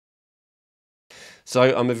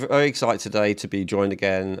So I'm very excited today to be joined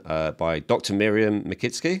again by Dr. Miriam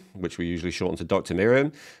Mikicki, which we usually shorten to Dr.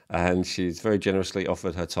 Miriam, and she's very generously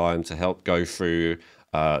offered her time to help go through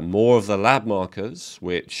more of the lab markers,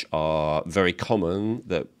 which are very common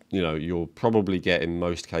that you'll probably get in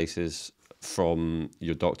most cases from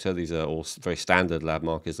your doctor. These are all very standard lab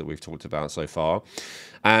markers that we've talked about so far,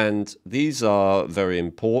 and these are very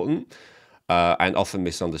important. And often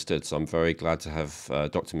misunderstood. So I'm very glad to have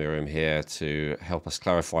Dr. Miriam here to help us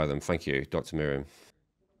clarify them. Thank you, Dr. Miriam.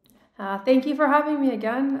 Thank you for having me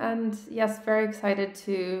again. And yes, very excited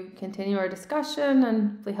to continue our discussion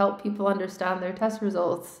and help people understand their test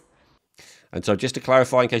results. And so just to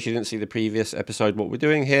clarify, in case you didn't see the previous episode, what we're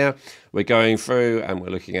doing here, we're going through and we're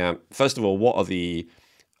looking at, first of all, what are the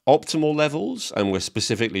optimal levels, and we're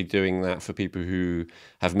specifically doing that for people who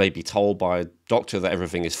have maybe told by a doctor that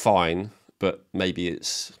everything is fine, but maybe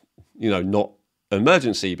it's, not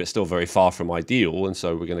emergency, but still very far from ideal. And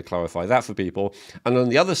so we're going to clarify that for people. And on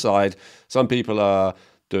the other side, some people are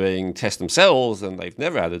doing tests themselves and they've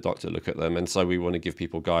never had a doctor look at them. And so we want to give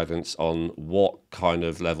people guidance on what kind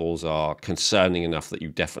of levels are concerning enough that you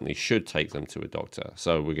definitely should take them to a doctor.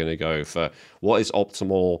 So we're going to go for what is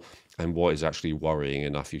optimal and what is actually worrying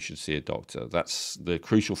enough you should see a doctor. That's the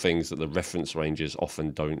crucial things that the reference ranges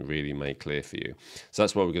often don't really make clear for you. So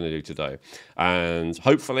that's what we're going to do today. And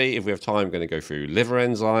hopefully, if we have time, we're going to go through liver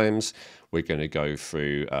enzymes. We're going to go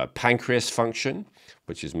through pancreas function,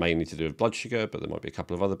 which is mainly to do with blood sugar, but there might be a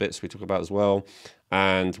couple of other bits we talk about as well.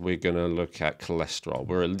 And we're going to look at cholesterol.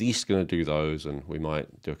 We're at least going to do those, and we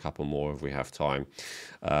might do a couple more if we have time.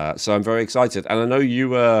 So I'm very excited. And I know you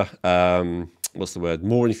were...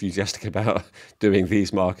 more enthusiastic about doing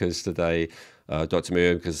these markers today, Dr.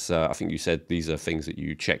 Miriam, because I think you said these are things that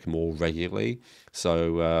you check more regularly.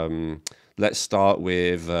 So let's start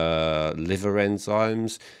with liver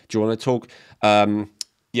enzymes. Do you want to talk?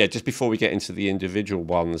 Just before we get into the individual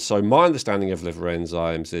ones. So my understanding of liver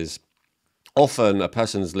enzymes is often a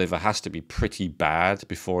person's liver has to be pretty bad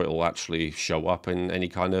before it will actually show up in any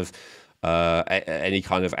kind of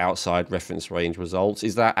outside reference range results.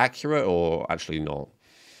 Is that accurate or actually not?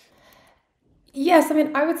 Yes,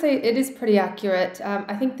 I would say it is pretty accurate.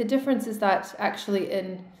 I think the difference is that actually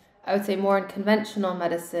I would say more in conventional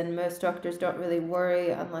medicine, most doctors don't really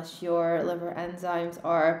worry unless your liver enzymes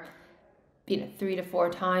are, 3 to 4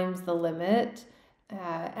 times the limit.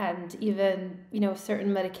 And even,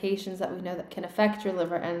 certain medications that we know that can affect your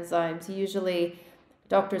liver enzymes, usually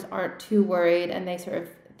doctors aren't too worried and they sort of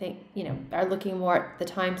think, are looking more at the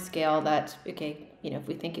time scale that, okay, if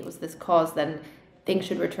we think it was this cause, then things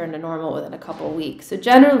should return to normal within a couple of weeks. So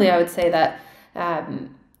generally, I would say that,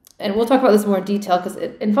 and we'll talk about this in more detail, because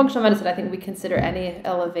in functional medicine, I think we consider any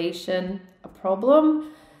elevation a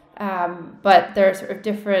problem. But there are sort of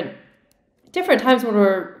different times when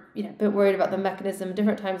we're, a bit worried about the mechanism,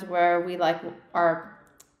 different times where we are,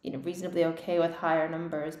 reasonably okay with higher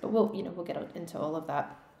numbers, but we'll get into all of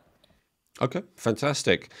that. Okay,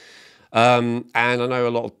 fantastic. And I know a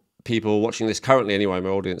lot of people watching this currently anyway, my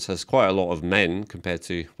audience has quite a lot of men compared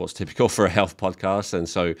to what's typical for a health podcast. And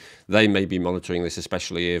so they may be monitoring this,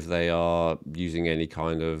 especially if they are using any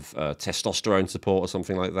kind of testosterone support or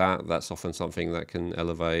something like that. That's often something that can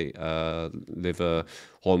elevate liver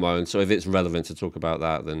hormones. So if it's relevant to talk about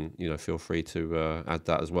that, then, feel free to add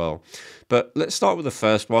that as well. But let's start with the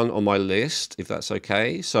first one on my list, if that's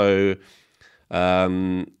okay. So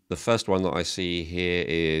the first one that I see here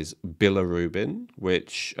is bilirubin,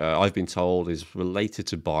 which I've been told is related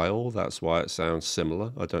to bile. That's why it sounds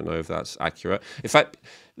similar. I don't know if that's accurate. In fact,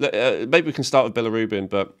 maybe we can start with bilirubin,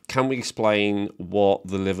 but can we explain what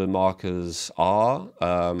the liver markers are?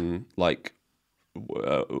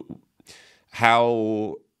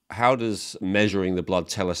 How does measuring the blood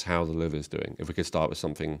tell us how the liver is doing? If we could start with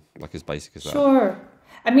something like as basic as that. Sure.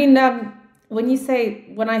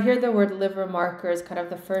 When I hear the word liver markers, kind of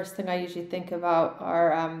the first thing I usually think about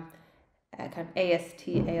are kind of AST,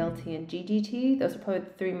 ALT, and GGT. Those are probably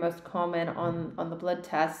the 3 most common on the blood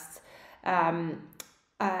tests. And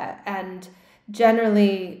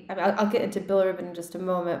generally, I'll get into bilirubin in just a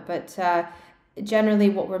moment, but generally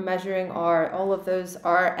what we're measuring all of those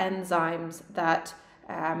are enzymes that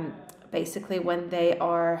basically when they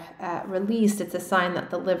are released, it's a sign that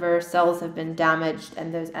the liver cells have been damaged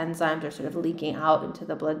and those enzymes are sort of leaking out into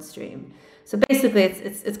the bloodstream. So basically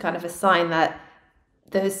it's kind of a sign that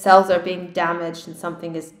those cells are being damaged and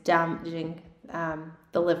something is damaging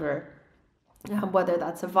the liver, whether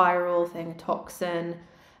that's a viral thing, a toxin,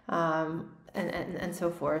 and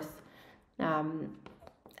so forth. When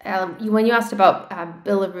you asked about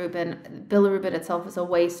bilirubin itself is a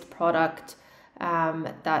waste product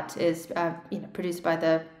that is produced by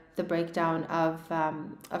the breakdown of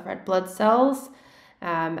red blood cells,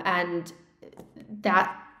 and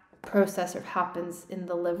that process sort of happens in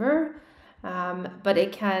the liver, but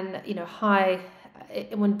it can,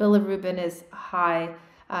 when bilirubin is high,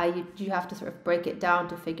 you have to sort of break it down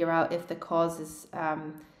to figure out if the cause is,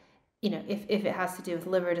 if it has to do with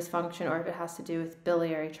liver dysfunction or if it has to do with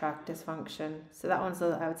biliary tract dysfunction. So that one's,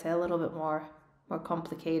 I would say, a little bit more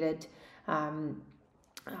complicated, but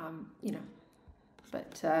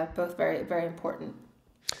both very, very important.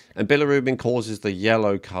 And bilirubin causes the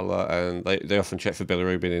yellow color, and they often check for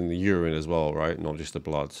bilirubin in the urine as well, right? Not just the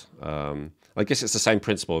blood. I guess it's the same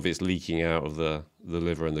principle. If it's leaking out of the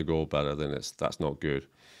liver and the gallbladder, then that's not good.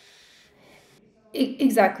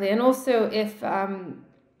 Exactly, and also if that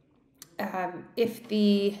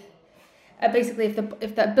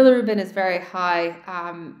bilirubin is very high,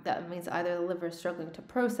 that means either the liver is struggling to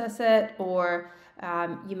process it, or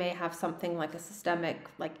you may have something like a systemic,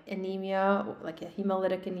 like anemia, like a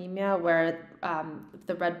hemolytic anemia, where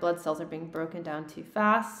the red blood cells are being broken down too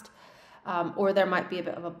fast, or there might be a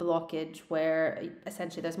bit of a blockage where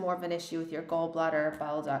essentially there's more of an issue with your gallbladder or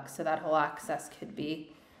bile ducts, so that whole access could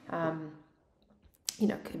be,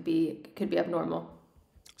 could be abnormal.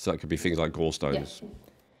 So that could be things like gallstones. Yeah.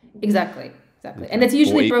 Exactly. And it's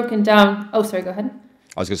usually broken down. Oh, sorry, go ahead.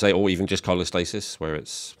 I was going to say, or even just cholestasis, where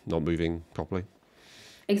it's not moving properly.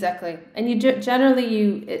 Exactly. And you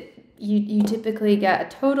typically get a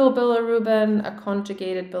total bilirubin, a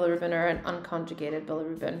conjugated bilirubin, or an unconjugated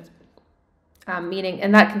bilirubin. Meaning,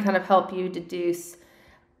 and that can kind of help you deduce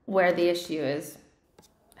where the issue is.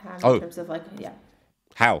 In terms of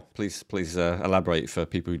How? Please elaborate for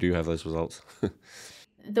people who do have those results.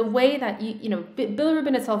 The way that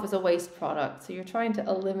bilirubin itself is a waste product, so you're trying to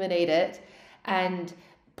eliminate it, and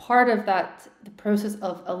part of that, the process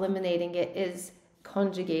of eliminating it, is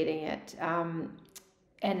conjugating it,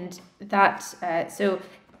 and that so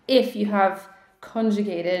if you have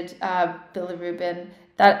conjugated bilirubin,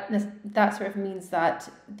 that sort of means that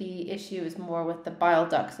the issue is more with the bile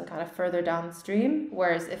ducts and kind of further downstream,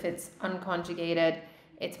 whereas if it's unconjugated,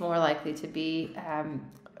 it's more likely to be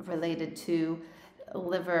related to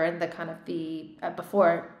liver and the kind of the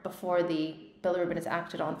before the bilirubin is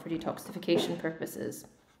acted on for detoxification purposes.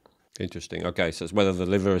 Interesting. Okay, so it's whether the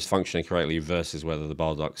liver is functioning correctly versus whether the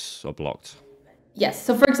bile ducts are blocked. Yes.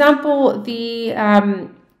 So, for example, if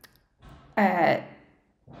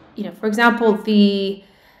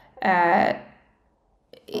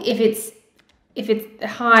it's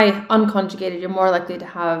high unconjugated, you're more likely to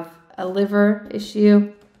have a liver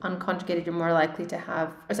issue. Unconjugated, you're more likely to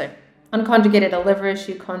have, unconjugated, a liver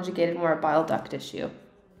issue. Conjugated, more a bile duct issue.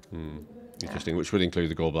 Interesting, which would include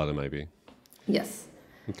the gallbladder, maybe. Yes.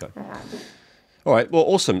 Okay. All right. Well,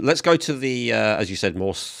 awesome. Let's go to the, as you said,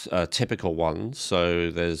 more typical ones. So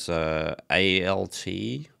there's ALT,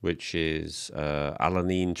 which is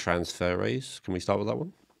alanine transferase. Can we start with that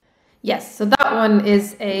one? Yes. So that one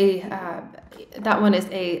is a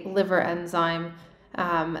liver enzyme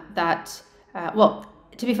that.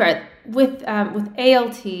 To be fair, with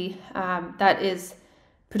ALT, that is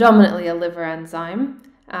predominantly a liver enzyme,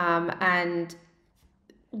 and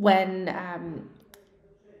when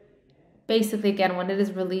basically, again, when it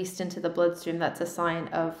is released into the bloodstream, that's a sign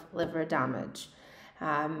of liver damage.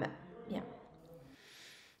 And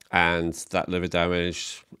that liver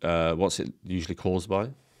damage, what's it usually caused by?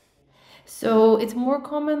 So it's more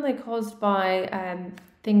commonly caused by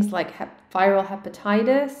things like viral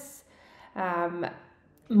hepatitis,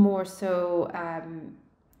 more so,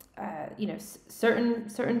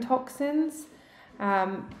 certain toxins,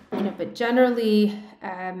 but generally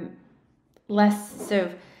less so.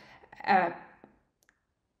 How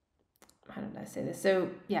did I say this? So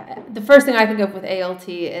yeah, the first thing I think of with ALT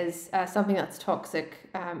is something that's toxic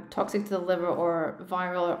to the liver, or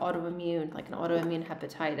viral or autoimmune, like an autoimmune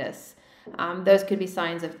hepatitis. Those could be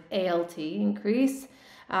signs of ALT increase,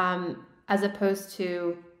 as opposed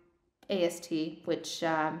to AST, which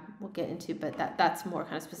we'll get into, but that's more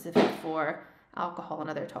kind of specific for alcohol and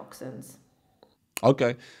other toxins.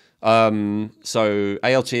 Okay. So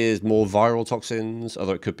ALT is more viral toxins,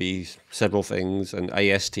 although it could be several things, and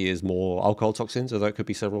AST is more alcohol toxins, although it could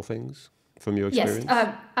be several things from your experience?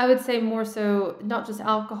 Yes, I would say more so not just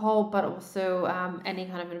alcohol, but also any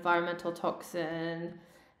kind of environmental toxin,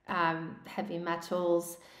 heavy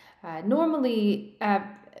metals. Normally,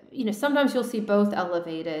 sometimes you'll see both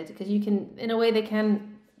elevated, because you can, in a way, they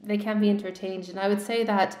can be interchanged. And I would say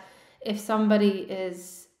that if somebody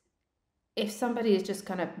is just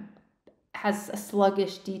kind of has a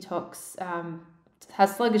sluggish detox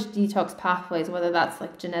has sluggish detox pathways, whether that's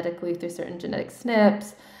like genetically through certain genetic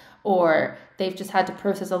SNPs, or they've just had to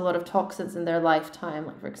process a lot of toxins in their lifetime.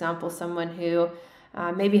 Like, for example, someone who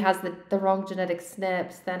maybe has the wrong genetic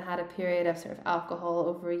SNPs, then had a period of sort of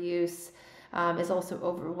alcohol overuse, is also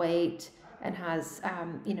overweight, and has,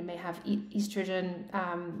 may have estrogen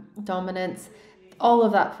dominance. All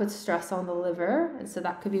of that puts stress on the liver. And so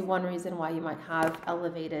that could be one reason why you might have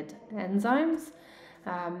elevated enzymes.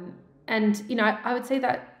 I would say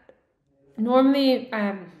that normally,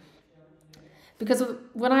 because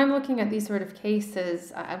when I'm looking at these sort of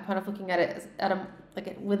cases, I'm kind of looking at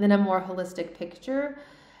it within a more holistic picture.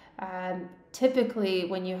 Typically,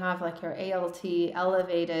 when you have like your ALT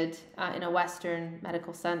elevated in a Western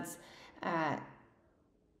medical sense,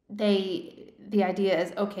 the idea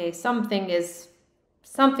is, okay, something is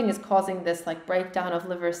causing this like breakdown of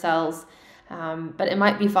liver cells, but it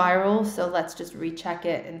might be viral. So let's just recheck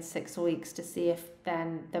it in 6 weeks to see if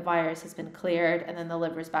then the virus has been cleared and then the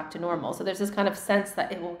liver is back to normal. So there's this kind of sense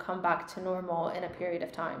that it will come back to normal in a period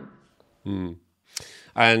of time. Mm.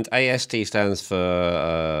 And AST stands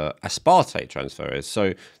for aspartate transferase.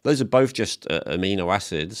 So those are both just amino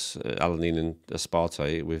acids, alanine and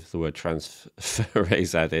aspartate, with the word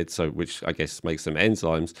transferase added, so which I guess makes them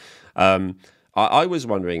enzymes. I was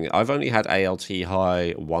wondering, I've only had ALT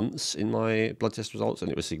high once in my blood test results, and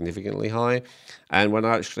it was significantly high. And when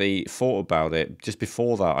I actually thought about it, just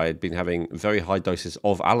before that, I had been having very high doses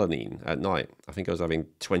of alanine at night. I think I was having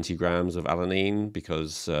 20 grams of alanine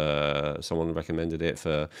because someone recommended it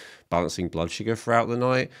for balancing blood sugar throughout the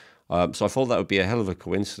night. So I thought that would be a hell of a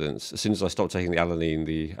coincidence. As soon as I stopped taking the alanine,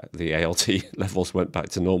 the ALT levels went back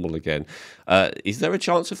to normal again. Is there a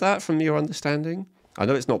chance of that from your understanding? I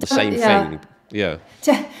know it's not the same thing. Yeah.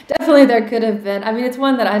 Definitely there could have been. I mean, it's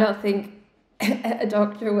one that I don't think a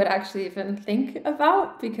doctor would actually even think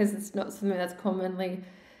about, because it's not something that's commonly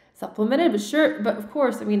supplemented. But of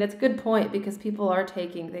course, I mean, it's a good point, because people are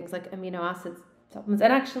taking things like amino acid supplements.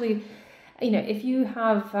 And actually, if you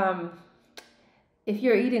have, if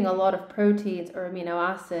you're eating a lot of proteins or amino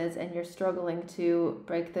acids and you're struggling to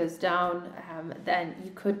break those down, then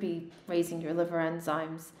you could be raising your liver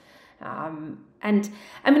enzymes. And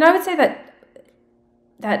I mean, I would say that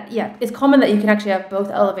it's common that you can actually have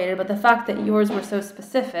both elevated, but the fact that yours were so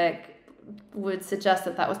specific would suggest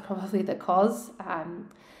that was probably the cause.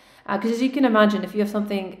 Because as you can imagine, if you have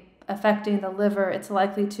something affecting the liver, it's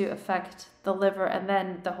likely to affect the liver and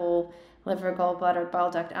then the whole liver, gallbladder,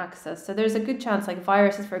 bile duct axis. So there's a good chance, like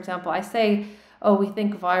viruses, for example, I say, we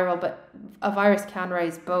think viral, but a virus can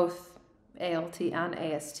raise both ALT and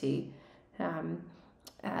AST.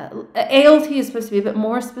 ALT is supposed to be a bit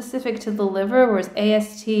more specific to the liver, whereas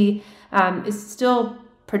AST is still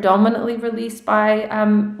predominantly released by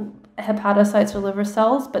hepatocytes or liver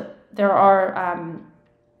cells, but there are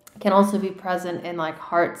can also be present in like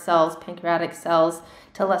heart cells, pancreatic cells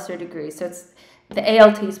to lesser degrees. So the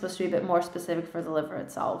ALT is supposed to be a bit more specific for the liver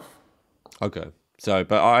itself. Okay. So,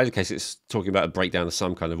 but in either case, it's talking about a breakdown of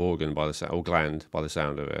some kind of organ or gland by the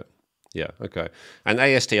sound of it. Yeah, okay. And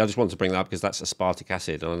AST, I just wanted to bring that up because that's aspartic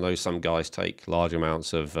acid. And I know some guys take large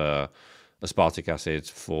amounts of aspartic acid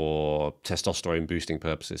for testosterone boosting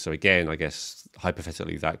purposes. So again, I guess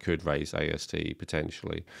hypothetically that could raise AST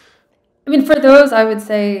potentially. I mean, for those, I would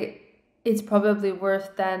say it's probably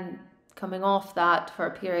worth then coming off that for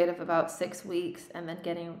a period of about 6 weeks and then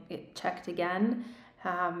getting it checked again.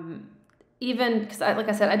 Even because, like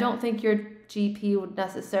I said, I don't think your GP would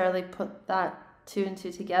necessarily put that 2 and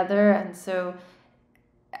 2 together, and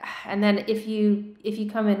then if you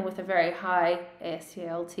come in with a very high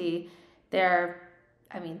AST/ALT, they're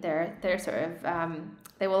sort of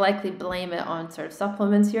they will likely blame it on sort of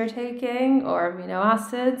supplements you're taking or amino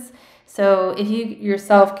acids. So if you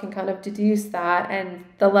yourself can kind of deduce that and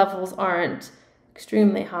the levels aren't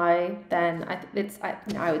extremely high, then I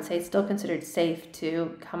would say it's still considered safe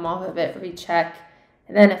to come off of it, recheck,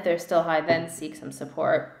 and then if they're still high, then seek some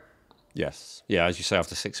support. Yes. Yeah, as you say,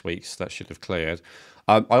 after 6 weeks, that should have cleared.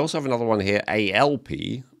 I also have another one here,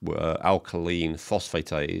 ALP, alkaline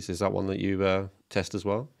phosphatase. Is that one that you test as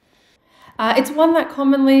well? It's one that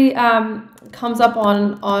commonly comes up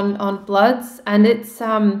on bloods, and it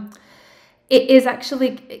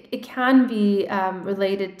can be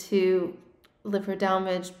related to liver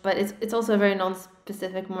damage, but it's also a very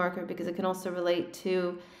non-specific marker because it can also relate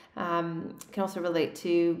to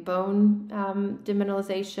bone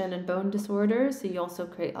demineralization and bone disorders. So you also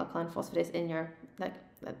create alkaline phosphatase in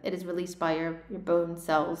it is released by your bone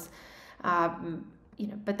cells.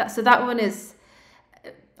 But that one is,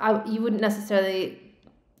 you wouldn't necessarily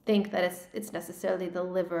think that it's necessarily the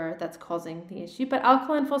liver that's causing the issue. But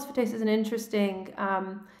alkaline phosphatase is an interesting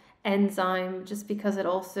enzyme, just because it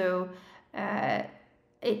also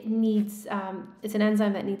it needs it's an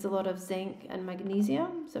enzyme that needs a lot of zinc and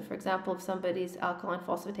magnesium. So for example, if somebody's alkaline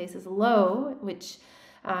phosphatase is low, which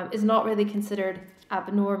is not really considered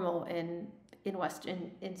abnormal in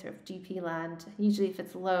sort of GP land. Usually if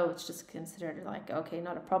it's low, it's just considered like, okay,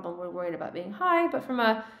 not a problem, we're worried about being high. But from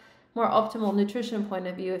a more optimal nutrition point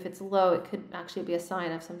of view, if it's low, it could actually be a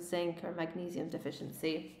sign of some zinc or magnesium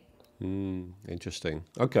deficiency. Interesting.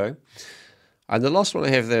 Okay. And the last one I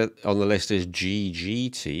have there on the list is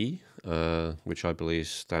GGT, which I believe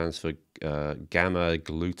stands for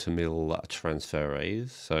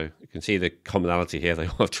Gamma-glutamyltransferase. So you can see the commonality here. They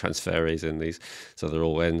all have transferase in these, so they're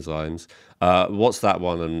all enzymes. What's that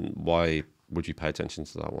one, and why would you pay attention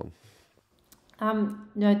to that one?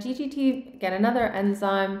 No, GGT, again, another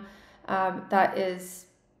enzyme that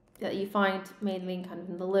you find mainly kind of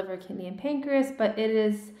in the liver, kidney, and pancreas, but it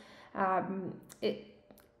is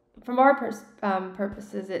from our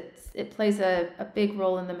purposes, it plays a big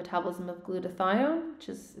role in the metabolism of glutathione, which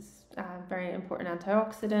is a very important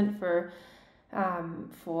antioxidant for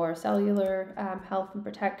cellular health and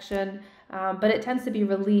protection. But it tends to be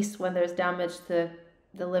released when there's damage to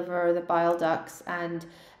the liver or the bile ducts, and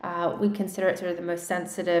we consider it sort of the most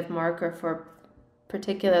sensitive marker for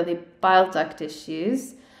particularly bile duct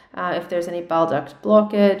issues. If there's any bile duct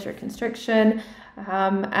blockage or constriction,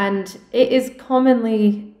 and it is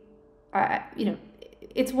commonly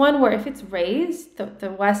it's one where if it's raised,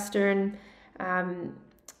 the Western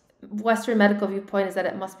medical viewpoint is that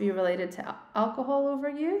it must be related to alcohol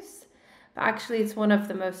overuse. But actually, it's one of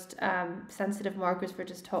the most sensitive markers for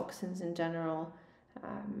just toxins in general,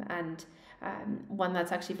 and one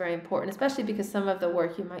that's actually very important, especially because some of the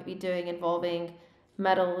work you might be doing involving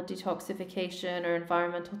metal detoxification or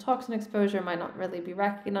environmental toxin exposure might not really be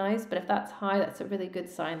recognized. But if that's high, that's a really good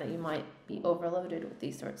sign that you might be overloaded with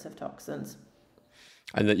these sorts of toxins.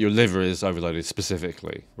 And that your liver is overloaded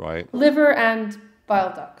specifically, right? Liver and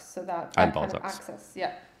bile ducts, so that and bile kind ducts. Of access.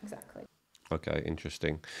 Yeah, exactly. Okay,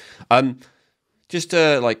 interesting. Just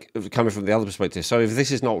coming from the other perspective, so if this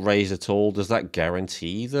is not raised at all, does that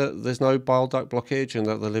guarantee that there's no bile duct blockage and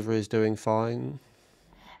that the liver is doing fine?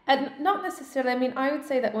 And not necessarily. I mean, I would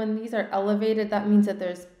say that when these are elevated, that means that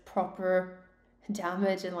there's proper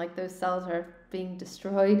damage and like those cells are being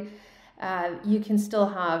destroyed. You can still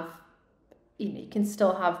have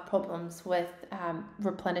problems with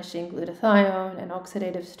replenishing glutathione and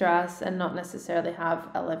oxidative stress, and not necessarily have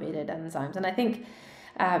elevated enzymes. And I think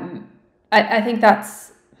I think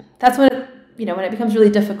that's when when it becomes really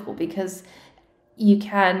difficult, because you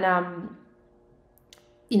can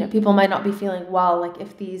people might not be feeling well, like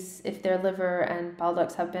if their liver and bile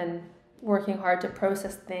ducts have been working hard to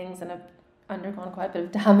process things and have undergone quite a bit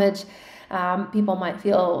of damage. People might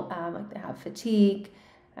feel like they have fatigue.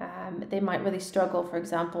 They might really struggle, for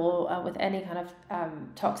example, with any kind of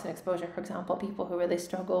toxin exposure. For example, people who really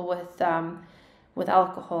struggle with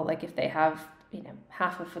alcohol, like if they have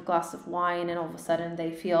half of a glass of wine and all of a sudden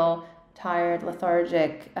they feel tired,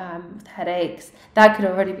 lethargic, with headaches, that could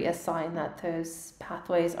already be a sign that those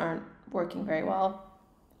pathways aren't working very well.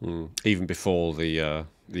 Even before the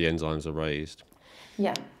enzymes are raised.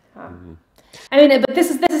 Yeah. I mean, but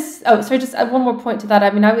this is. Oh, sorry. Just one more point to that.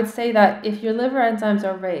 I mean, I would say that if your liver enzymes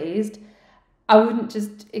are raised, I wouldn't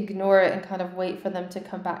just ignore it and kind of wait for them to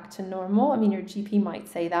come back to normal. I mean, your GP might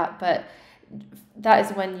say that, but that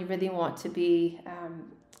is when you really want to be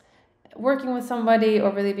working with somebody,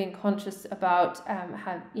 or really being conscious about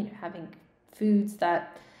having foods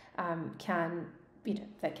that can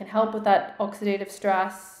help with that oxidative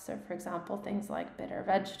stress. So, for example, things like bitter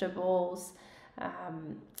vegetables,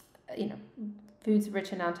 foods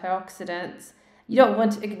rich in antioxidants. You don't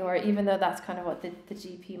want to ignore it, even though that's kind of what the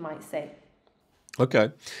GP might say.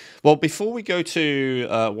 Okay. Well, before we go to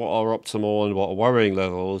what are optimal and what are worrying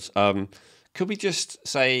levels, could we just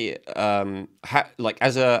say,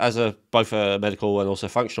 as a both a medical and also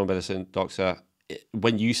functional medicine doctor,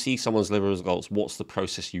 when you see someone's liver results, what's the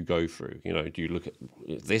process you go through? Do you look at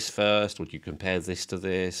this first, or do you compare this to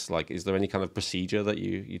this? Like, is there any kind of procedure that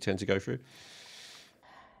you tend to go through?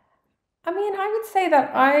 I mean, I would say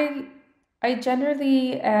that I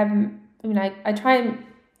generally, I try and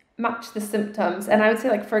match the symptoms. And I would say,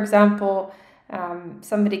 like, for example,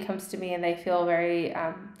 somebody comes to me and they feel very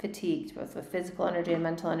fatigued, both with physical energy and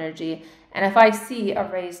mental energy. And if I see a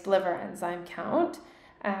raised liver enzyme count,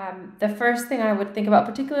 the first thing I would think about,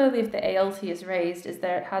 particularly if the ALT is raised, is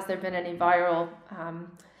has there been any viral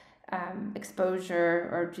exposure,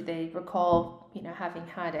 or do they recall, having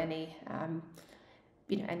had any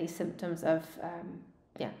any symptoms of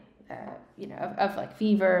of like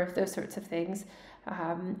fever, those sorts of things.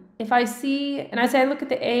 If I see, and I look at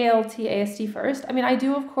the ALT, AST first. I mean, I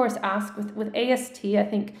do of course ask with AST. I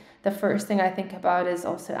think the first thing I think about is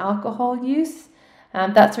also alcohol use.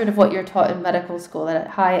 That's sort of what you're taught in medical school, that at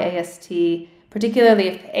high AST, particularly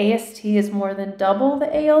if the AST is more than double the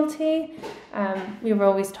ALT, we were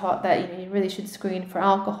always taught that you really should screen for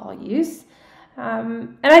alcohol use.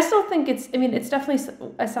 And I still think it's definitely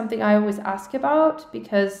something I always ask about,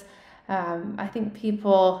 because I think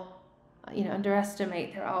people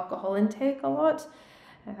underestimate their alcohol intake a lot,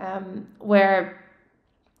 and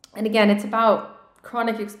again, it's about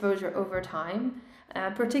chronic exposure over time,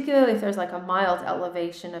 particularly if there's like a mild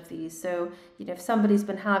elevation of these. So, if somebody's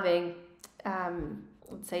been having,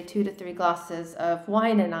 let's say 2 to 3 glasses of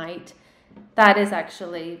wine a night, that is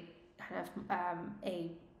actually kind of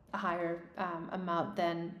a higher amount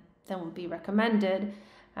than would be recommended.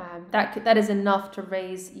 That is enough to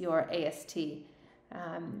raise your AST.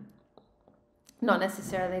 Not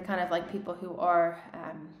necessarily kind of like people who are,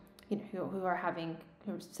 who are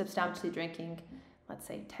substantially drinking, let's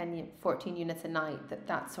say 14 units a night,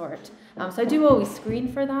 that sort. So I do always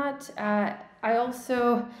screen for that. I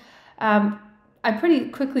also, I pretty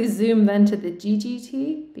quickly zoom then to the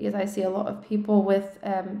GGT, because I see a lot of people with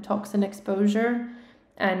toxin exposure,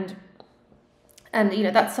 and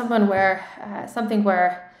that's something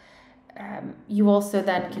where you also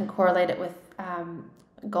then can correlate it with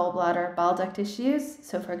gallbladder, bile duct issues.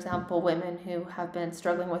 So for example, women who have been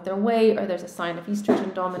struggling with their weight, or there's a sign of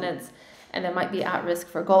estrogen dominance, and they might be at risk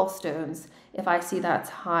for gallstones. If I see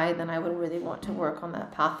that's high, then I would really want to work on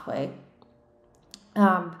that pathway.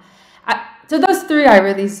 So those 3 I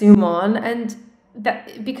really zoom on, and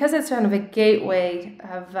that because it's kind of a gateway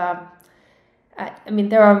of,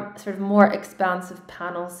 there are sort of more expansive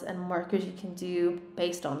panels and markers you can do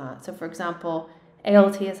based on that. So for example,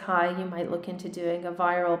 ALT is high, you might look into doing a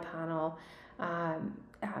viral panel.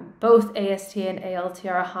 Both AST and ALT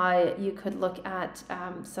are high. You could look at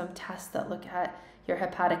some tests that look at your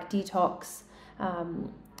hepatic detox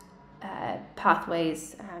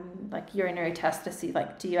pathways, like urinary tests to see,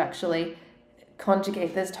 like, do you actually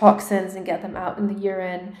conjugate those toxins and get them out in the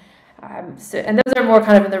urine? And those are more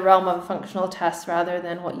kind of in the realm of a functional test rather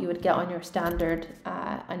than what you would get on your standard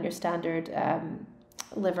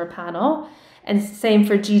liver panel. And same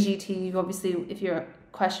for GGT. Obviously, if you're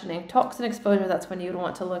questioning toxin exposure, that's when you would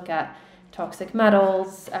want to look at toxic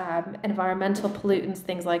metals, environmental pollutants,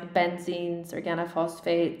 things like benzenes,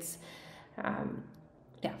 organophosphates,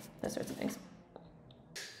 those sorts of things.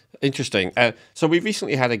 Interesting. So we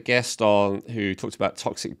recently had a guest on who talked about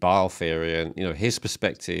toxic bile theory, and his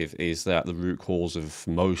perspective is that the root cause of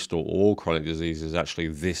most or all chronic disease is actually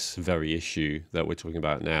this very issue that we're talking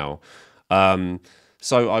about now.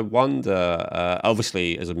 So I wonder,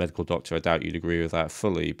 obviously, as a medical doctor, I doubt you'd agree with that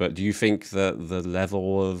fully, but do you think that the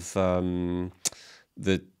level of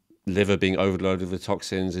the liver being overloaded with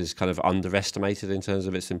toxins is kind of underestimated in terms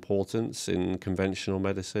of its importance in conventional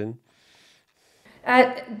medicine?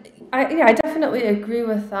 I definitely agree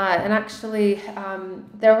with that. And actually,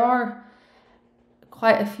 there are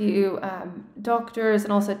quite a few doctors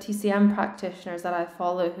and also TCM practitioners that I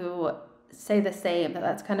follow who say the same,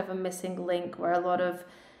 that's kind of a missing link, where a lot of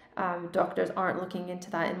doctors aren't looking into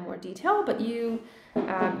that in more detail. But we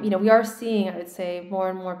are seeing, I would say, more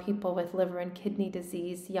and more people with liver and kidney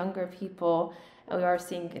disease, younger people, and we are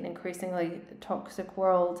seeing an increasingly toxic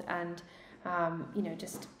world, and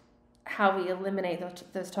just how we eliminate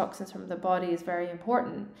those toxins from the body is very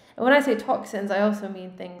important. And when I say toxins, I also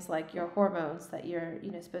mean things like your hormones that you're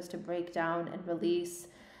supposed to break down and release.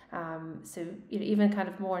 So even kind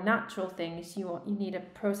of more natural things, you need a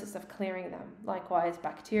process of clearing them. Likewise,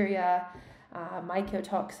 bacteria,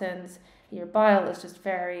 mycotoxins, your bile is just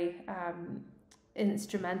very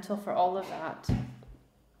instrumental for all of that.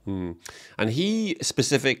 And he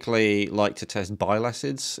specifically liked to test bile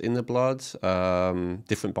acids in the blood,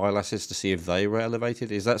 different bile acids, to see if they were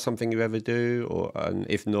elevated. Is that something you ever do? And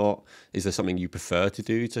if not, is there something you prefer to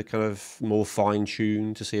do to kind of more fine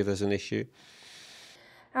tune to see if there's an issue?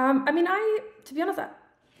 To be honest,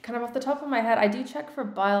 kind of off the top of my head, I do check for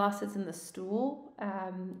bile acids in the stool,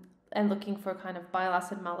 and looking for kind of bile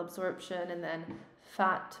acid malabsorption and then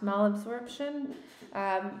fat malabsorption.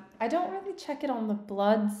 I don't really check it on the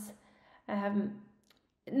bloods.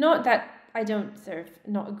 Not that I don't sort of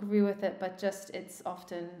not agree with it, but just it's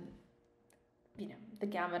often, the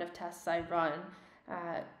gamut of tests I run,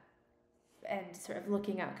 and sort of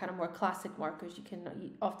looking at kind of more classic markers, you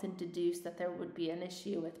can often deduce that there would be an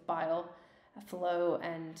issue with bile flow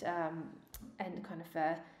and kind of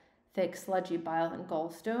thick, sludgy bile and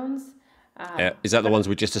gallstones. Is that the ones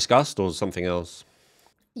we just discussed or something else?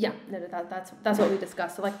 Yeah, no, that's what we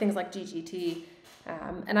discussed. So like things like GGT,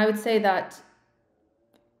 and I would say that,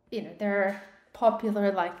 there are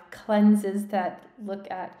popular like cleanses that look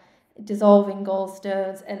at dissolving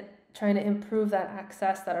gallstones and trying to improve that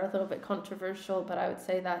access that are a little bit controversial. But I would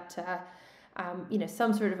say that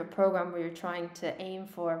some sort of a program where you're trying to aim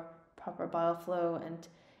for proper bile flow and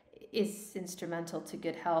is instrumental to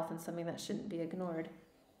good health and something that shouldn't be ignored.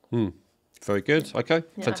 Very good. Okay,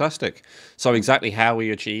 fantastic. So exactly how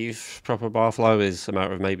we achieve proper bile flow is a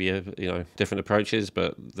matter of maybe different approaches,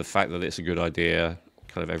 but the fact that it's a good idea,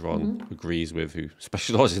 kind of everyone agrees with who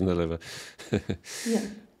specialises in the liver. Yeah.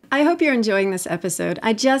 I hope you're enjoying this episode.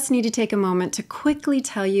 I just need to take a moment to quickly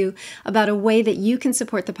tell you about a way that you can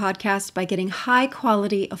support the podcast by getting high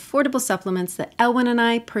quality, affordable supplements that Elwyn and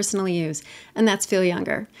I personally use, and that's Feel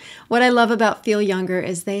Younger. What I love about Feel Younger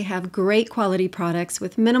is they have great quality products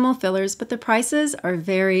with minimal fillers, but the prices are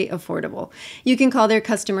very affordable. You can call their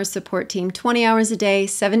customer support team 20 hours a day,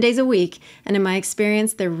 7 days a week, and in my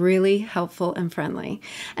experience, they're really helpful and friendly.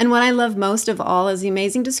 And what I love most of all is the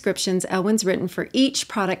amazing descriptions Elwyn's written for each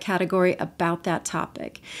product category about that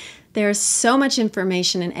topic. There's so much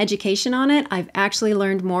information and education on it. I've actually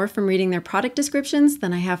learned more from reading their product descriptions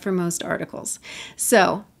than I have from most articles.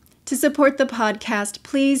 So, to support the podcast,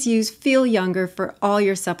 please use Feel Younger for all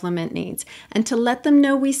your supplement needs. And to let them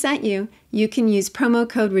know we sent you, you can use promo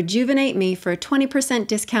code RejuvenateMe for a 20%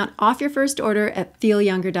 discount off your first order at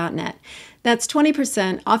feelyounger.net. That's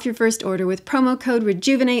 20% off your first order with promo code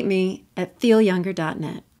RejuvenateMe at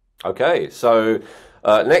feelyounger.net. Okay, so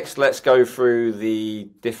next, let's go through the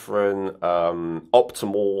different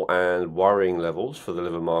optimal and worrying levels for the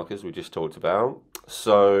liver markers we just talked about.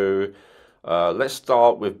 So let's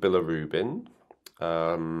start with bilirubin.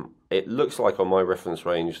 It looks like on my reference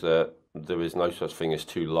range that there is no such thing as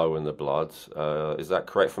too low in the blood. Is that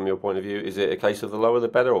correct from your point of view? Is it a case of the lower the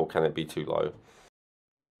better, or can it be too low?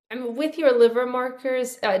 I mean, with your liver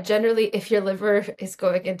markers, generally, if your liver is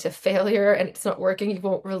going into failure and it's not working, you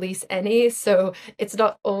won't release any. So it's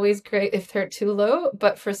not always great if they're too low.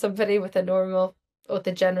 But for somebody with a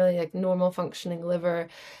generally like normal functioning liver,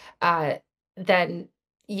 then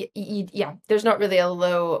there's not really a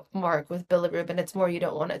low mark with bilirubin. It's more you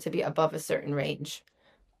don't want it to be above a certain range.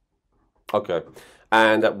 Okay.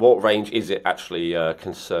 And at what range is it actually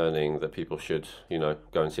concerning that people should, go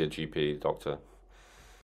and see a GP doctor?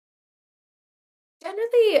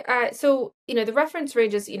 Generally, so the reference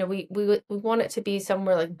ranges, we want it to be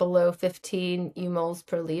somewhere like below 15 umoles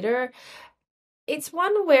per liter. It's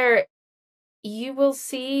one where you will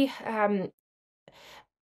see, I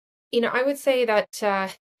would say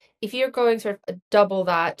that if you're going sort of double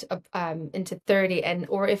that into 30,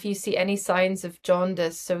 or if you see any signs of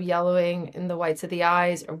jaundice, so yellowing in the whites of the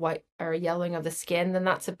eyes or yellowing of the skin, then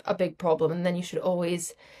that's a big problem, and then you should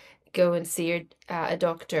always go and see a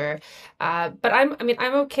doctor. But I'm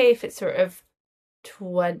okay if it's sort of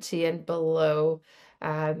 20 and below.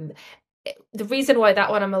 The reason why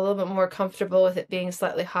that one I'm a little bit more comfortable with it being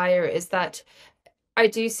slightly higher is that I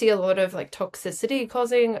do see a lot of like toxicity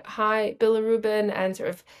causing high bilirubin and sort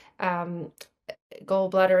of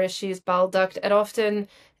gallbladder issues, bile duct, and often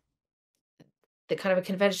the kind of a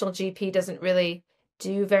conventional GP doesn't really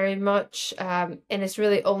do very much, and it's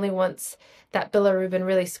really only once that bilirubin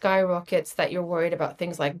really skyrockets that you're worried about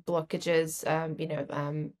things like blockages,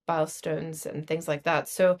 bile stones and things like that.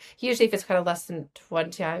 So usually if it's kind of less than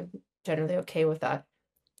 20, I'm generally okay with that.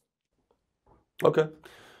 Okay.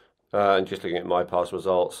 And just looking at my past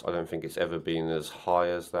results, I don't think it's ever been as high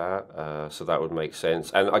as that, so that would make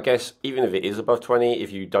sense. And I guess even if it is above 20,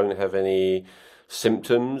 if you don't have any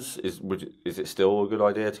symptoms, is it still a good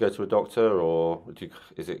idea to go to a doctor, or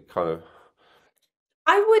is it kind of?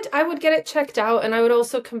 I would get it checked out, and I would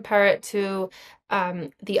also compare it to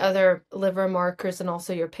the other liver markers and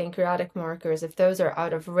also your pancreatic markers. If those are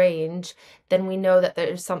out of range, then we know that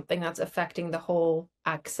there's something that's affecting the whole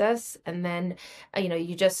axis, and then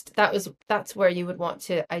that's where you would want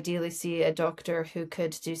to ideally see a doctor who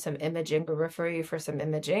could do some imaging or refer you for some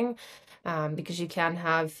imaging, because you can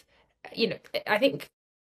have, I think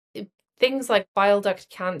things like bile duct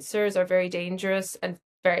cancers are very dangerous and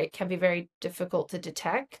can be very difficult to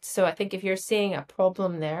detect. So I think if you're seeing a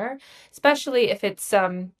problem there, especially if it's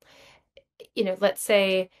let's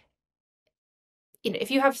say,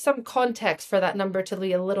 if you have some context for that number to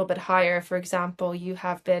be a little bit higher, for example, you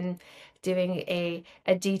have been doing a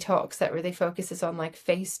detox that really focuses on like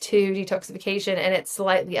phase 2 detoxification and it's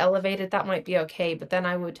slightly elevated, that might be okay. But then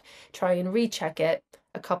I would try and recheck it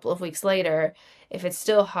a couple of weeks later. If it's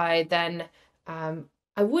still high, then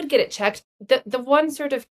I would get it checked. The one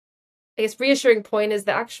sort of, I guess, reassuring point is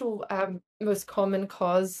the actual most common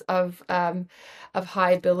cause of high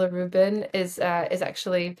bilirubin is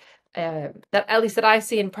actually that, at least that I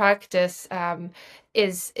see in practice,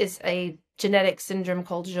 is a genetic syndrome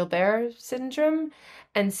called Gilbert syndrome,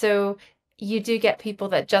 and so you do get people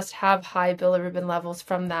that just have high bilirubin levels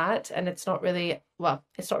from that, and it's not really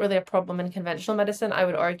a problem in conventional medicine. I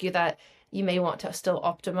would argue that you may want to still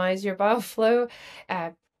optimize your bile flow,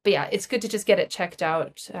 but yeah, it's good to just get it checked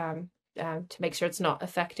out to make sure it's not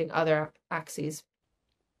affecting other axes.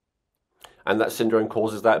 And that syndrome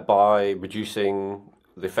causes that by reducing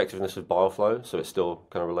the effectiveness of bile flow, so it's still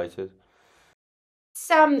kind of related.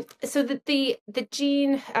 So the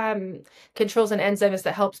gene controls an enzyme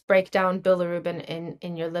that helps break down bilirubin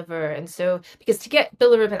in your liver, and so because to get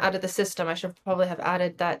bilirubin out of the system, I should probably have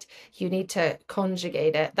added that you need to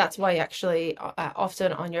conjugate it. That's why actually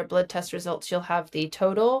often on your blood test results you'll have the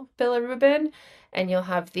total bilirubin, and you'll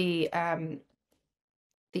have the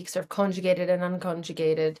sort of conjugated and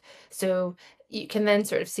unconjugated. So you can then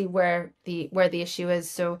sort of see where the issue is.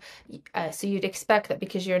 So you'd expect that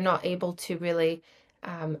because you're not able to really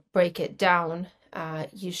break it down,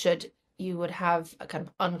 you would have a kind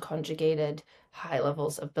of unconjugated high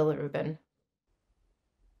levels of bilirubin.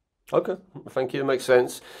 Okay, thank you. That makes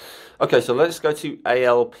sense. Okay, so let's go to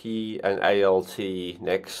ALP and ALT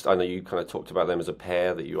next. I know you kind of talked about them as a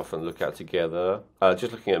pair that you often look at together.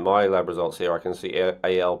 Just looking at my lab results here, I can see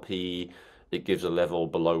ALP, it gives a level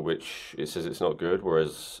below which it says it's not good,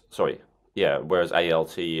 whereas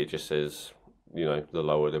ALT, it just says, the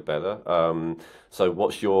lower the better. So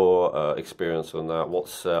what's your experience on that?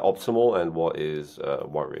 What's optimal and what is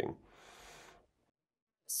worrying?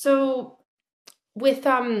 So with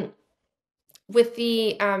the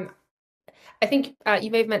I think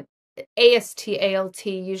you may have meant AST, ALT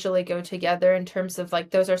usually go together in terms of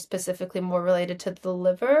like those are specifically more related to the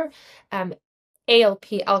liver. ALP,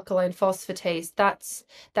 alkaline phosphatase, that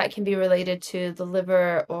can be related to the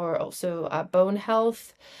liver or also bone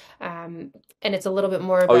health, and it's a little bit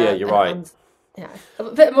more of you're right. A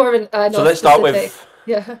bit more of an so let's start with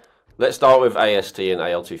AST and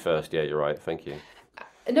ALT first. Yeah, you're right. Thank you.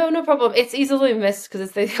 No problem. It's easily missed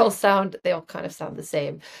because they all kind of sound the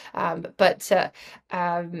same. But ALT,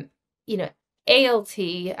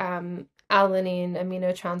 alanine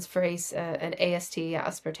aminotransferase, and AST,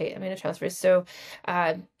 aspartate aminotransferase. So,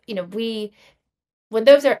 when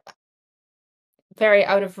those are very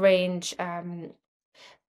out of range,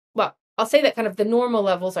 I'll say that kind of the normal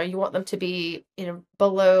levels are you want them to be,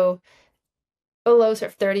 below sort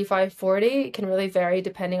of 35, 40. It can really vary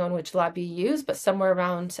depending on which lab you use, but somewhere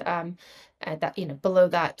around that, below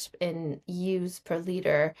that in U's per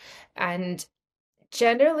liter. And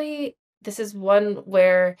generally, this is one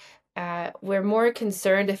where we're more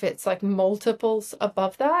concerned if it's like multiples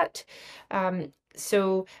above that.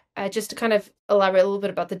 So just to kind of elaborate a little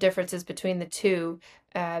bit about the differences between the two,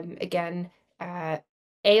 again,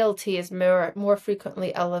 ALT is more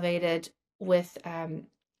frequently elevated with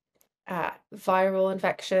viral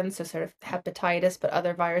infections, so sort of hepatitis, but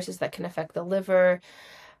other viruses that can affect the liver,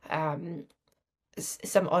 some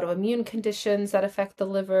autoimmune conditions that affect the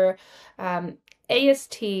liver.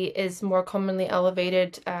 AST is more commonly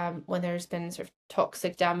elevated when there's been sort of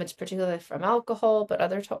toxic damage, particularly from alcohol, but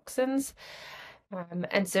other toxins.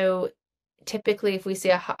 And so typically if we see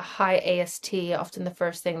a high AST, often the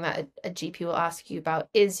first thing that a GP will ask you about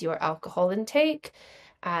is your alcohol intake.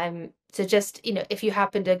 So just, if you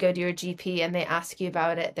happen to go to your GP and they ask you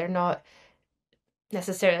about it, they're not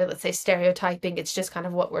necessarily, let's say, stereotyping. It's just kind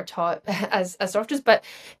of what we're taught as doctors. But,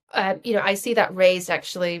 I see that raised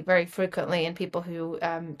actually very frequently in people who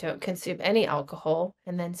don't consume any alcohol.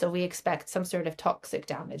 And then so we expect some sort of toxic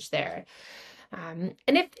damage there. And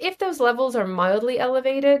if those levels are mildly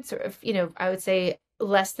elevated, sort of, I would say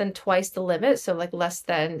less than twice the limit, so like less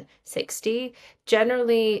than 60,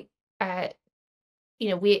 generally,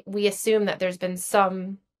 we assume that there's been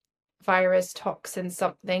some virus, toxin,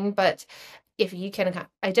 something, but if you can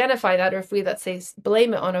identify that, or if we, let's say,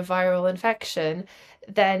 blame it on a viral infection,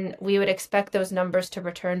 then we would expect those numbers to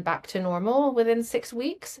return back to normal within 6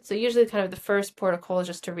 weeks. So usually kind of the first protocol is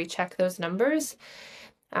just to recheck those numbers.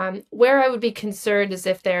 Where I would be concerned is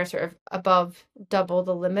if they're sort of above double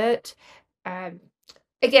the limit.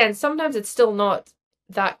 Again, sometimes it's still not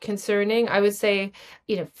that concerning. I would say,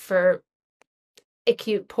 for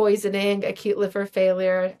acute poisoning, acute liver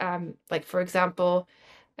failure, like for example,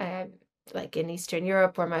 like in Eastern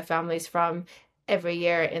Europe where my family's from, every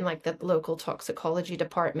year in like the local toxicology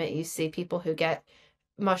department, you see people who get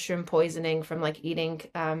mushroom poisoning from like eating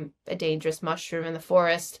a dangerous mushroom in the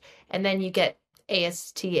forest, and then you get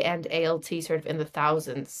AST and ALT sort of in the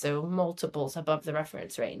thousands, so multiples above the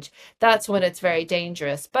reference range. That's when it's very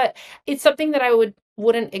dangerous. But it's something that I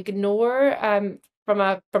wouldn't ignore from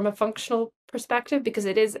a functional perspective, because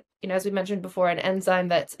it is, as we mentioned before, an enzyme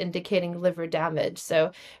that's indicating liver damage.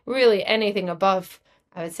 So really anything above,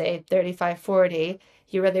 I would say 35, 40,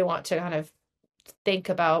 you really want to kind of think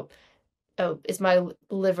about, oh, is my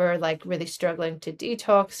liver like really struggling to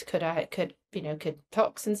detox? Could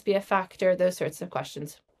toxins be a factor? Those sorts of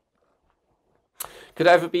questions. Could it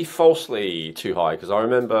ever be falsely too high? Because I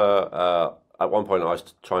remember at one point I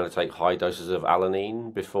was trying to take high doses of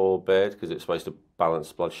Alanine before bed because it's supposed to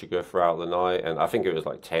balance blood sugar throughout the night, and I think it was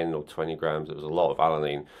like 10 or 20 grams. It was a lot of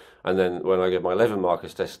Alanine. And then when I get my liver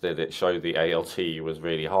markers tested, it showed the ALT was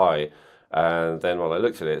really high. And then when I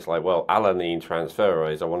looked at it, it's like, well, alanine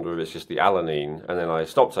transferase, I wonder if it's just the alanine. And then I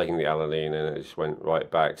stopped taking the alanine and it just went right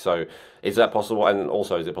back. So is that possible? And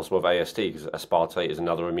also, is it possible with AST? Because aspartate is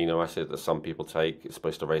another amino acid that some people take. It's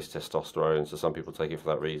supposed to raise testosterone, so some people take it for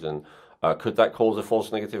that reason. Could that cause a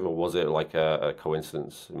false negative, or was it like a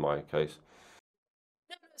coincidence in my case?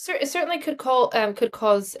 It certainly could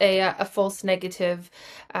cause a false negative.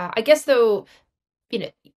 I guess though,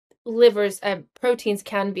 livers proteins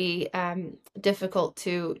can be difficult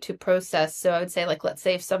to process. So I would say, like, let's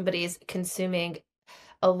say if somebody's consuming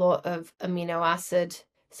a lot of amino acid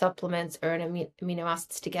supplements or an amino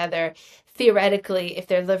acids together, theoretically, if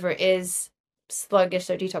their liver is sluggish,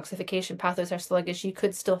 their detoxification pathways are sluggish, you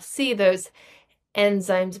could still see those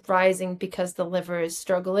enzymes rising because the liver is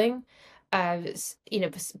struggling.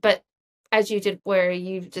 But as you did, where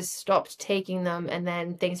you just stopped taking them and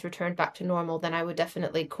then things returned back to normal, then I would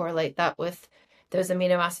definitely correlate that with those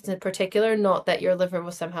amino acids in particular, not that your liver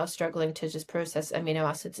was somehow struggling to just process amino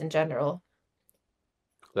acids in general.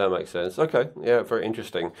 That makes sense. Okay, yeah, very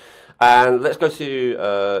interesting. And let's go to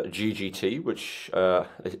GGT, which I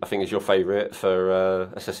think is your favorite for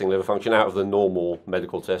assessing liver function out of the normal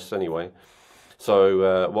medical tests anyway.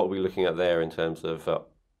 So what are we looking at there in terms of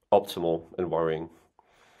optimal and worrying?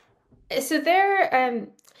 So there,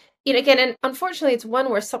 again, and unfortunately, it's one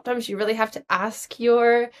where sometimes you really have to ask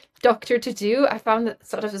your doctor to do. I found that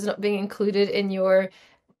sort of is not being included in your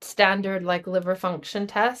standard like liver function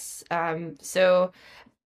tests. So,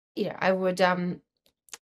 I would, I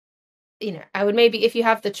would maybe, if you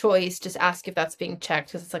have the choice, just ask if that's being checked,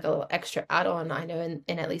 because it's like a little extra add-on, I know, in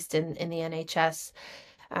at least in the NHS.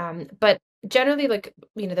 But generally, like,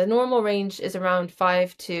 the normal range is around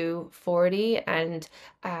 5 to 40, and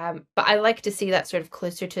but I like to see that sort of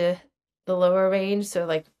closer to the lower range, so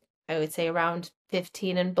like I would say around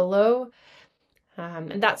 15 and below.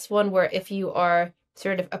 And that's one where if you are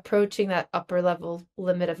sort of approaching that upper level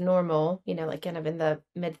limit of normal, like kind of in the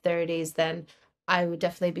mid-30s, then I would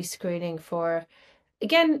definitely be screening for,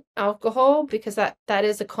 again, alcohol, because that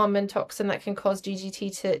is a common toxin that can cause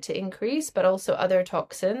GGT to increase, but also other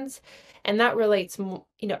toxins. And that relates,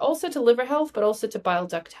 also to liver health, but also to bile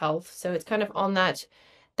duct health. So it's kind of on that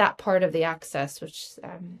part of the axis, which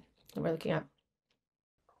we're looking at.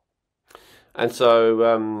 And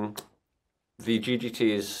so the GGT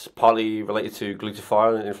is partly related to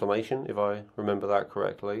glutathione and inflammation, if I remember that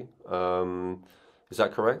correctly. Is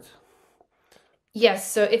that correct?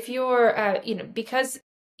 Yes. So if you're, because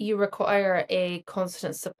you require a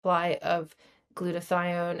constant supply of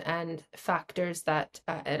glutathione and factors that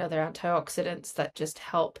and other antioxidants that just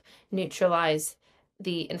help neutralize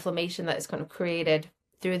the inflammation that is kind of created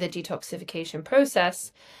through the detoxification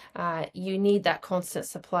process, you need that constant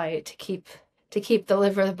supply to keep the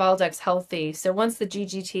liver, the bile ducts healthy. So once the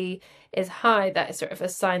GGT is high, that is sort of a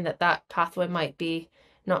sign that pathway might be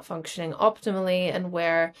not functioning optimally, and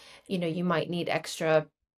where you might need extra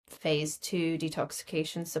phase 2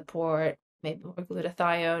 detoxification support, maybe more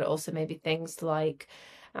glutathione, also maybe things like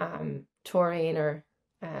taurine or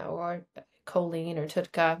choline or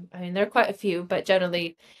TUDCA. I mean, there are quite a few, but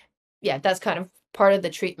generally, yeah, that's kind of part of the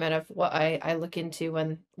treatment of what I look into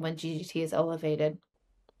when GGT is elevated.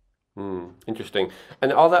 Interesting.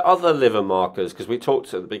 And are there other liver markers? Because we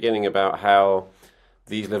talked at the beginning about how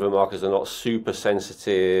these liver markers are not super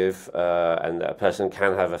sensitive, and a person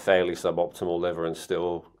can have a fairly suboptimal liver and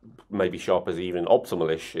still maybe show up as even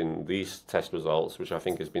optimal-ish in these test results, which I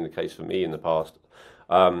think has been the case for me in the past.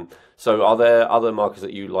 So are there other markers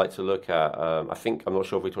that you like to look at? I'm not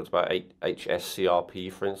sure if we talked about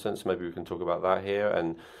HSCRP, for instance. Maybe we can talk about that here.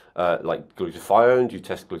 And like glutathione, do you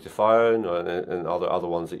test glutathione, and are there other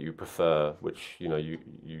ones that you prefer, which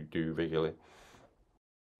you do regularly?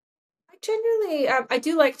 Generally, I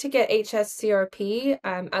do like to get HSCRP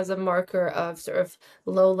as a marker of sort of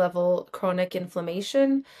low-level chronic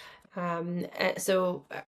inflammation. So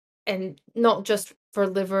not just for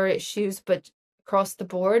liver issues, but across the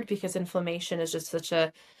board, because inflammation is just such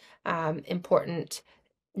a important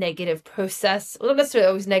negative process, well, not necessarily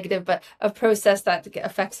always negative, but a process that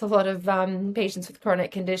affects a lot of patients with chronic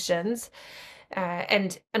conditions.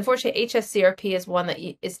 And unfortunately, HSCRP is one that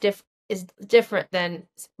is different than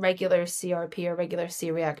regular CRP or regular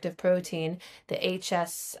C-reactive protein. The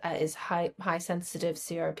HS is high sensitive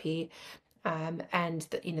CRP, and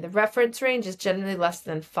the reference range is generally less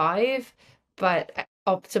than 5, but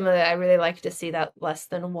optimally, I really like to see that less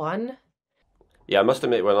than 1. Yeah, I must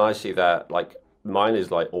admit when I see that, like mine is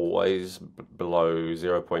like always below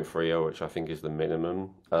 0.30, which I think is the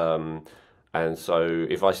minimum. And so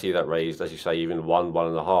if I see that raised, as you say, even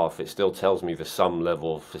 1.5, it still tells me there's some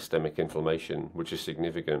level of systemic inflammation, which is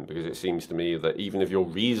significant because it seems to me that even if you're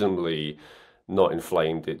reasonably not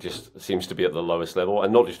inflamed, it just seems to be at the lowest level.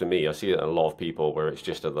 And not just in me, I see it in a lot of people where it's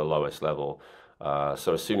just at the lowest level.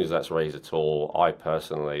 So as soon as that's raised at all, I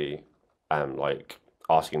personally am like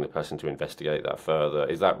asking the person to investigate that further.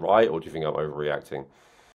 Is that right, or do you think I'm overreacting?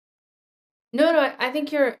 No, I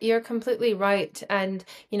think you're completely right. And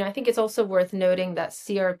I think it's also worth noting that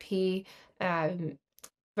CRP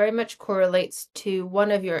very much correlates to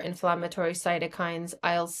one of your inflammatory cytokines,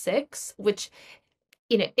 IL-6, which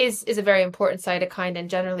is a very important cytokine and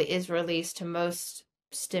generally is released to most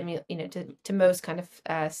to most kind of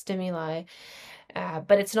stimuli.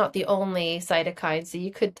 But it's not the only cytokine. So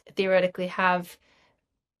you could theoretically have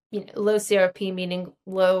low CRP, meaning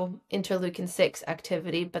low interleukin-6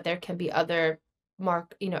 activity, but there can be other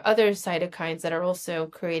other cytokines that are also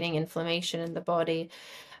creating inflammation in the body.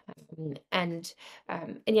 And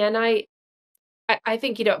yeah, and I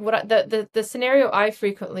think what the scenario I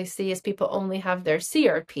frequently see is people only have their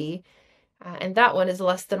CRP, and that one is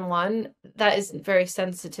less than 1. That isn't very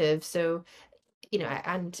sensitive. So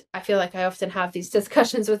and I feel like I often have these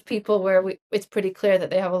discussions with people where it's pretty clear that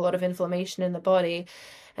they have a lot of inflammation in the body,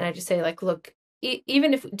 and I just say, like, look,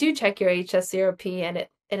 even if do check your HSCRP and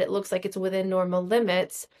it looks like it's within normal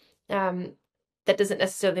limits, that doesn't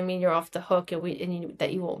necessarily mean you're off the hook and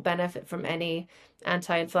that you won't benefit from any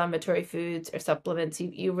anti-inflammatory foods or supplements.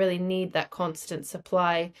 You really need that constant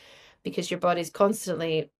supply because your body's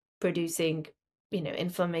constantly producing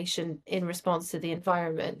inflammation in response to the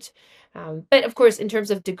environment. But of course, in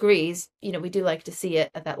terms of degrees, we do like to see it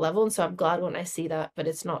at that level. And so I'm glad when I see that, but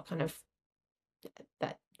it's not kind of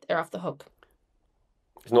that they're off the hook.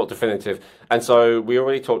 It's not definitive. And so we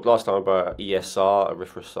already talked last time about ESR,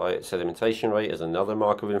 erythrocyte sedimentation rate, as another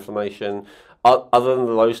marker of inflammation. Other than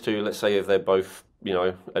those two, let's say if they're both,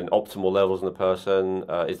 at optimal levels in the person,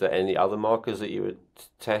 is there any other markers that you would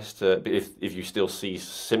test if you still see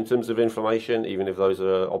symptoms of inflammation, even if those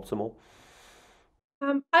are optimal?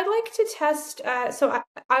 I'd like to test, so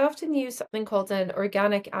I often use something called an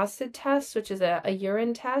organic acid test, which is a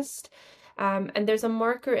urine test. And there's a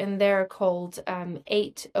marker in there called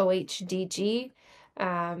 8-OHDG,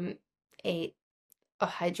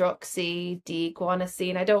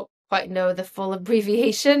 8-hydroxy-D-guanosine. I don't quite know the full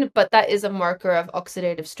abbreviation, but that is a marker of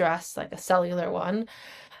oxidative stress, like a cellular one.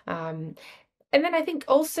 And then I think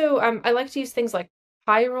also I like to use things like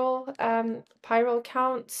pyrrole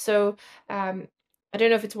count. So I don't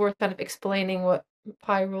know if it's worth kind of explaining what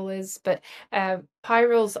pyrrole is, but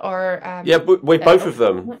pyrroles are Yeah, wait, both of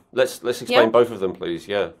them. Let's yeah. explain both of them, please.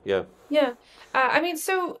 Yeah. Yeah. I mean,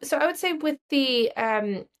 so I would say with the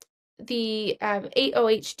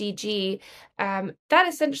 8-OHDG, that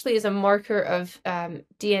essentially is a marker of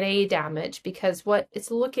DNA damage, because what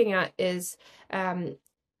it's looking at is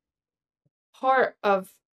part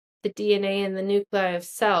of the DNA in the nuclei of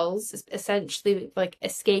cells is essentially like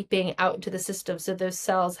escaping out into the system. So those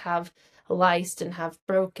cells have lysed and have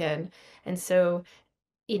broken. And so,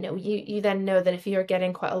 you then know that if you're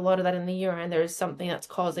getting quite a lot of that in the urine, there's something that's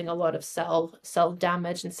causing a lot of cell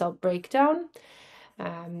damage and cell breakdown.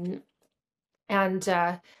 And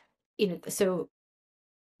so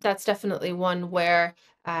that's definitely one where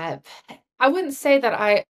I wouldn't say that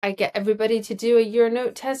I get everybody to do a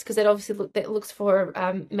urine test, because it obviously it looks for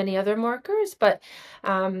many other markers, but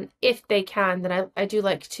if they can, then I do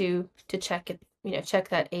like to check it, check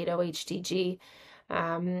that 8-OHDG.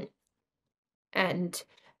 And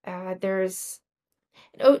there's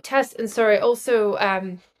an OAT test, and sorry, also I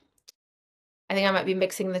think I might be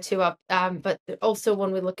mixing the two up, but also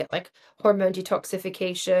when we look at like hormone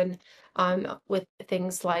detoxification, with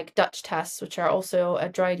things like Dutch tests, which are also a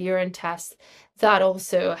dried urine test, that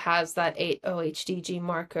also has that 8-OHDG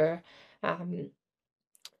marker, and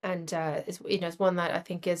is one that I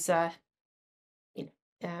think is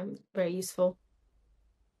very useful.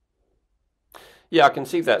 Yeah, I can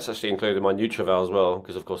see that's actually included in my NutrIval as well,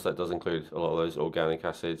 because of course that does include a lot of those organic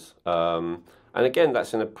acids. And again,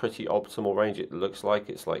 that's in a pretty optimal range. It looks like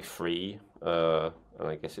it's like 3, and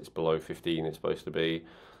I guess it's below 15 it's supposed to be.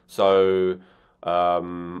 So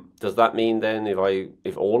does that mean then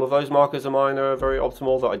if all of those markers of mine are very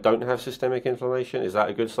optimal, that I don't have systemic inflammation? Is that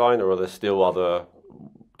a good sign, or are there still other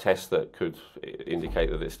tests that could indicate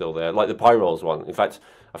that it's still there? Like the pyrroles one. In fact,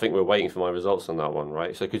 I think we're waiting for my results on that one,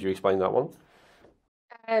 right? So could you explain that one?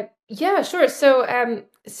 Yeah, sure. So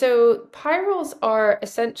pyrroles are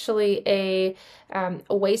essentially a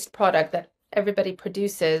waste product that everybody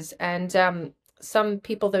produces, and some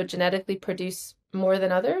people, though, genetically produce more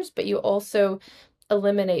than others, but you also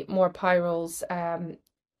eliminate more pyrroles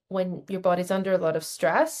when your body's under a lot of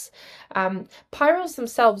stress. Pyrroles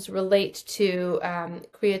themselves relate to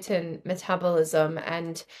creatine metabolism,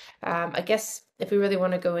 and I guess if we really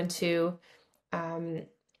want to go um,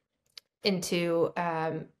 into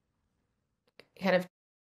kind of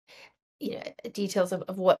details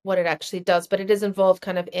of what it actually does, but it is involved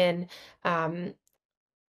kind of in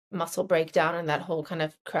muscle breakdown and that whole kind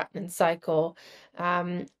of creatinine cycle.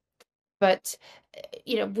 But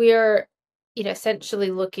we're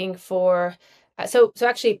essentially looking for so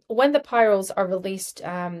actually when the pyrroles are released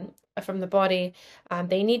from the body,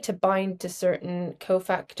 they need to bind to certain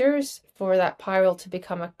cofactors for that pyrrole to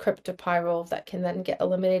become a cryptopyrrole that can then get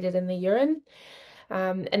eliminated in the urine.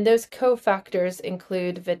 And those cofactors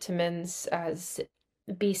include vitamins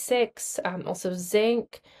B6, also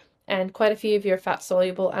zinc, and quite a few of your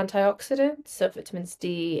fat-soluble antioxidants, so vitamins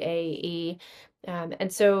D, A, E.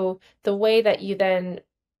 And so the way that you then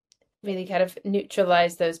really kind of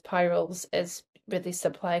neutralize those pyrroles is really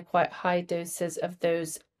supply quite high doses of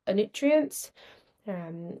those nutrients.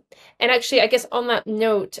 And actually, I guess on that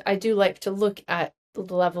note, I do like to look at the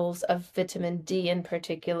levels of vitamin D in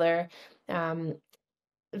particular.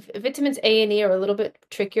 Vitamins A and E are a little bit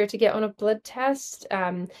trickier to get on a blood test.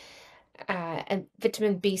 And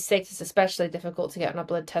vitamin B6 is especially difficult to get on a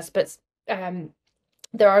blood test, but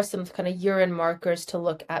there are some kind of urine markers to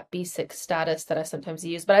look at B6 status that I sometimes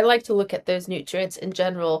use, but I like to look at those nutrients in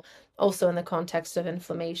general, also in the context of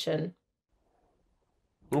inflammation.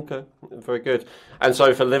 Okay, very good. And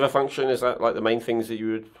so for liver function, is that like the main things that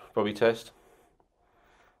you would probably test?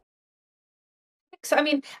 So, I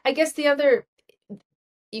mean, I guess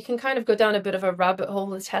you can kind of go down a bit of a rabbit hole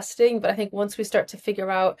with testing, but I think once we start to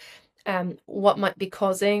figure out what might be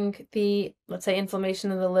causing the, let's say,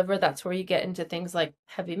 inflammation in the liver, that's where you get into things like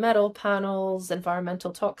heavy metal panels,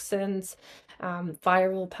 environmental toxins,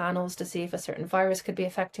 viral panels to see if a certain virus could be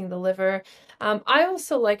affecting the liver. I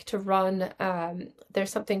also like to run, there's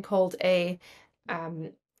something called a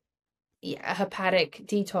hepatic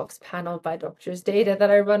detox panel by Doctors Data that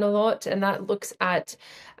I run a lot, and that looks at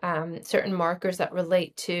certain markers that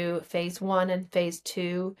relate to phase 1 and phase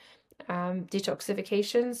 2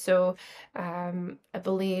 detoxification. So I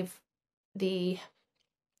believe to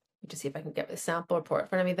see if I can get the sample report in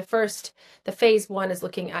front of me. The phase 1 is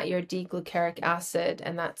looking at your D-glucaric acid,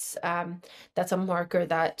 and that's a marker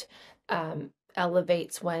that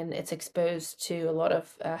elevates when it's exposed to a lot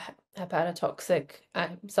of hepatotoxic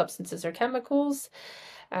substances or chemicals.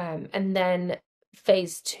 And then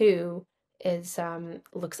phase 2 is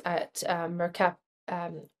looks at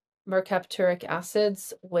mercapturic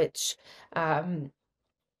acids, which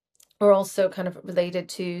are also kind of related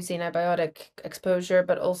to xenobiotic exposure,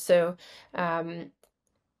 but also a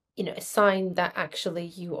sign that actually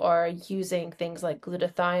you are using things like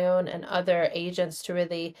glutathione and other agents to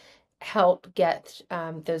really help get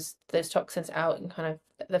those toxins out in kind of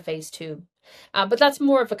the phase 2. But that's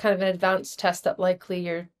more of a kind of an advanced test that likely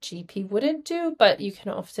your GP wouldn't do, but you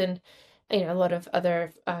can often, a lot of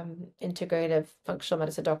other integrative functional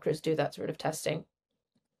medicine doctors do that sort of testing.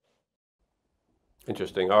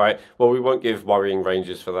 Interesting. All right. Well, we won't give worrying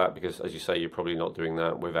ranges for that because, as you say, you're probably not doing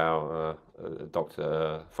that with our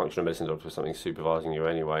doctor, functional medicine doctor, or something supervising you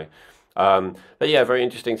anyway. But yeah, very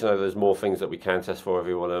interesting to know there's more things that we can test for if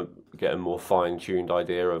we want to get a more fine-tuned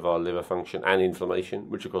idea of our liver function and inflammation,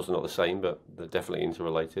 which of course are not the same, but they're definitely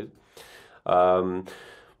interrelated.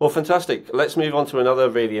 Well, fantastic. Let's move on to another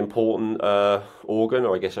really important organ,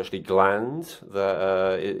 or I guess actually gland,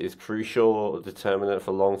 that is crucial determinant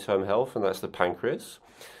for long-term health, and that's the pancreas.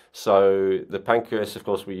 So the pancreas, of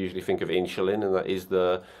course, we usually think of insulin, and that is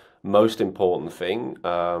the most important thing.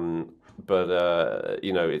 But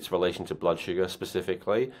its relation to blood sugar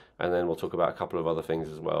specifically, and then we'll talk about a couple of other things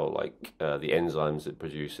as well, like the enzymes it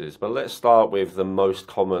produces. But let's start with the most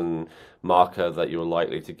common marker that you're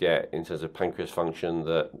likely to get in terms of pancreas function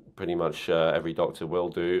that pretty much every doctor will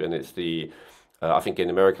do, and it's the I think in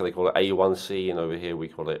America they call it A1C, and over here we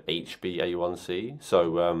call it HbA1c.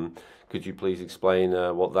 So could you please explain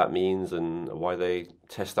what that means and why they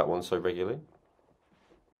test that one so regularly?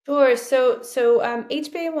 Sure.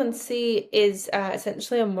 HbA1c is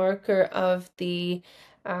essentially a marker of the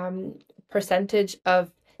percentage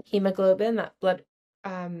of hemoglobin, that blood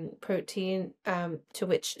protein to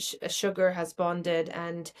which sugar has bonded,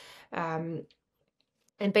 and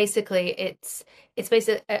basically it's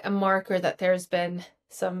basically a marker that there's been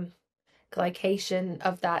some glycation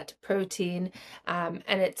of that protein, and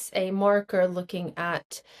it's a marker looking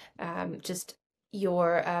at just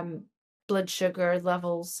your blood sugar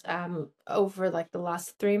levels over like the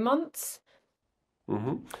last 3 months.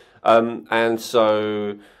 And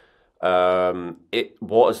so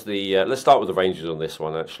what is the let's start with the ranges on this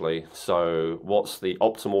one actually. So what's the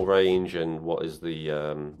optimal range and what is the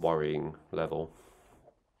worrying level?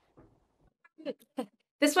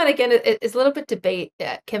 This one again is a little bit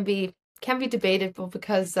can be debatable,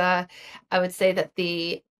 because I would say that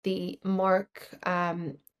the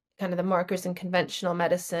kind of the markers in conventional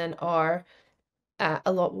medicine are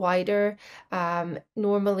a lot wider.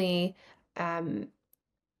 Normally, often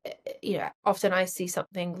I see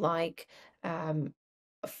something like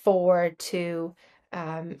 4 to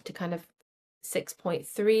kind of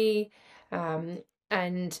 6.3,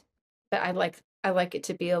 and but I like it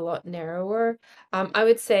to be a lot narrower. I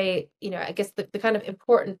would say, I guess the kind of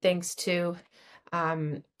important things to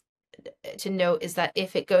note is that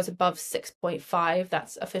if it goes above 6.5,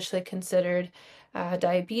 that's officially considered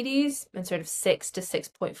diabetes, and sort of 6 to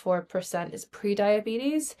 6.4% is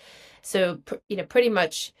pre-diabetes. So, pretty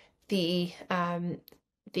much the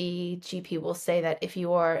GP will say that if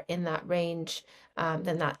you are in that range,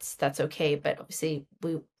 then that's okay. But obviously,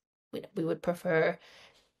 we would prefer,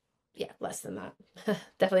 less than that.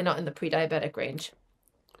 Definitely not in the pre-diabetic range.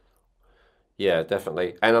 Yeah,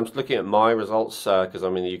 definitely. And I'm looking at my results because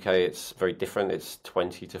I'm in the UK. It's very different. It's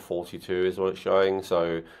 20 to 42 is what it's showing.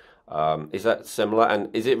 So is that similar?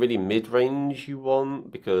 And is it really mid-range you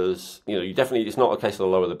want? Because you definitely, it's not a case of the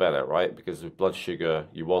lower the better, right? Because with blood sugar,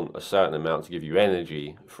 you want a certain amount to give you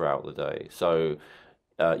energy throughout the day. So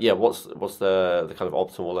what's the kind of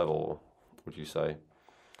optimal level, would you say?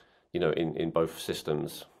 In both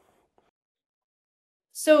systems.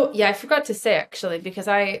 So I forgot to say actually, because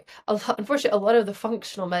unfortunately, a lot of the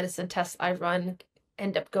functional medicine tests I run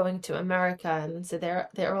end up going to America, and so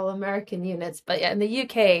they're all American units. But in the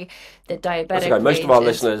UK, the diabetic That's okay. Most range of our is...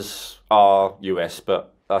 listeners are US,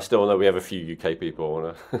 but I still know we have a few UK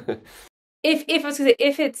people. If I was gonna say,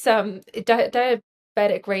 if it's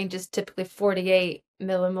diabetic range is typically 48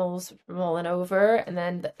 millimoles per mole and over, and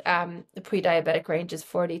then the pre-diabetic range is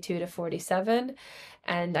 42 to 47,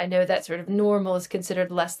 and I know that sort of normal is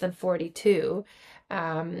considered less than 42.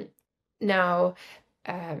 Now,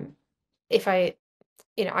 if I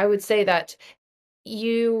would say that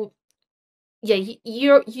you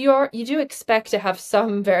do expect to have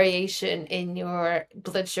some variation in your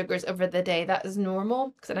blood sugars over the day. That is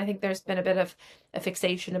normal, because I think there's been a bit of a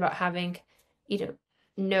fixation about having,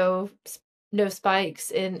 no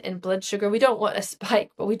spikes in blood sugar. We don't want a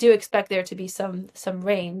spike, but we do expect there to be some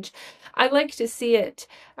range. I like to see it,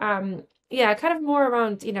 kind of more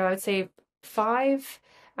around, I would say 5,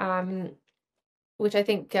 which I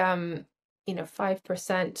think 5%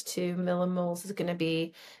 to millimoles is going to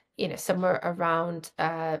be, somewhere around,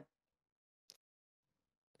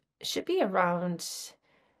 should be around,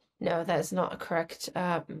 no, that is not a correct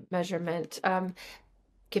measurement.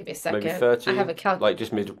 Give me a second. Maybe 30, I have a like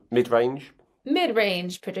just mid-range?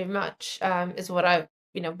 Mid-range, pretty much, is what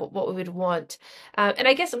what we would want. And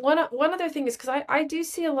I guess one other thing is, because I do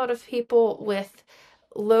see a lot of people with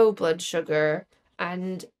low blood sugar,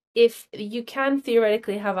 and if you can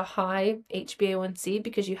theoretically have a high HbA1c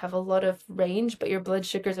because you have a lot of range, but your blood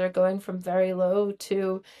sugars are going from very low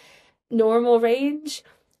to normal range,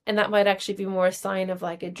 and that might actually be more a sign of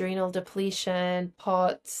like adrenal depletion,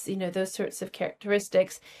 POTS, those sorts of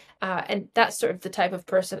characteristics. And that's sort of the type of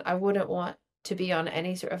person I wouldn't want to be on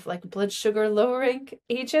any sort of like blood sugar lowering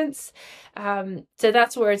agents. So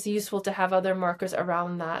that's where it's useful to have other markers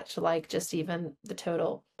around that, like just even the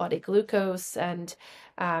total body glucose and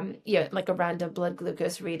like a random blood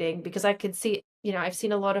glucose reading, because I could see, I've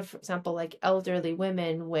seen a lot of, for example, like elderly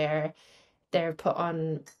women where they're put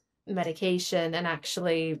on medication and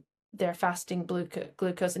actually their fasting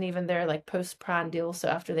glucose and even their like postprandial, so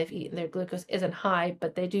after they've eaten, their glucose isn't high,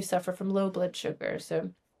 but they do suffer from low blood sugar.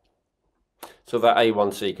 So that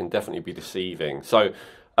A1C can definitely be deceiving. So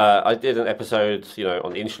I did an episode,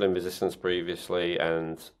 on insulin resistance previously,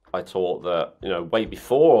 and I taught that, way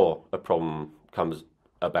before a problem comes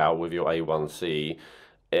about with your A1C,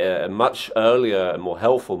 a much earlier and more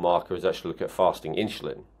helpful marker is actually look at fasting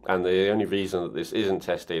insulin. And the only reason that this isn't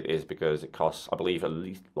tested is because it costs, I believe, at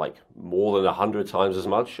least like more than 100 times as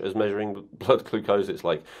much as measuring blood glucose.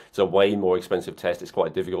 It's a way more expensive test. It's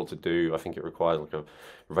quite difficult to do. I think it requires like a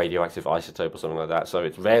radioactive isotope or something like that. So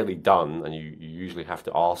it's rarely done, and you usually have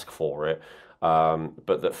to ask for it.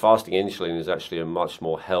 But that fasting insulin is actually a much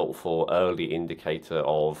more helpful early indicator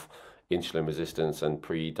of insulin resistance and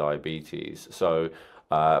pre-diabetes. So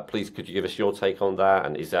please, could you give us your take on that?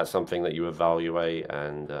 And is that something that you evaluate?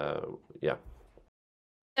 And yeah.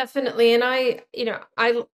 Definitely. And I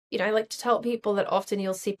like to tell people that often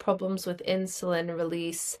you'll see problems with insulin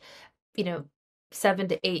release, 7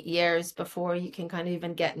 to 8 years before you can kind of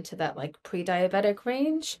even get into that like pre-diabetic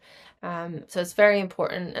range. So it's very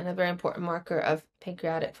important and a very important marker of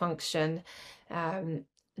pancreatic function.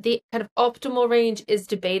 The kind of optimal range is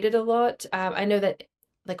debated a lot. I know that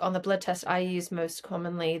like on the blood test I use most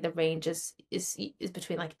commonly, the range is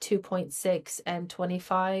between like 2.6 and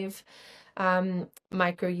 25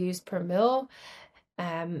 microUs per mil.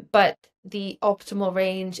 But the optimal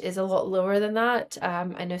range is a lot lower than that.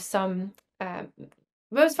 I know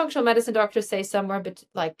most functional medicine doctors say somewhere but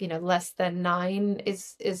less than 9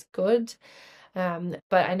 is good.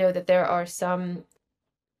 But I know that there are some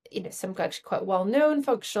actually quite well-known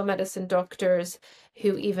functional medicine doctors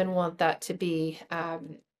who even want that to be, I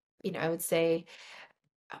would say,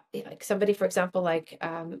 like somebody, for example, like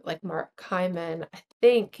Mark Hyman, I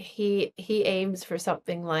think he aims for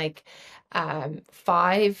something like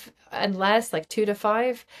 5 and less, like 2 to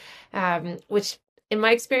 5, which in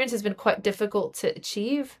my experience has been quite difficult to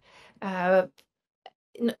achieve,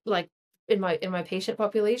 like in my patient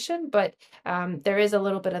population. But there is a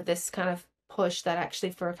little bit of this kind of push that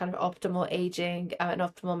actually for kind of optimal aging and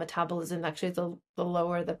optimal metabolism, actually the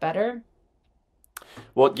lower the better.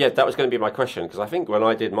 Well, yeah, that was going to be my question, because I think when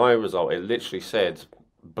I did my result, it literally said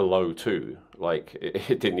below 2. Like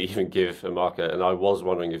it didn't even give a marker, and I was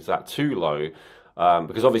wondering if that too low,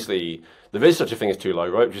 because obviously there is such a thing as too low,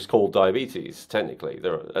 right? Which is called diabetes. Technically,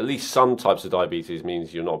 there are at least some types of diabetes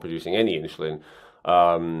means you're not producing any insulin.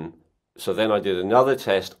 So then I did another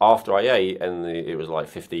test after I ate, and it was like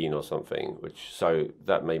 15 or something, so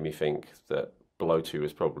that made me think that below 2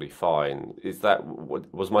 is probably fine.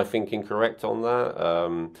 Was my thinking correct on that?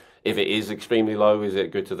 If it is extremely low, is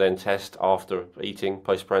it good to then test after eating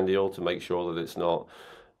postprandial to make sure that it's not,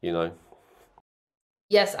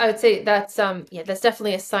 Yes, I would say that's that's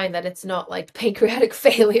definitely a sign that it's not like pancreatic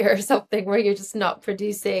failure or something where you're just not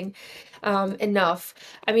producing enough.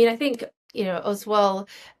 I mean, I think, as well,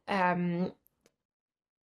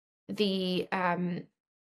 the I'd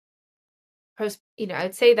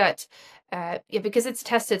say that because it's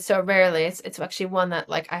tested so rarely, it's actually one that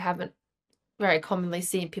like I haven't very commonly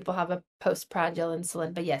seen people have a postprandial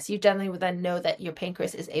insulin. But yes, you generally would then know that your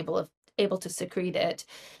pancreas is able to secrete it.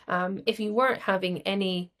 If you weren't having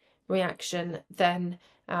any reaction, then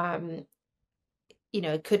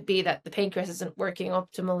it could be that the pancreas isn't working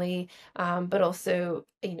optimally, but also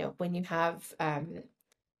when you have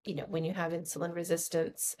insulin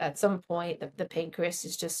resistance, at some point the pancreas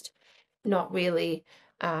is just not really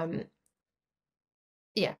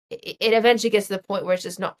it eventually gets to the point where it's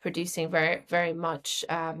just not producing very, very much.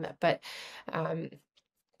 But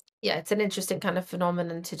it's an interesting kind of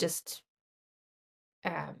phenomenon to just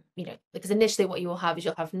because initially what you will have is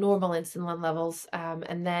you'll have normal insulin levels,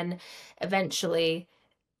 and then eventually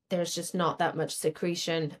there's just not that much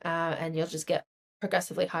secretion, and you'll just get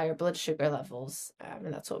progressively higher blood sugar levels,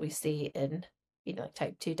 and that's what we see in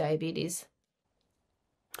type 2 diabetes.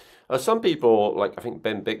 Some people, like I think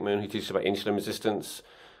Ben Bickman, who teaches about insulin resistance,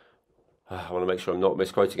 I want to make sure I'm not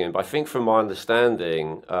misquoting him, but I think from my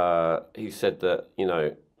understanding, he said that,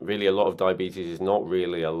 really a lot of diabetes is not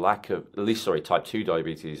really a lack of, at least, sorry, type 2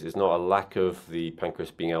 diabetes is not a lack of the pancreas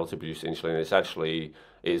being able to produce insulin.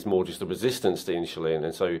 It's more just a resistance to insulin.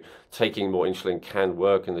 And so taking more insulin can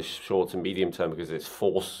work in the short to medium term because it's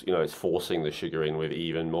forcing the sugar in with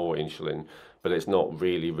even more insulin, but it's not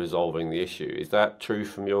really resolving the issue. Is that true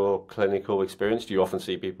from your clinical experience? Do you often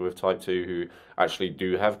see people with type 2 who actually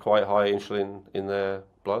do have quite high insulin in their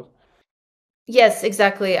blood? Yes,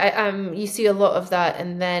 exactly. You see a lot of that,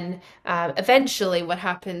 and then eventually what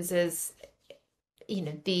happens is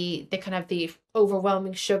the kind of the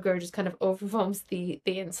overwhelming sugar just kind of overwhelms the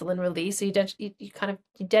insulin release, so you tend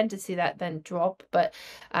to see that then drop. But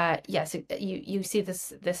yes, you see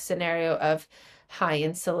this scenario of high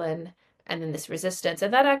insulin and then this resistance.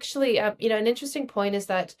 And that actually, an interesting point is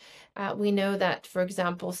that we know that, for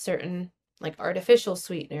example, certain like artificial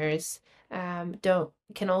sweeteners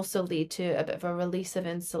can also lead to a bit of a release of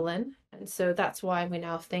insulin. And so that's why we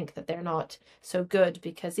now think that they're not so good,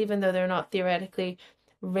 because even though they're not theoretically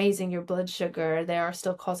raising your blood sugar, they are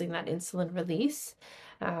still causing that insulin release,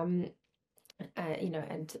 and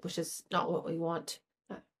which is not what we want.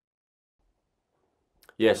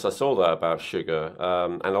 Yes, I saw that about sugar,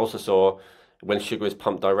 and also saw when sugar is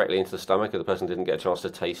pumped directly into the stomach and the person didn't get a chance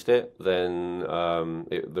to taste it, then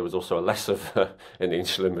there was also a less of an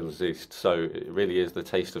insulin released. So it really is the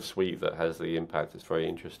taste of sweet that has the impact. It's very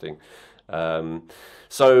interesting.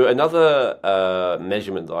 So another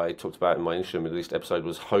measurement that I talked about in my insulin released episode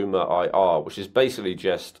was Homa IR, which is basically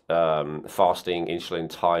just fasting insulin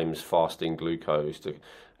times fasting glucose.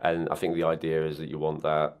 And I think the idea is that you want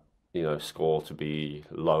that score to be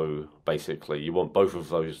low. Basically, you want both of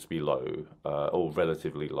those to be low, or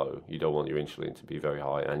relatively low. You don't want your insulin to be very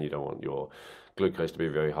high, and you don't want your glucose to be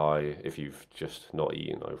very high if you've just not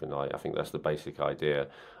eaten overnight. I think that's the basic idea.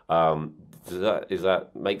 Does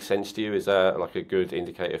that make sense to you? Is that like a good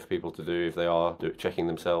indicator for people to do if they are checking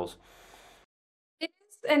themselves? It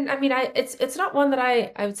is, and I mean, it's not one that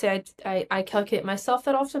I would say I calculate myself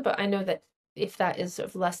that often, but I know that if that is sort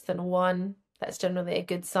of less than 1, that's generally a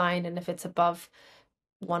good sign, and if it's above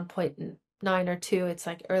 1.9 or 2, it's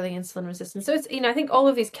like early insulin resistance. So it's, I think all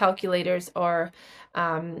of these calculators are,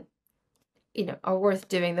 are worth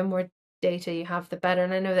doing. The more data you have, the better.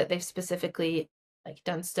 And I know that they've specifically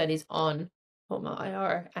done studies on Homa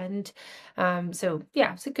IR, and so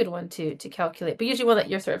yeah, it's a good one to calculate. But usually one that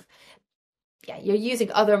you're sort of you're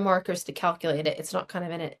using other markers to calculate it. It's not kind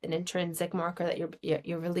of an intrinsic marker that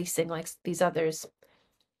you're releasing like these others.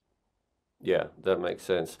 Yeah, that makes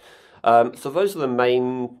sense. So those are the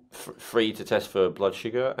main three to test for blood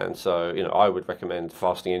sugar, and so I would recommend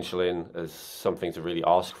fasting insulin as something to really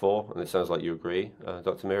ask for, and it sounds like you agree,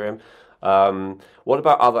 Dr. Miriam. What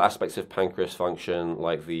about other aspects of pancreas function,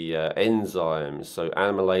 like the enzymes? So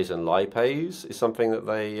amylase and lipase is something that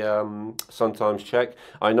they sometimes check.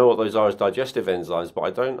 I know what those are as digestive enzymes,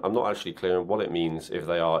 but I'm not actually clear on what it means if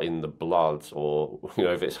they are in the blood, or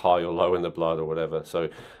if it's high or low in the blood or whatever. So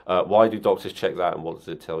why do doctors check that, and what does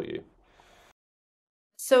it tell you?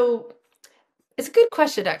 So it's a good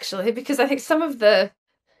question, actually, because I think some of the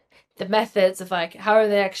methods of how are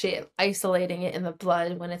they actually isolating it in the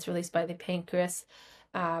blood when it's released by the pancreas,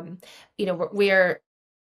 we're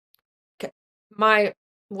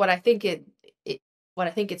what I think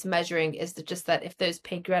it's measuring is just that if those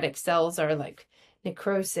pancreatic cells are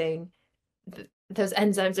necrosing, those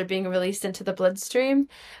enzymes are being released into the bloodstream.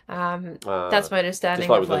 That's my understanding. Just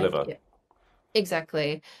like with the liver. Yeah,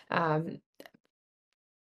 exactly.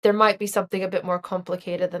 There might be something a bit more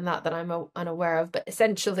complicated than that I'm unaware of, but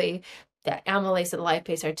essentially, the amylase and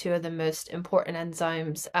lipase are two of the most important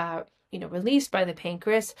enzymes, released by the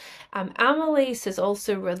pancreas. Amylase is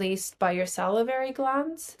also released by your salivary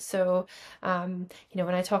glands. So, when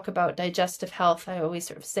I talk about digestive health, I always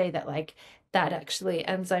sort of say that that actually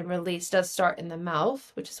enzyme release does start in the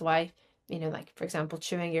mouth, which is why, for example,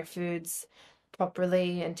 chewing your foods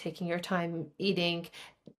properly and taking your time eating,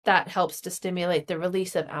 that helps to stimulate the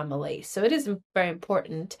release of amylase. So it is very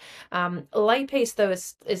important. Lipase, though,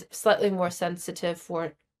 is slightly more sensitive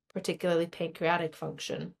for particularly pancreatic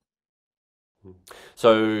function.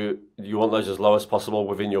 So you want those as low as possible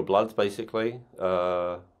within your blood, basically?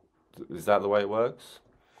 Is that the way it works?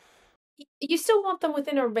 You still want them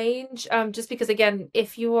within a range, just because, again,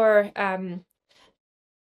 if you're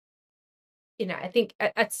I think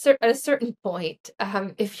at a certain point,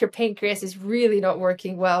 if your pancreas is really not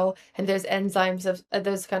working well and those enzymes of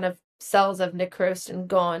those kind of cells have necrosed and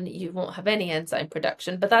gone, you won't have any enzyme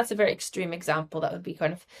production. But that's a very extreme example. That would be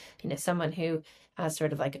kind of, someone who has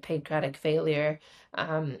sort of like a pancreatic failure.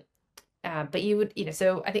 But you would,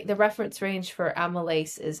 so I think the reference range for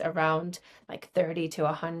amylase is around 30 to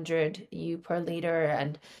 100 U per liter,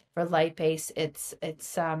 and for lipase, it's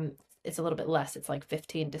a little bit less. It's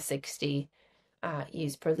 15 to 60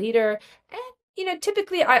 U's per liter. And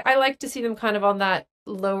typically I like to see them kind of on that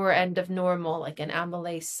lower end of normal, like an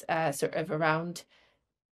amylase sort of around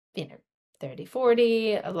 30,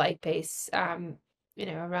 40, a lipase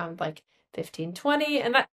around 15, 20,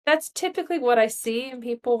 and that's typically what I see in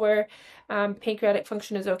people where pancreatic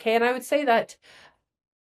function is okay. And I would say that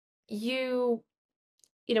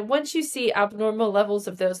once you see abnormal levels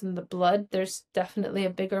of those in the blood, there's definitely a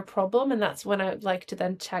bigger problem, and that's when I would like to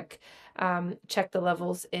then check the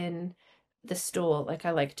levels in the stool.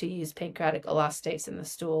 I like to use pancreatic elastase in the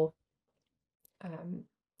stool.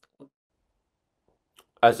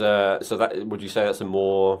 So that, would you say that's a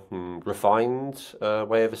more refined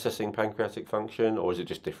way of assessing pancreatic function, or is it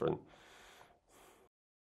just different?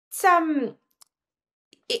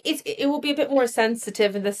 it will be a bit more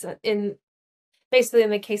sensitive in this, basically in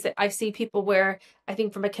the case that I see people where I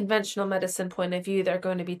think from a conventional medicine point of view, they're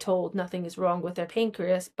going to be told nothing is wrong with their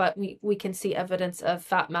pancreas, but we can see evidence of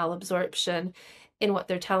fat malabsorption in what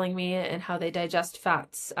they're telling me and how they digest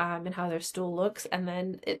fats, and how their stool looks. And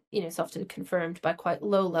then it's often confirmed by quite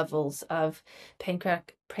low levels of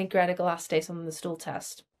pancreatic elastase on the stool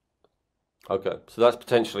test. Okay, so that's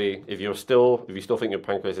potentially, if you still think your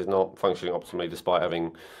pancreas is not functioning optimally despite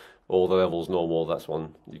having all the levels normal, that's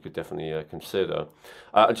one you could definitely consider.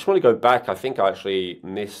 I just want to go back. I think I actually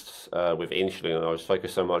missed with insulin, and I was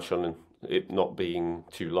focused so much on it not being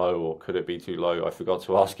too low, or could it be too low? I forgot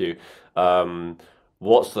to ask you.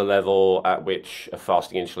 What's the level at which a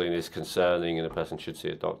fasting insulin is concerning and a person should see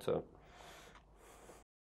a doctor?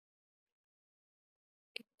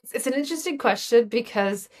 It's an interesting question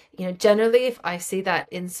because, generally if I see that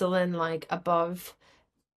insulin like above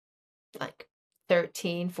like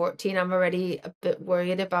 13, 14, I'm already a bit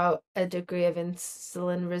worried about a degree of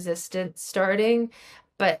insulin resistance starting,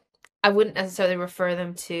 but I wouldn't necessarily refer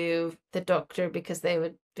them to the doctor because they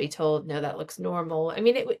would be told, no, that looks normal. I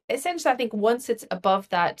mean, essentially, I think once it's above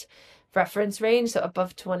that reference range, so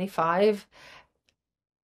above 25,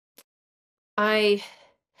 I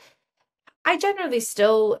generally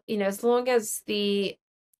still, as long as I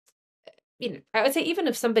would say even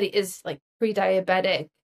if somebody is like pre-diabetic,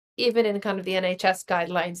 even in kind of the NHS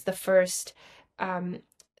guidelines, the first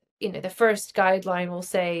guideline will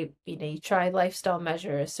say, you try lifestyle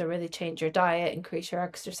measures. So really change your diet, increase your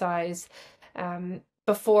exercise,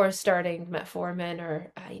 before starting metformin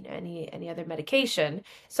or any other medication.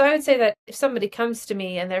 So I would say that if somebody comes to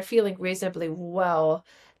me and they're feeling reasonably well,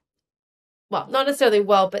 not necessarily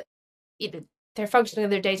well, but they're functioning in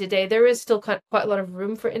their day to day, there is still quite a lot of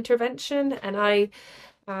room for intervention, and I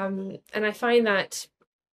find that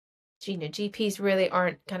GPs really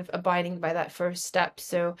aren't kind of abiding by that first step.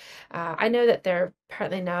 So I know that they're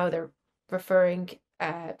referring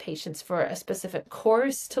patients for a specific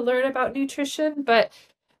course to learn about nutrition, but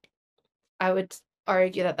I would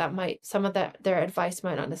argue that some of their advice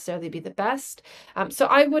might not necessarily be the best. So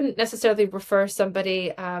I wouldn't necessarily refer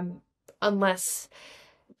somebody unless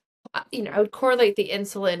I would correlate the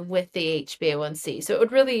insulin with the HbA1c. So it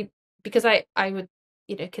would really, because I would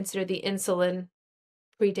consider the insulin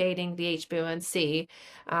predating the HbA1c.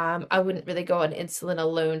 I wouldn't really go on insulin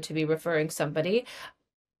alone to be referring somebody.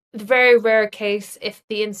 The very rare case, if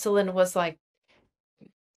the insulin was like,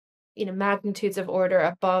 magnitudes of order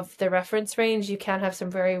above the reference range, you can have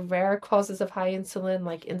some very rare causes of high insulin,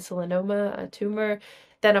 like insulinoma, a tumor.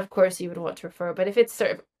 Then, of course, you would want to refer. But if it's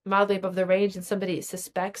sort of mildly above the range and somebody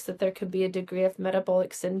suspects that there could be a degree of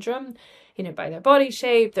metabolic syndrome, by their body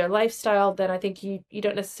shape, their lifestyle, then I think you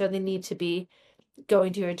don't necessarily need to be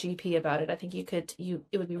going to your GP about it. I think it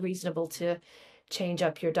would be reasonable to change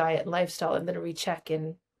up your diet and lifestyle and then recheck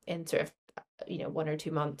in sort of 1 or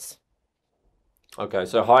 2 months. Okay,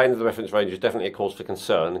 so high end of the reference range is definitely a cause for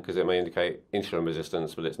concern because it may indicate insulin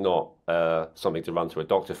resistance, but it's not something to run to a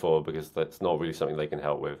doctor for because that's not really something they can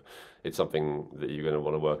help with. It's something that you're going to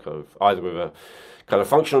want to work on either with a kind of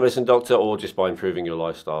functional medicine doctor or just by improving your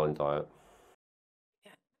lifestyle and diet.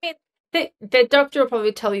 The doctor will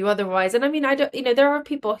probably tell you otherwise. And I mean, I don't, there are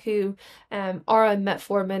people who are on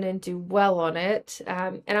metformin and do well on it.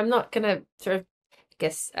 And I'm not going to sort of,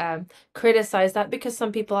 criticize that because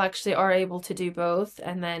some people actually are able to do both.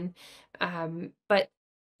 And then, but,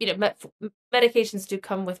 medications do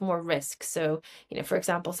come with more risk. So, for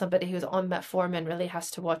example, somebody who's on metformin really has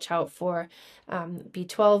to watch out for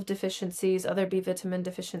B12 deficiencies, other B vitamin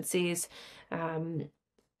deficiencies,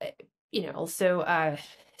 also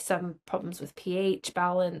some problems with pH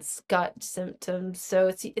balance, gut symptoms.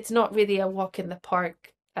 So it's not really a walk in the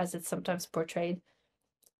park as it's sometimes portrayed.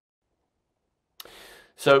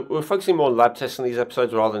 So we're focusing more on lab tests in these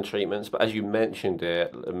episodes rather than treatments, but as you mentioned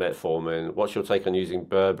it, metformin, what's your take on using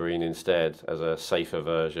berberine instead as a safer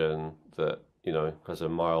version that, has a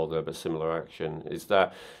milder but similar action? Is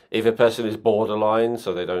that if a person is borderline,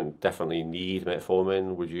 so they don't definitely need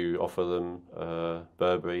metformin, would you offer them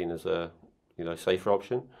berberine as a safer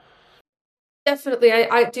option? Definitely,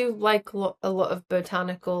 I do like a lot of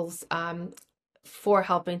botanicals for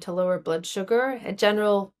helping to lower blood sugar. And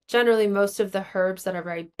generally, most of the herbs that are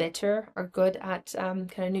very bitter are good at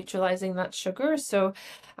kind of neutralizing that sugar. So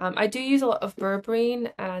I do use a lot of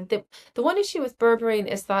berberine. And the one issue with berberine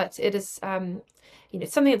is that it is something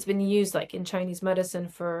that's been used like in Chinese medicine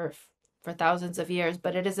for thousands of years,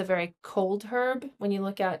 but it is a very cold herb when you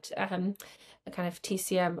look at kind of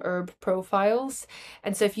TCM herb profiles.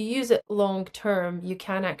 And so if you use it long term, you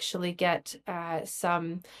can actually get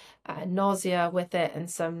some nausea with it and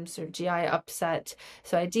some sort of GI upset.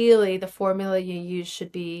 So ideally, the formula you use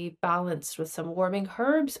should be balanced with some warming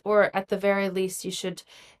herbs, or at the very least, you should,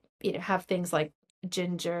 have things like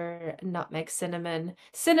ginger, nutmeg, cinnamon.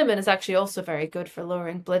 Cinnamon is actually also very good for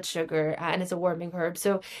lowering blood sugar, and is a warming herb.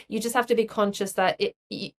 So you just have to be conscious that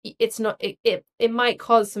it might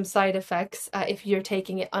cause some side effects if you're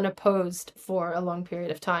taking it unopposed for a long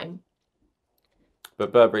period of time.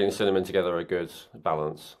 But berberine and cinnamon together are a good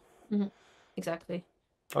balance. Exactly.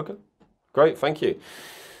 Okay, great, thank you.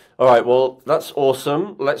 All right, well, that's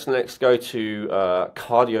awesome. Let's next go to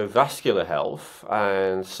cardiovascular health.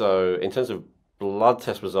 And so in terms of blood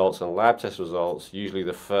test results and lab test results, usually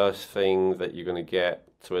the first thing that you're going to get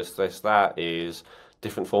to assess that is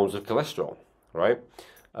different forms of cholesterol, right?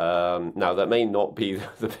 Now, that may not be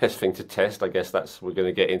the best thing to test. I guess we're going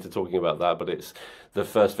to get into talking about that, but it's the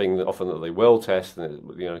first thing that often that they will test,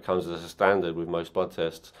 and it comes as a standard with most blood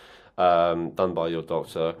tests done by your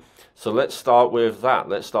doctor. So let's start with that.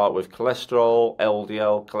 Let's start with cholesterol,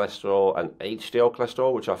 LDL cholesterol, and HDL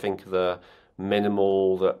cholesterol, which I think are the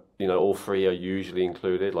minimal that all three are usually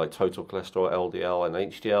included, like total cholesterol, LDL, and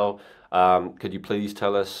HDL. Could you please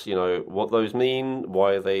tell us, what those mean,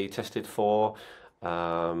 why are they tested for,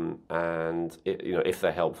 and if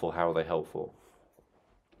they're helpful, how are they helpful?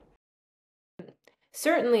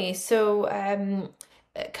 Certainly. So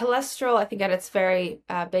cholesterol, I think at its very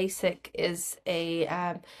basic, is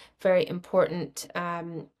a very important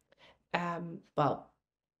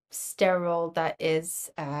sterol that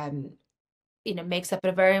is makes up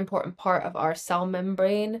a very important part of our cell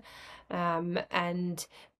membrane, and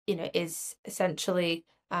is essentially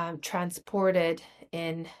transported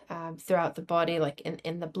in throughout the body, like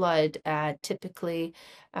in the blood, typically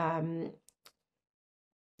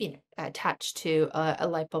attached to a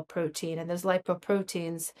lipoprotein. And those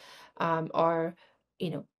lipoproteins are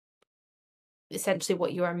essentially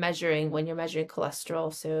what you are measuring when you're measuring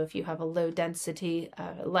cholesterol. So if you have a low density,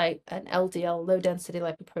 an LDL, low density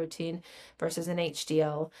lipoprotein versus an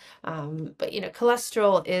HDL, but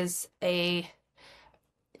cholesterol is a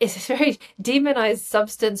very demonized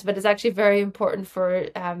substance, but it's actually very important for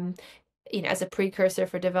as a precursor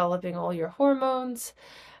for developing all your hormones,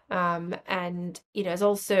 and is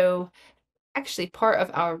also actually part of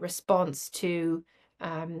our response to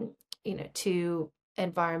to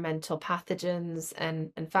environmental pathogens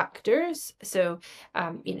and factors. So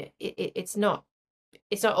it's not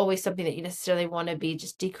always something that you necessarily want to be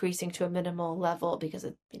just decreasing to a minimal level, because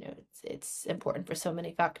it's important for so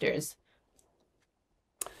many factors.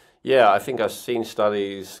 Yeah, I think I've seen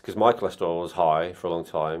studies, because my cholesterol was high for a long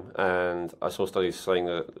time, and I saw studies saying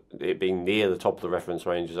that it being near the top of the reference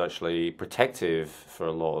range is actually protective for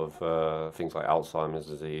a lot of things like Alzheimer's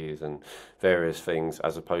disease and various things,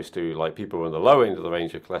 as opposed to like people who are on the low end of the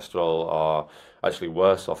range of cholesterol are actually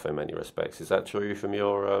worse off in many respects. Is that true from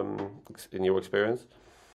in your experience?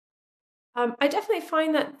 I definitely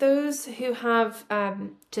find that those who have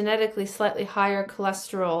genetically slightly higher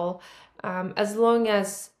cholesterol, as long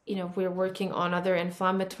as we're working on other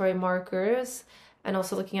inflammatory markers and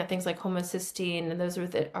also looking at things like homocysteine, and those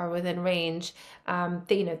are within range,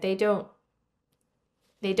 they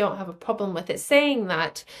don't have a problem with it. Saying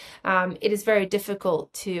that, it is very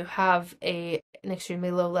difficult to have an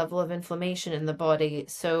extremely low level of inflammation in the body.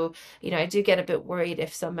 So I do get a bit worried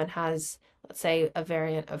if someone has, let's say, a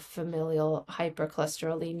variant of familial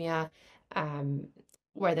hypercholesterolemia,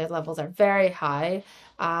 where their levels are very high.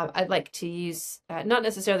 I'd like to use not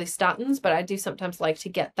necessarily statins, but I do sometimes like to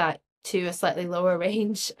get that to a slightly lower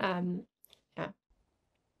range. Yeah.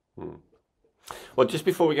 Well, just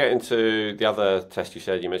before we get into the other test, you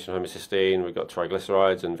mentioned homocysteine, we've got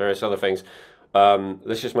triglycerides and various other things.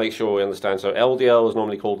 Let's just make sure we understand. So LDL is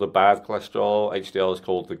normally called the bad cholesterol, HDL is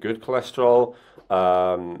called the good cholesterol.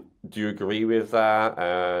 Do you agree with that?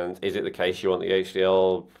 And is it the case you want the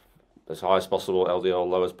HDL as high as possible, LDL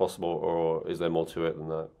low as possible, or is there more to it than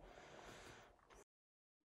that?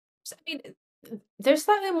 I mean, there's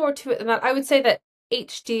slightly more to it than that. I would say that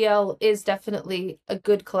HDL is definitely a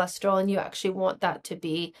good cholesterol, and you actually want that to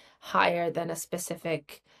be higher than a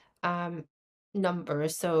specific number.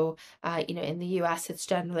 So, in the US, it's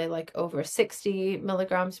generally like over 60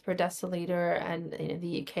 milligrams per deciliter, and in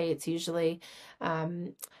the UK, it's usually,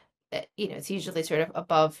 sort of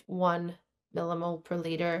above 1 millimole per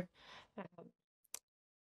liter.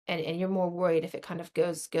 And you're more worried if it kind of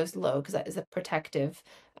goes low, because that is a protective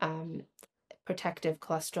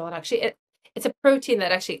cholesterol. And actually, it's a protein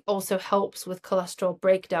that actually also helps with cholesterol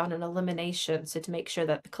breakdown and elimination. So to make sure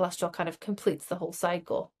that the cholesterol kind of completes the whole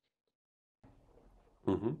cycle.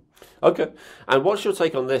 Mm-hmm. Okay. And what's your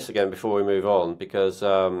take on this again before we move on? Because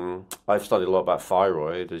I've studied a lot about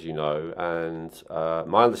thyroid, as you know, and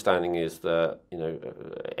my understanding is that,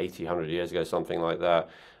 80, 100 years ago, something like that,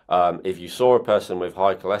 if you saw a person with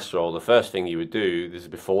high cholesterol, the first thing you would do, this is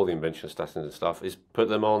before the invention of statins and stuff, is put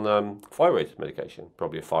them on thyroid medication,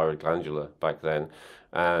 probably a thyroid glandular back then.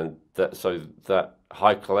 And that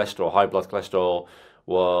high cholesterol, high blood cholesterol,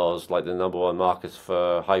 was like the number one markers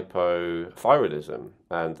for hypothyroidism,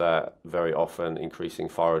 and that very often increasing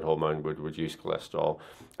thyroid hormone would reduce cholesterol.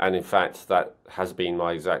 And in fact, that has been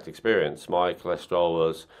my exact experience. My cholesterol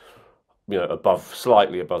was,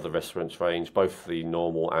 slightly above the reference range. Both the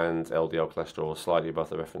normal and LDL cholesterol was slightly above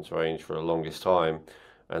the reference range for the longest time.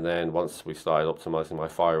 And then once we started optimizing my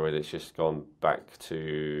thyroid, it's just gone back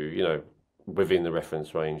to, within the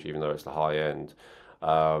reference range, even though it's the high end.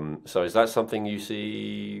 So is that something you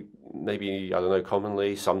see maybe, I don't know,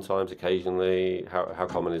 commonly, sometimes, occasionally? How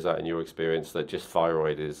common is that in your experience, that just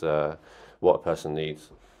thyroid is what a person needs?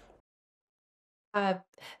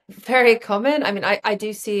 Very common. I mean, I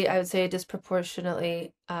do see, I would say, a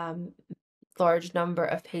disproportionately large number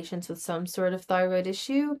of patients with some sort of thyroid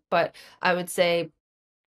issue, but I would say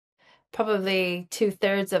probably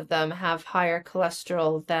 2/3 of them have higher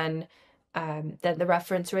cholesterol than the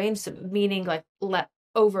reference range, so meaning like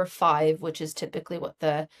over 5, which is typically what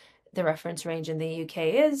the reference range in the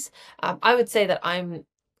UK is. I would say that I'm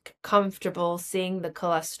comfortable seeing the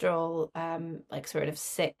cholesterol like sort of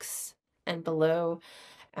 6 and below.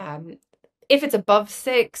 If it's above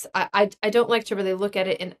 6, I don't like to really look at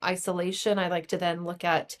it in isolation. I like to then look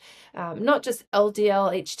at not just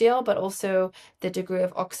LDL, HDL, but also the degree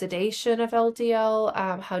of oxidation of LDL,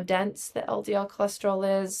 how dense the LDL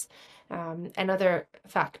cholesterol is, and other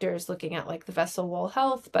factors looking at like the vessel wall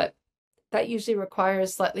health. But that usually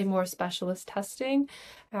requires slightly more specialist testing.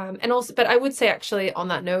 And also, but I would say actually on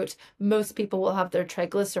that note, most people will have their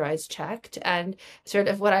triglycerides checked, and sort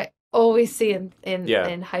of what I always see in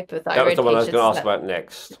hypothyroid That was the one I was patients going to ask about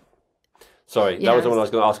next. Sorry, that was the one I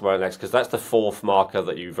was going to ask about next, because that's the fourth marker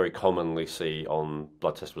that you very commonly see on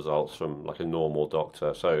blood test results from like a normal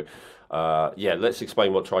doctor. So, let's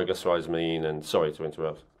explain what triglycerides mean. And sorry to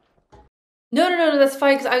interrupt. No, that's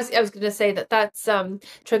fine, because I was going to say that's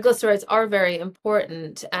triglycerides are very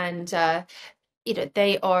important, and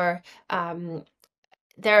they are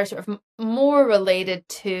they're sort of more related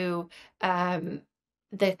to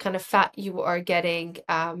the kind of fat you are getting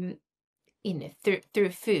through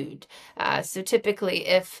food. So typically,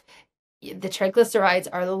 if the triglycerides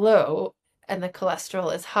are low and the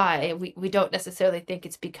cholesterol is high, we don't necessarily think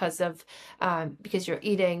it's because you're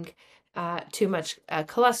eating too much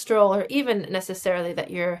cholesterol, or even necessarily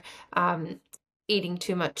that you're eating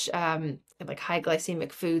too much like high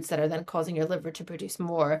glycemic foods that are then causing your liver to produce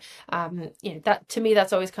more. That to me,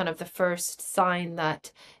 that's always kind of the first sign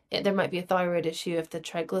that there might be a thyroid issue, if the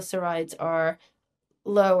triglycerides are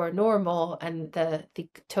low or normal and the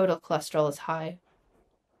total cholesterol is high.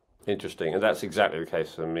 Interesting, and that's exactly the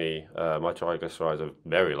case for me. My triglycerides are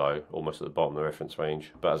very low, almost at the bottom of the reference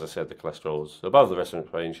range. But as I said, the cholesterol is above the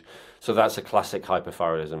reference range. So that's a classic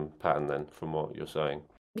hypothyroidism pattern then, from what you're saying.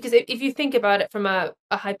 Because if you think about it from a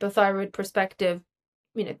hypothyroid perspective,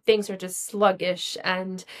 things are just sluggish,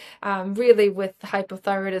 and really with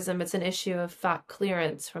hypothyroidism, it's an issue of fat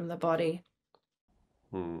clearance from the body.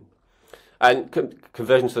 And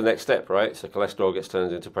conversion to the next step, right? So cholesterol gets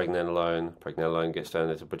turned into pregnenolone, pregnenolone gets turned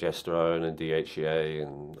into progesterone and DHEA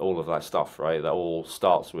and all of that stuff, right? That all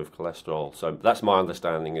starts with cholesterol. So that's my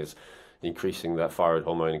understanding, is increasing that thyroid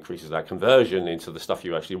hormone increases that conversion into the stuff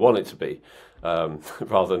you actually want it to be,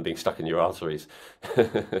 rather than being stuck in your arteries.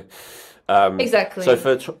 Exactly.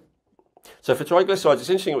 So for triglycerides, it's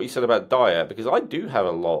interesting what you said about diet, because I do have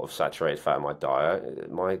a lot of saturated fat in my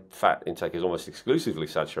diet. My fat intake is almost exclusively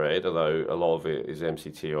saturated, although a lot of it is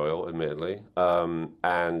MCT oil, admittedly.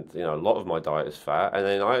 And a lot of my diet is fat. And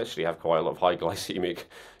then I actually have quite a lot of high glycemic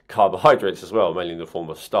carbohydrates as well, mainly in the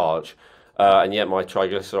form of starch. And yet my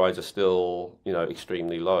triglycerides are still,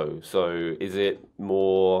 extremely low. So is it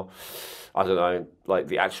more, I don't know, like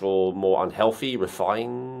the actual more unhealthy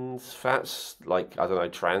refined fats, like, I don't know,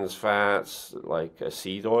 trans fats, like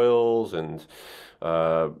seed oils and,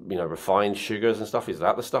 refined sugars and stuff? Is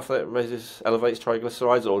that the stuff that elevates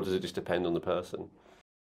triglycerides, or does it just depend on the person?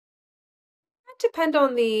 It depend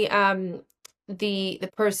on the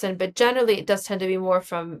person, but generally it does tend to be more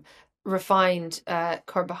from refined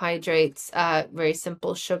carbohydrates, very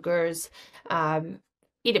simple sugars,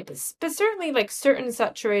 but certainly like certain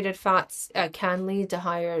saturated fats can lead to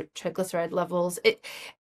higher triglyceride levels.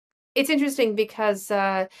 It's interesting because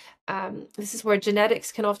this is where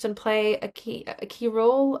genetics can often play a key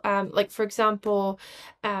role. Like for example,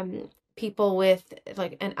 people with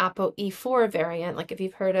like an ApoE4 variant, like if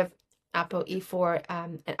you've heard of ApoE4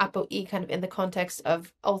 and ApoE kind of in the context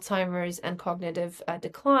of Alzheimer's and cognitive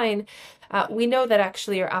decline, we know that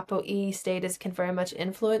actually your ApoE status can very much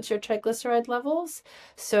influence your triglyceride levels.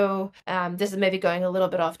 So this is maybe going a little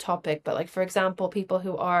bit off topic, but like for example, people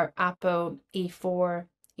who are ApoE4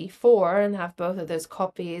 and have both of those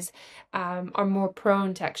copies are more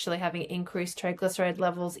prone to actually having increased triglyceride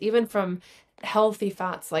levels, even from healthy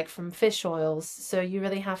fats like from fish oils. So you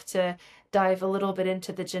really have to dive a little bit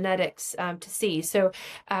into the genetics to see. So,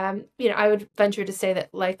 I would venture to say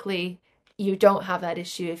that likely you don't have that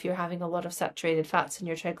issue if you're having a lot of saturated fats and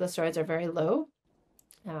your triglycerides are very low.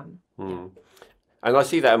 Yeah. And I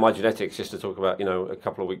see that in my genetics, just to talk about, a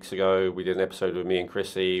couple of weeks ago, we did an episode with me and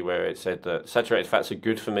Chrissy where it said that saturated fats are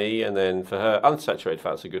good for me, and then for her, unsaturated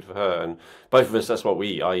fats are good for her. And both of us, that's what we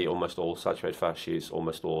eat. I eat almost all saturated fats. She eats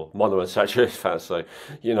almost all monounsaturated fats. So,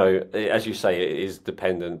 as you say, it is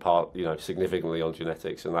dependent significantly on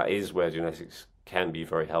genetics, and that is where genetics can be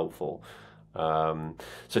very helpful.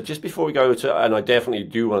 So just before we go to, and I definitely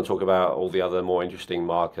do want to talk about all the other more interesting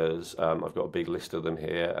markers. I've got a big list of them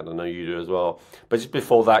here, and I know you do as well. But just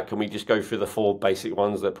before that, can we just go through the 4 basic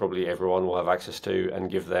ones that probably everyone will have access to,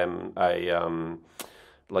 and give them a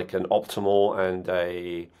like an optimal and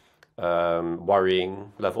a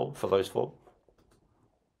worrying level for those 4?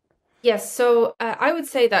 Yes. So I would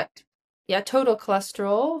say that, total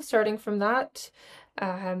cholesterol, starting from that.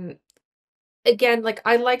 Again, like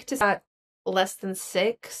I like to set less than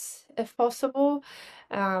 6 if possible,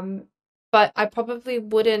 but I probably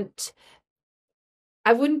wouldn't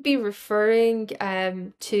be referring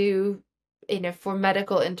to for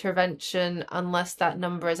medical intervention unless that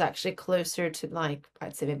number is actually closer to, like,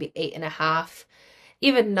 I'd say maybe 8.5,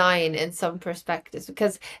 even 9 in some perspectives,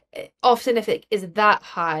 because often if it is that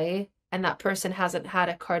high and that person hasn't had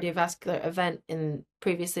a cardiovascular event in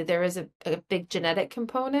previously, there is a big genetic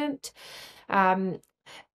component.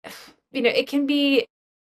 It can be,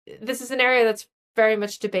 this is an area that's very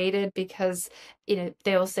much debated because,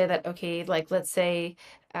 they'll say that, okay, like let's say,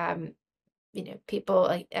 people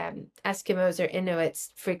like Eskimos or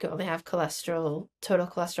Inuits frequently have total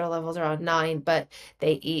cholesterol levels around 9, but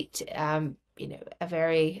they eat, a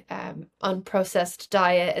very unprocessed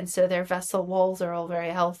diet, and so their vessel walls are all very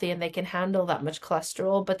healthy and they can handle that much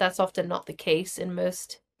cholesterol, but that's often not the case in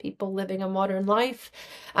most people living a modern life.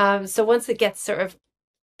 So once it gets sort of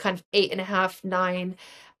kind of 8.5, 9,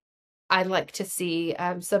 I'd like to see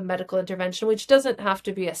some medical intervention, which doesn't have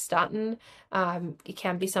to be a statin. It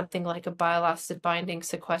can be something like a bile acid binding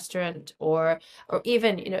sequestrant, or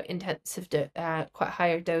even intensive quite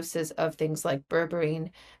higher doses of things like berberine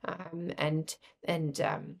and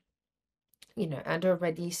or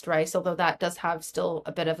red yeast rice, although that does have still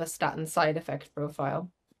a bit of a statin side effect profile.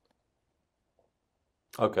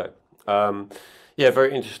 Okay. Yeah,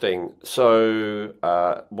 very interesting. So,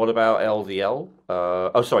 what about LDL?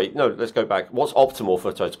 Let's go back. What's optimal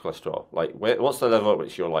for total cholesterol? Like, what's the level at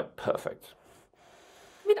which you're like perfect?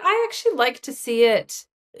 I mean, I actually like to see it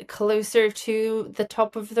closer to the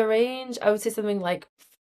top of the range. I would say something like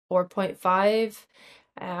 4.5.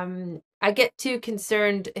 I get too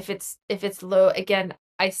concerned if it's low. Again,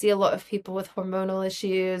 I see a lot of people with hormonal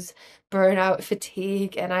issues, burnout,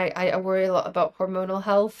 fatigue, and I worry a lot about hormonal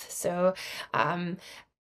health. So,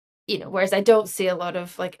 whereas I don't see a lot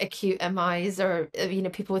of like acute MIs or,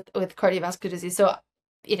 people with cardiovascular disease. So,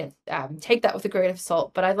 take that with a grain of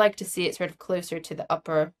salt, but I'd like to see it sort of closer to the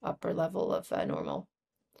upper level of normal.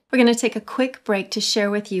 We're going to take a quick break to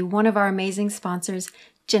share with you one of our amazing sponsors,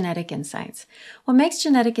 Genetic Insights. What makes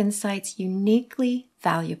Genetic Insights uniquely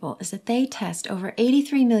valuable is that they test over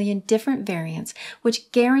 83 million different variants,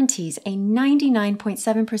 which guarantees a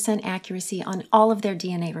 99.7% accuracy on all of their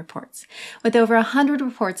DNA reports. With over 100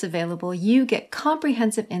 reports available, you get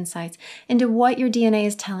comprehensive insights into what your DNA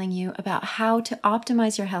is telling you about how to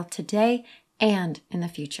optimize your health today and in the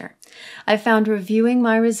future. I found reviewing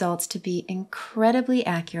my results to be incredibly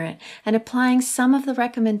accurate and applying some of the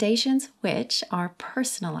recommendations, which are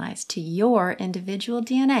personalized to your individual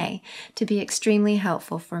DNA, to be extremely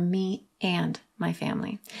helpful for me and my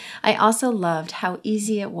family. I also loved how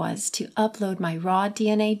easy it was to upload my raw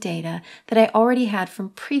DNA data that I already had from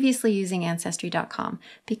previously using Ancestry.com,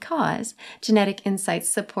 because Genetic Insights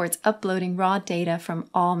supports uploading raw data from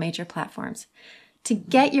all major platforms. To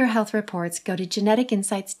get your health reports, go to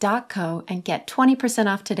geneticinsights.co and get 20%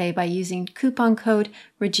 off today by using coupon code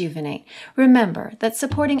Rejuvenate. Remember that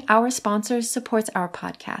supporting our sponsors supports our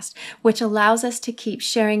podcast, which allows us to keep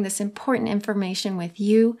sharing this important information with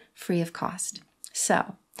you free of cost.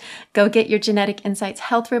 So, go get your Genetic Insights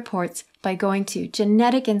health reports by going to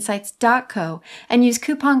geneticinsights.co and use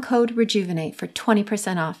coupon code Rejuvenate for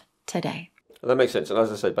 20% off today. That makes sense. And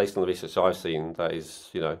as I said, based on the research I've seen, that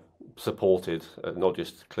is, supported, not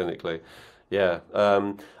just clinically. Yeah.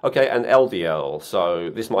 Okay. And LDL. So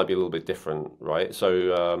this might be a little bit different, right?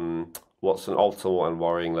 So what's an optimal and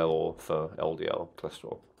worrying level for LDL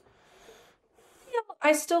cholesterol? Yeah,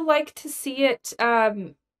 I still like to see it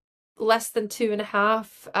less than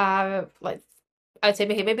 2.5. Like I'd say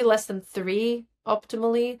maybe less than 3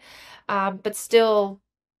 optimally, but still,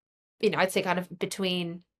 I'd say kind of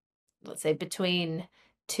between, let's say between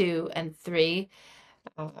 2 and 3.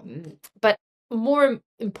 But more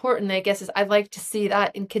importantly, I guess, is I like to see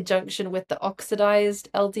that in conjunction with the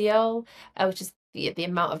oxidized LDL, which is the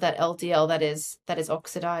amount of that LDL that is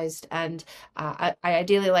oxidized, and I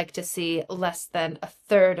ideally like to see less than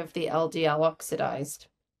 1/3 of the LDL oxidized.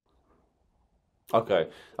 Okay.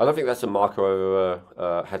 I don't think that's a marker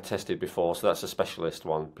I had tested before, so that's a specialist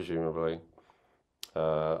one, presumably.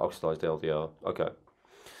 Oxidized LDL. Okay.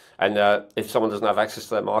 And if someone doesn't have access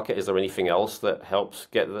to that market, is there anything else that helps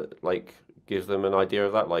gives them an idea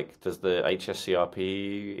of that? Like, does the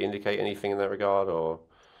HSCRP indicate anything in that regard, or?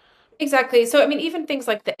 Exactly. So, I mean, even things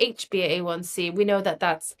like the HbA1c, we know that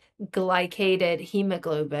that's glycated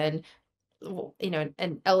hemoglobin,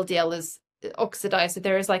 and LDL is oxidized. So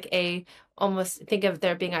there is like almost think of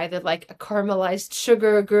there being either like a caramelized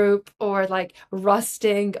sugar group or like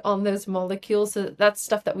rusting on those molecules. So that's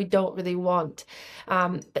stuff that we don't really want.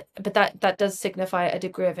 But that does signify a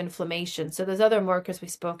degree of inflammation. So there's other markers we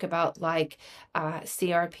spoke about, like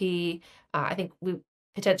CRP. I think we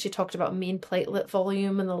potentially talked about mean platelet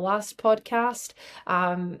volume in the last podcast.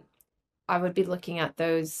 I would be looking at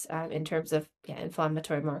those in terms of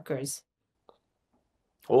inflammatory markers.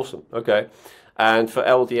 Awesome. Okay. And for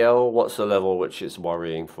LDL, what's the level which is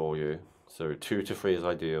worrying for you? So 2 to 3 is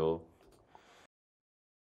ideal.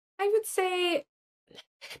 I would say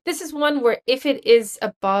this is one where if it is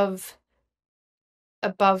above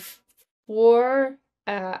 4,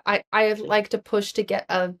 I'd like to push to get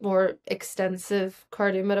a more extensive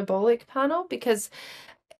cardiometabolic panel, because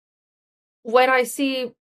when I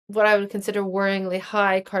see what I would consider worryingly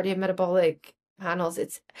high cardiometabolic panels,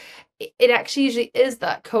 it actually usually is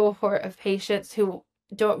that cohort of patients who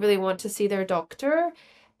don't really want to see their doctor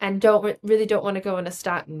and don't want to go on a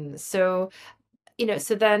statin. So,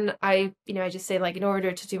 so then I just say, like, in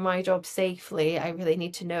order to do my job safely, I really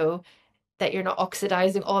need to know that you're not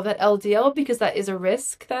oxidizing all of that LDL, because that is a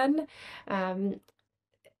risk then. So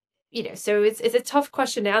it's a tough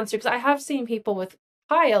question to answer, because I have seen people with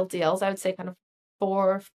high LDLs, I would say kind of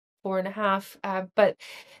 4.5, but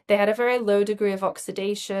they had a very low degree of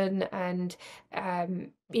oxidation, and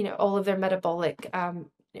all of their metabolic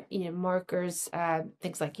markers,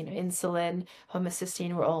 things like insulin,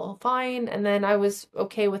 homocysteine, were all fine, and then I was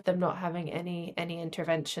okay with them not having any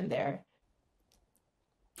intervention there.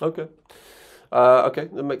 Okay. Okay,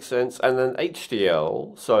 that makes sense. And then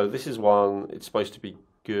HDL. So this is one, it's supposed to be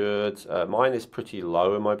good. Mine is pretty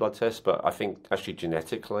low in my blood test, but I think actually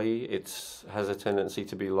genetically it has a tendency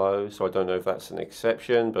to be low. So I don't know if that's an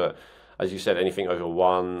exception, but as you said, anything over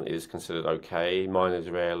 1 is considered okay. Mine is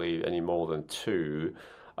rarely any more than 2.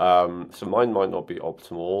 So mine might not be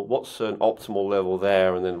optimal. What's an optimal level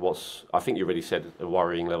there? And then I think you already said a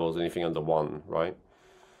worrying level is anything under 1, right?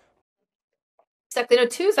 Exactly. No,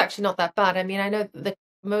 2 is actually not that bad. I mean, I know the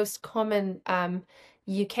most common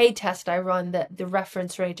UK test I run, that the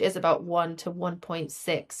reference range is about 1 to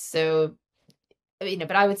 1.6. So,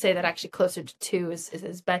 but I would say that actually closer to 2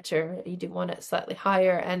 is better. You do want it slightly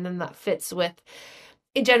higher, and then that fits with,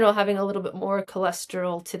 in general, having a little bit more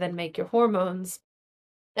cholesterol to then make your hormones.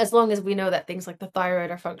 As long as we know that things like the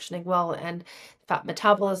thyroid are functioning well and fat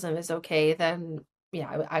metabolism is okay, then yeah,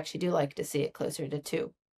 I actually do like to see it closer to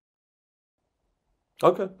 2.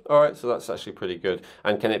 Okay, all right. So that's actually pretty good.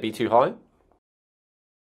 And can it be too high?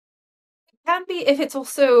 Can be if it's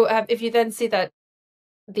also if you then see that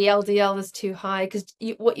the LDL is too high, because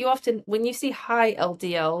what you often, when you see high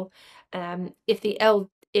LDL, when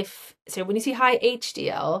you see high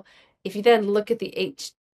HDL, if you then look at the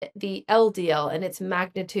LDL and its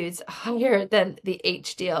magnitudes higher than the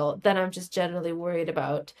HDL, then I'm just generally worried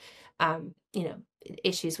about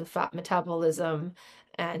issues with fat metabolism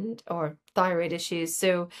or thyroid issues.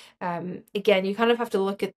 So again, you kind of have to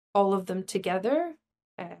look at all of them together.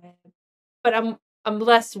 But I'm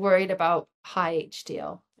less worried about high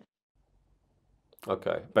HDL.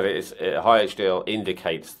 Okay, but high HDL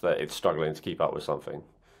indicates that it's struggling to keep up with something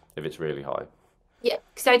if it's really high. Yeah,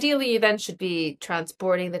 because ideally you then should be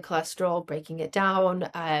transporting the cholesterol, breaking it down.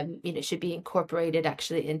 It should be incorporated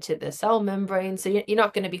actually into the cell membrane. So you're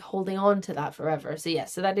not going to be holding on to that forever. So yeah,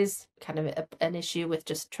 so that is kind of an issue with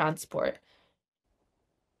just transport.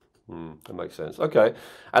 That makes sense. Okay,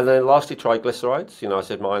 and then lastly, triglycerides. I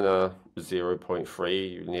said mine are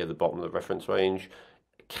 0.3, near the bottom of the reference range.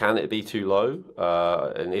 Can it be too low?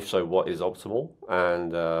 And if so, what is optimal?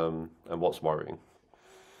 And what's worrying?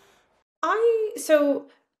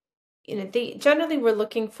 Generally we're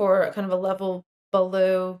looking for kind of a level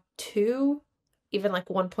below 2, even like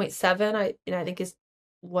 1.7. I think is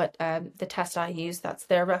what the test I use. That's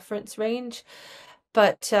their reference range.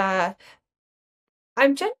 But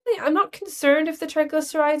I'm not concerned if the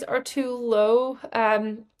triglycerides are too low.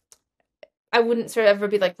 I wouldn't sort of ever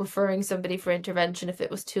be like referring somebody for intervention if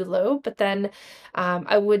it was too low, but then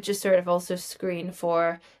I would just sort of also screen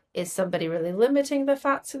for, is somebody really limiting the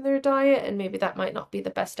fats in their diet, and maybe that might not be the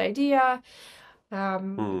best idea. Yeah,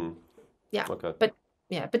 Okay. but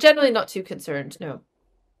generally not too concerned, no.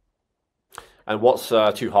 And what's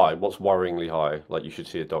too high? What's worryingly high? Like you should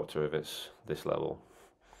see a doctor if it's this level.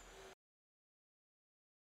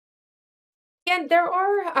 And there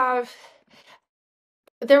are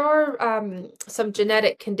some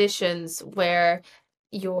genetic conditions where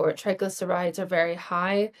your triglycerides are very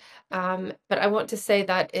high, but I want to say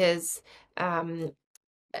that is that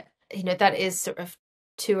is sort of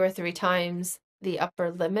 2 or 3 times the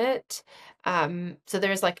upper limit. So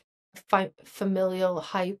there's like familial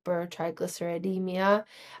hypertriglyceridemia,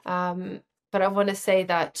 but I want to say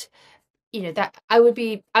that that I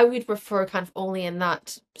would refer kind of only in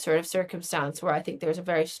that sort of circumstance where I think there's a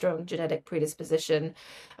very strong genetic predisposition.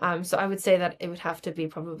 So I would say that it would have to be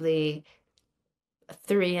probably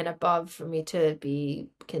 3 and above for me to be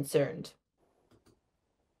concerned.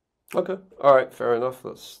 Okay, all right, fair enough.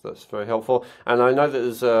 That's very helpful. And I know that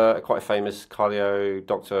there's a quite famous cardio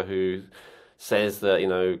doctor who says that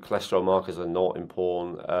cholesterol markers are not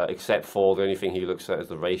important, except for the only thing he looks at is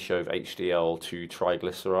the ratio of HDL to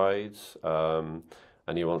triglycerides,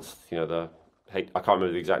 and he wants I can't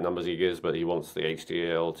remember the exact numbers he gives, but he wants the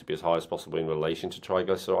HDL to be as high as possible in relation to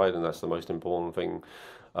triglyceride, and that's the most important thing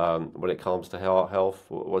when it comes to heart health.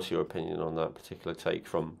 What's your opinion on that particular take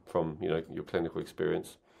from your clinical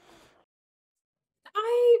experience?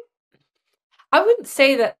 I wouldn't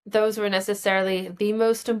say that those were necessarily the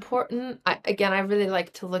most important. I really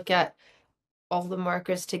like to look at all the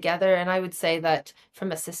markers together, and I would say that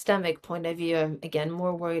from a systemic point of view, I'm again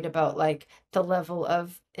more worried about like the level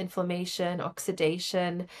of inflammation,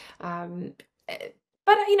 oxidation. But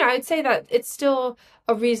I would say that it's still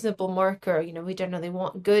a reasonable marker. We generally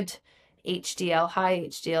want good HDL, high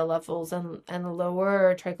HDL levels, and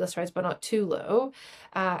lower triglycerides, but not too low.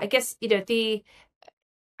 I guess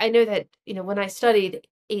I know that when I studied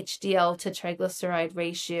HDL to triglyceride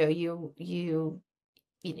ratio, you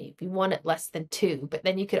want it less than 2, but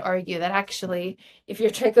then you could argue that actually if your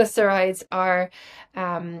triglycerides are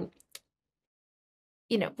well,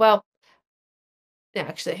 no,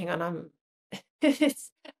 actually hang on,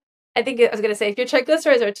 I think I was going to say if your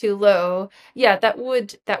triglycerides are too low, yeah, that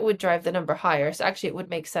would drive the number higher, so actually it would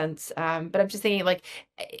make sense. But I'm just thinking like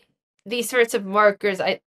these sorts of markers,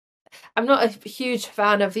 I'm not a huge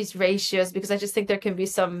fan of these ratios because I just think there can be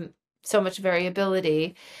so much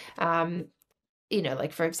variability.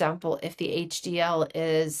 Like for example, if the HDL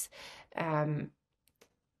is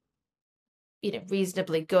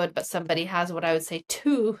reasonably good, but somebody has what I would say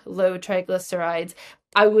too low triglycerides,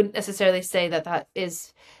 I wouldn't necessarily say that that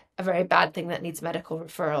is a very bad thing that needs medical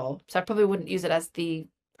referral. So I probably wouldn't use it as the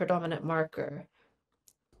predominant marker.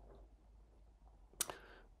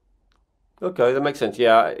 Okay, that makes sense.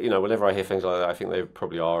 Yeah, whenever I hear things like that, I think they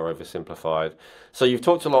probably are oversimplified. So you've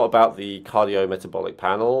talked a lot about the cardiometabolic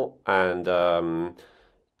panel, and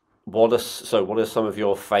what are some of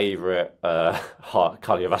your favorite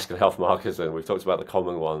cardiovascular health markers? And we've talked about the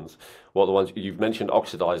common ones. What are the ones you've mentioned?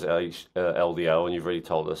 Oxidized LDL, and you've really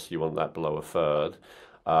told us you want that below a third,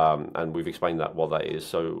 and we've explained what that is.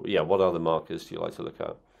 So yeah, what other markers do you like to look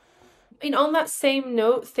at? On that same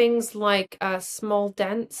note, things like small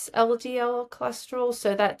dense LDL cholesterol.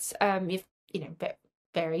 So that's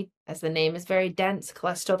very, as the name is, very dense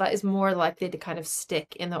cholesterol. That is more likely to kind of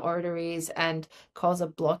stick in the arteries and cause a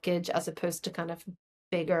blockage, as opposed to kind of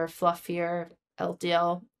bigger, fluffier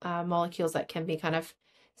LDL molecules that can be kind of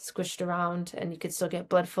squished around, and you could still get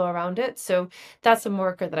blood flow around it. So that's a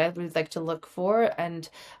marker that I would like to look for. And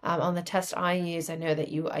on the test I use, I know that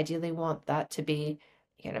you ideally want that to be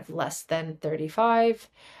kind of less than 35.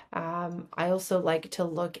 I also like to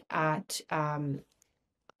look at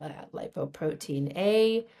lipoprotein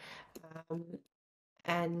A.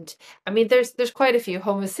 And I mean, there's quite a few.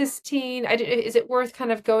 Homocysteine. Is it worth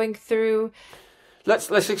kind of going through?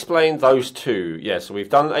 Let's explain those two. Yeah, so we've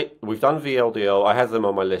done VLDL. I have them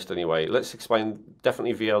on my list anyway. Let's explain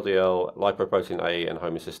definitely VLDL, lipoprotein A, and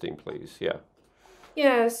homocysteine, please. Yeah.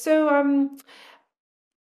 Yeah. So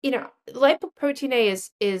lipoprotein A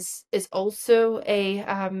is also a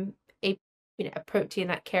protein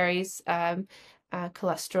that carries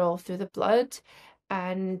cholesterol through the blood,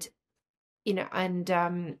 and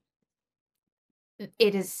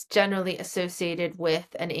it is generally associated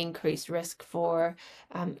with an increased risk for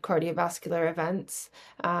cardiovascular events,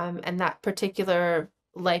 and that particular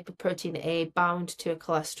lipoprotein A bound to a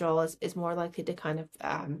cholesterol is more likely to kind of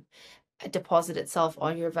deposit itself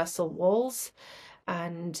on your vessel walls,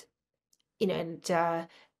 and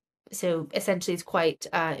so essentially it's quite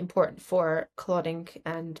important for clotting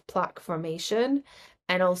and plaque formation,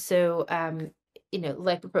 and also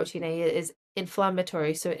lipoprotein A is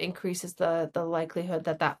inflammatory, so it increases the likelihood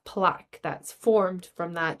that that plaque that's formed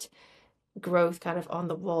from that growth kind of on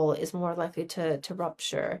the wall is more likely to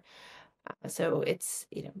rupture. So it's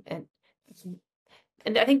and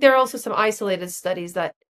I think there are also some isolated studies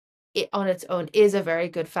that it on its own is a very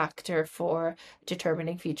good factor for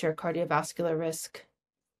determining future cardiovascular risk.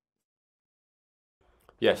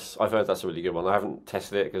 Yes, I've heard that's a really good one. I haven't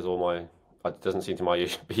tested it because it doesn't seem to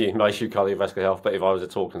be my issue cardiovascular health. But if I was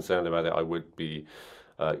at all concerned about it, I would be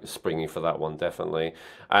springing for that one definitely.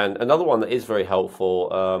 And another one that is very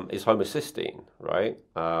helpful is homocysteine, right?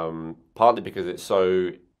 Partly because it's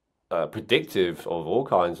so predictive of all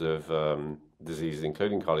kinds of diseases,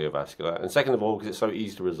 including cardiovascular, and second of all, because it's so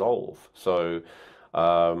easy to resolve. So.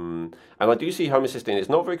 And I do see homocysteine. It's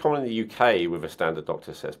not very common in the UK with a standard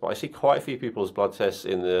doctor test, but I see quite a few people's blood tests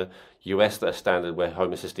in the US that are standard where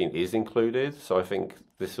homocysteine is included. So I think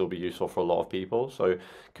this will be useful for a lot of people. So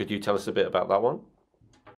could you tell us a bit about that one?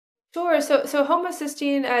 Sure. So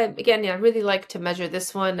homocysteine, again, yeah, I really like to measure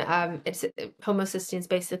this one. Homocysteine is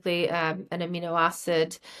basically an amino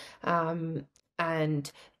acid,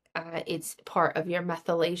 and it's part of your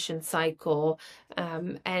methylation cycle,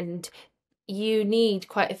 and you need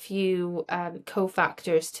quite a few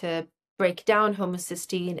cofactors to break down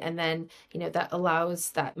homocysteine, and then that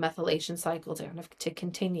allows that methylation cycle to kind of to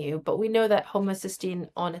continue. But we know that homocysteine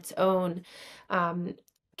on its own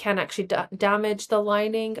can actually damage the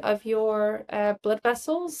lining of your blood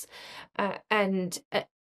vessels, and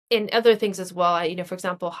in other things as well. For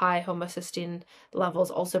example, high homocysteine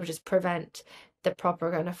levels also just prevent the proper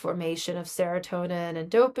kind of formation of serotonin and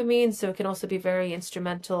dopamine, so it can also be very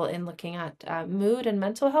instrumental in looking at mood and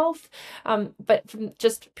mental health. But from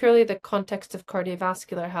just purely the context of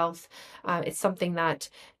cardiovascular health, it's something that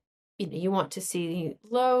you want to see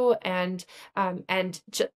low, and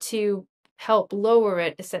to help lower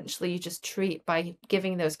it, essentially you just treat by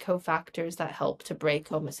giving those cofactors that help to break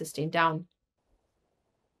homocysteine down.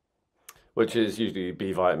 Which is usually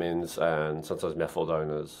B vitamins and sometimes methyl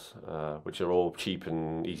donors, which are all cheap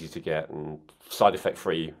and easy to get and side effect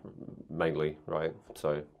free mainly, right?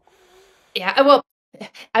 So yeah, well,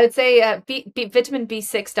 I would say vitamin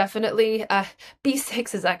B6 definitely.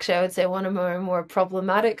 B6 is actually, I would say, one of my more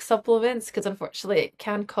problematic supplements because unfortunately it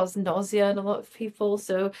can cause nausea in a lot of people.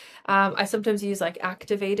 So I sometimes use like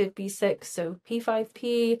activated B6, so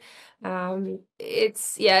P5P.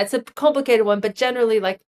 It's a complicated one, but generally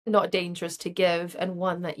like not dangerous to give, and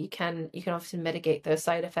one that you can often mitigate those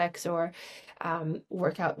side effects, or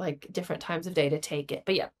work out like different times of day to take it.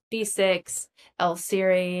 But yeah, B6,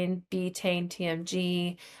 L-serine, betaine,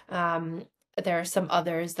 TMG. There are some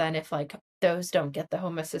others then if like those don't get the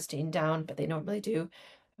homocysteine down, but they normally do.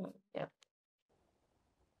 Yeah.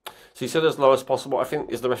 So you said as low as possible. I think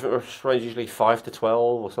is the reference range usually 5 to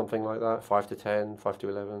 12 or something like that? 5 to 10, 5 to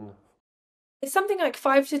 11? It's something like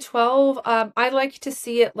 5 to 12. I like to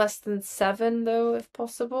see it less than 7 though, if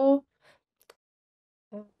possible.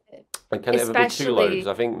 And can it ever be too low? Because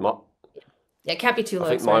I think yeah, it can't be too low. I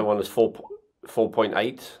think my one was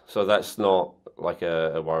 4.8, so that's not like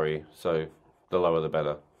a worry. So the lower the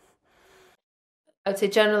better. I would say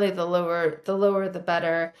generally the lower the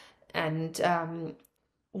better, and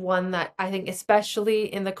one that I think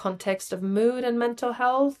especially in the context of mood and mental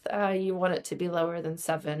health, you want it to be lower than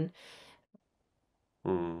 7.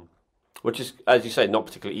 Which is, as you say, not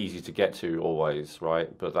particularly easy to get to always,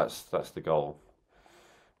 right? But that's the goal.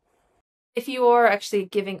 If you are actually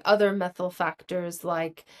giving other methyl factors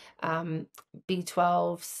like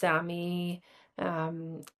B12, SAMe,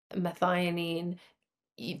 methionine,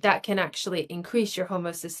 that can actually increase your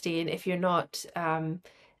homocysteine if you're not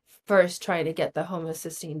first trying to get the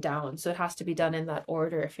homocysteine down. So it has to be done in that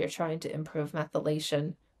order if you're trying to improve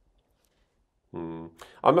methylation. I'm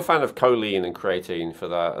a fan of choline and creatine for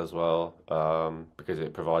that as well, because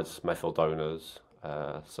it provides methyl donors.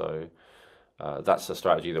 So that's a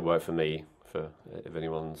strategy that worked for me, for if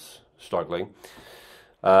anyone's struggling.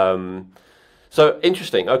 So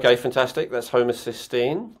interesting. Okay, fantastic. That's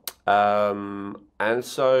homocysteine. And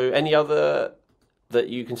so any other that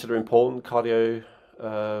you consider important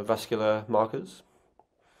cardiovascular markers?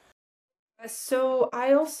 So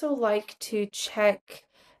I also like to check.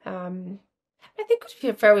 I think to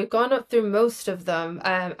be fair, we've gone up through most of them.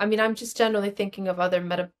 I mean, I'm just generally thinking of other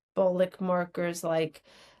metabolic markers like,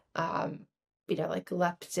 like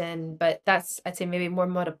leptin, but that's, I'd say, maybe more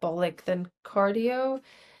metabolic than cardio.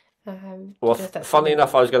 Well, funnily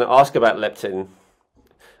enough, I was going to ask about leptin.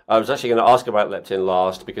 I was actually going to ask about leptin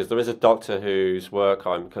last because there is a doctor whose work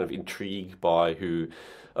I'm kind of intrigued by who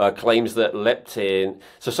claims that leptin.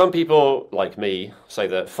 So some people like me say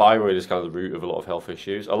that thyroid is kind of the root of a lot of health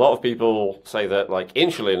issues. A lot of people say that like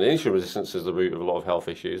insulin and insulin resistance is the root of a lot of health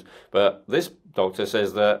issues. But this doctor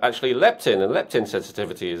says that actually leptin and leptin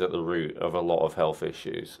sensitivity is at the root of a lot of health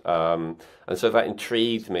issues. And so that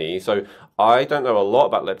intrigued me. So I don't know a lot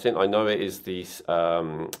about leptin. I know it is the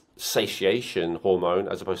satiation hormone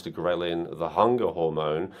as opposed to ghrelin, the hunger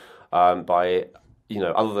hormone.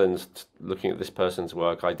 Other than looking at this person's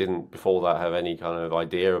work, I didn't before that have any kind of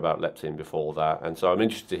idea about leptin before that. And so I'm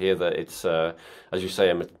interested to hear that it's, as you say,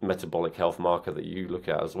 a metabolic health marker that you look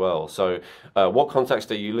at as well. So what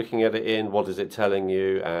context are you looking at it in? What is it telling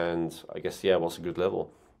you? And I guess, what's a good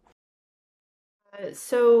level?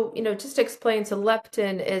 So, just to explain, so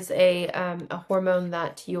leptin is a hormone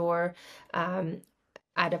that your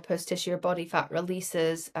adipose tissue or body fat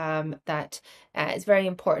releases that is very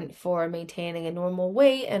important for maintaining a normal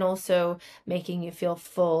weight and also making you feel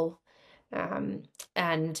full.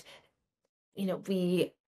 And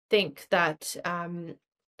we think that kind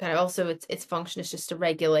of also its function is just to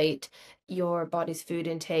regulate your body's food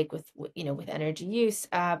intake with energy use.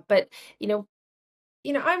 But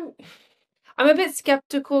I'm a bit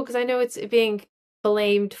skeptical because I know it's being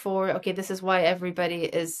blamed for, okay, this is why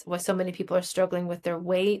why so many people are struggling with their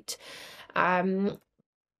weight. But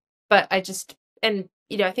I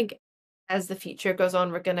think as the future goes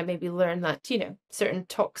on, we're going to maybe learn that, certain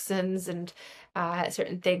toxins and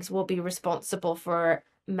certain things will be responsible for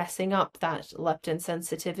messing up that leptin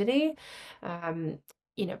sensitivity. But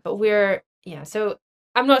so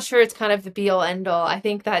I'm not sure it's kind of the be all end all. I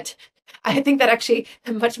think that actually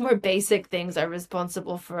much more basic things are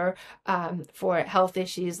responsible for health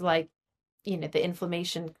issues like the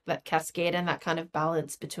inflammation that cascade and that kind of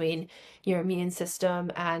balance between your immune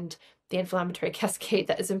system and the inflammatory cascade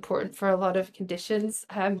that is important for a lot of conditions.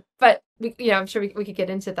 But I'm sure we could get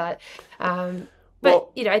into that. And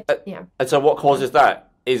so what causes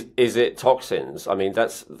that? Is it toxins? I mean,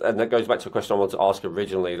 that goes back to a question I wanted to ask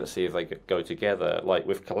originally. Let's see if they go together. Like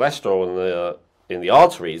with cholesterol in the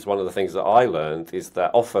arteries, one of the things that I learned is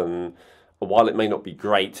that often, while it may not be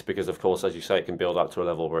great, because of course, as you say, it can build up to a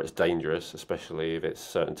level where it's dangerous, especially if it's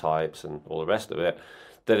certain types and all the rest of it,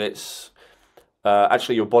 that it's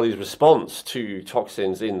actually your body's response to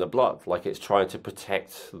toxins in the blood. Like it's trying to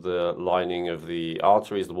protect the lining of the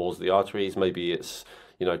arteries, the walls of the arteries. Maybe it's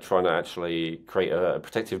trying to actually create a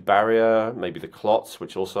protective barrier. Maybe the clots,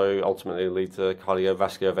 which also ultimately lead to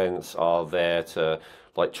cardiovascular events, are there to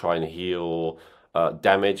like try and heal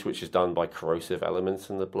damage which is done by corrosive elements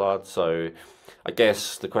in the blood. So I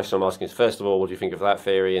guess the question I'm asking is, first of all, what do you think of that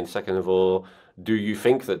theory? And second of all, do you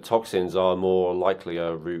think that toxins are more likely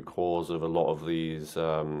a root cause of a lot of these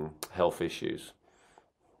health issues?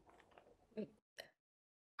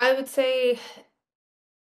 I would say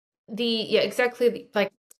exactly.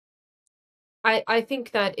 Like, I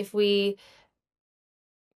think that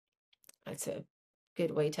that's a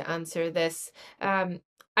good way to answer this.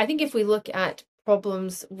 I think if we look at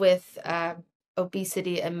problems with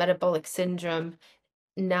obesity and metabolic syndrome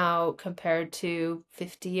now compared to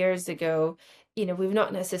 50 years ago, we've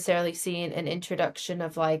not necessarily seen an introduction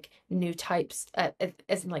of like new types,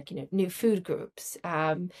 as in like, new food groups.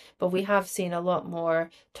 But we have seen a lot more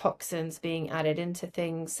toxins being added into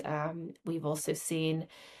things. We've also seen,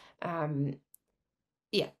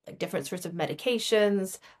 like different sorts of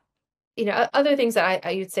medications, other things that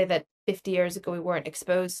I would say that 50 years ago we weren't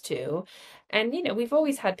exposed to. And, we've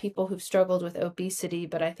always had people who've struggled with obesity,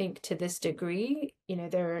 but I think to this degree,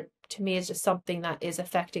 they're to me is just something that is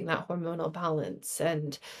affecting that hormonal balance.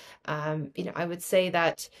 And I would say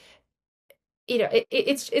that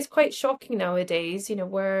it's quite shocking nowadays,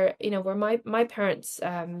 where my parents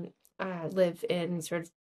live in sort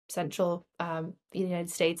of central the United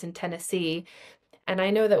States in Tennessee. And I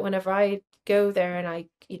know that whenever I go there and I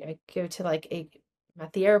go to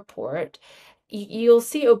at the airport, you'll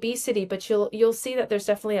see obesity, but you'll see that there's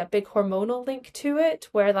definitely a big hormonal link to it,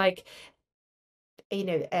 where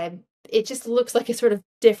it just looks like a sort of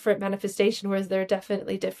different manifestation, whereas there are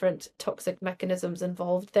definitely different toxic mechanisms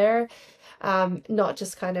involved there, not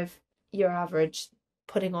just kind of your average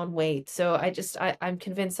putting on weight. So I'm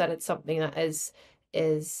convinced that it's something that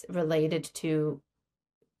is related to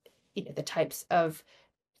the types of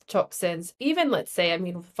toxins, even let's say,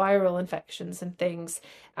 viral infections and things,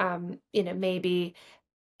 maybe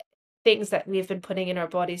things that we've been putting in our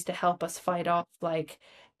bodies to help us fight off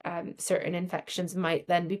certain infections might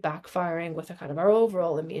then be backfiring with a kind of our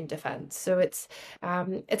overall immune defense. So it's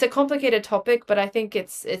a complicated topic, but I think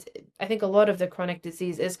I think a lot of the chronic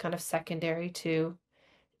disease is kind of secondary to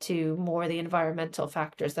more the environmental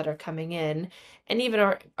factors that are coming in, and even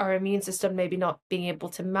our immune system maybe not being able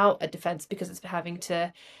to mount a defense because it's having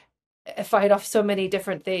to fight off so many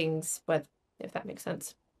different things, but if that makes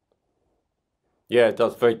sense. Yeah, it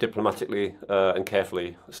does. Very diplomatically and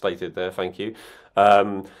carefully stated there. Thank you.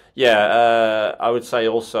 I would say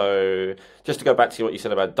also, just to go back to what you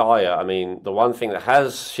said about diet, the one thing that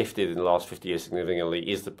has shifted in the last 50 years significantly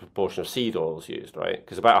is the proportion of seed oils used, right?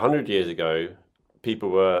 Because about 100 years ago, people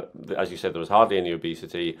were, as you said, there was hardly any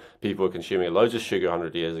obesity. People were consuming loads of sugar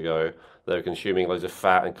 100 years ago. They were consuming loads of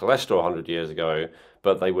fat and cholesterol 100 years ago,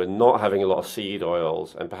 but they were not having a lot of seed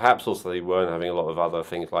oils, and perhaps also they weren't having a lot of other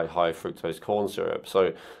things like high fructose corn syrup.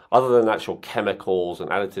 So other than actual chemicals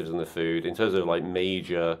and additives in the food, in terms of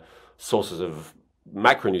major sources of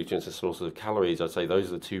macronutrients and sources of calories, I'd say those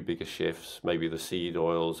are the two biggest shifts, maybe the seed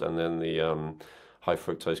oils and then the high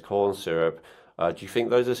fructose corn syrup. Do you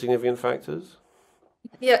think those are significant factors?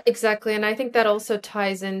 Yeah, exactly. And I think that also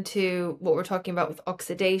ties into what we're talking about with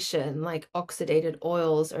oxidation. Like oxidated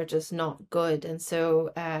oils are just not good. And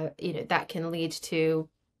so, that can lead to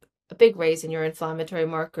a big raise in your inflammatory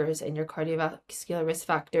markers and your cardiovascular risk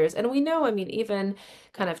factors. And we know, even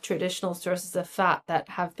kind of traditional sources of fat that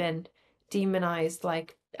have been demonized,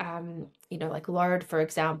 like lard, for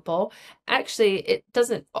example, actually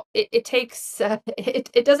it takes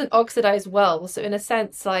it doesn't oxidize well. So in a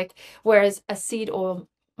sense, whereas a seed oil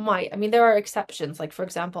might, there are exceptions, like for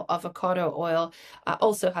example avocado oil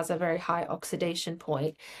also has a very high oxidation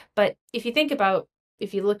point. But if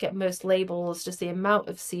you look at most labels, just the amount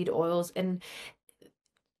of seed oils, and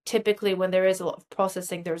typically when there is a lot of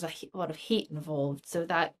processing, there's a lot of heat involved, so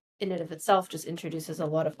that in and of itself just introduces a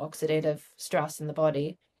lot of oxidative stress in the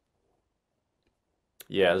body.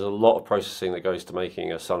 Yeah, there's a lot of processing that goes to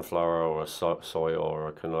making a sunflower or a soy or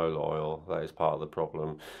a canola oil. That is part of the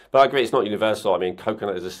problem. But I agree, it's not universal.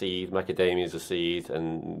 Coconut is a seed, macadamia is a seed,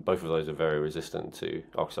 and both of those are very resistant to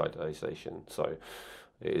oxidation. So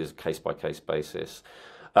it is case by case basis.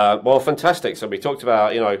 Well, fantastic. So we talked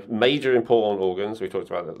about, major important organs. We talked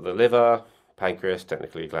about the liver, pancreas,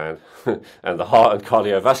 technically a gland, and the heart and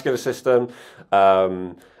cardiovascular system.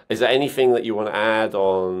 Is there anything that you want to add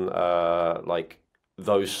on,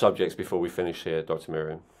 those subjects before we finish here, Dr.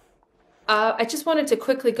 Miriam? I just wanted to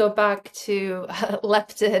quickly go back to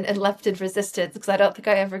leptin and leptin resistance, because I don't think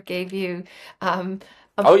I ever gave you a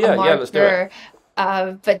marker. Let's do it.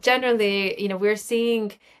 But generally,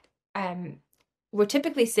 we're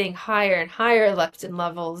typically seeing higher and higher leptin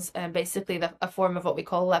levels, and basically a form of what we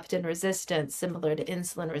call leptin resistance, similar to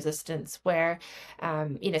insulin resistance, where,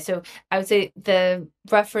 so I would say the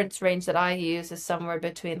reference range that I use is somewhere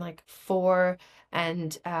between 4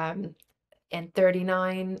 and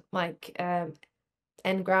 39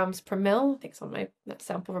 n-grams per mil. I think it's on my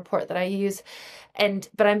sample report that I use,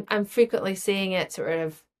 but I'm frequently seeing it sort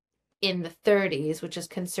of in the 30s, which is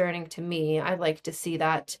concerning to me. I like to see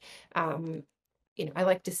that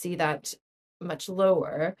much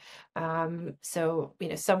lower. So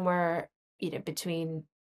somewhere between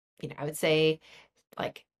I would say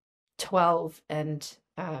 12 and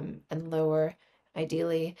lower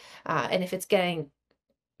ideally, and if it's getting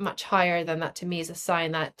much higher than that, to me is a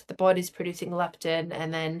sign that the body's producing leptin,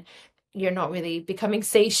 and then you're not really becoming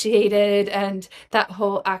satiated, and that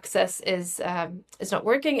whole axis is not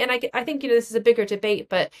working. And I think this is a bigger debate,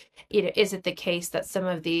 but is it the case that some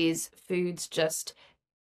of these foods just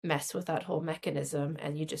mess with that whole mechanism,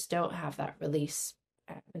 and you just don't have that release,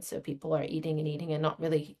 and so people are eating and not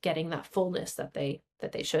really getting that fullness that they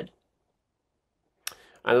should?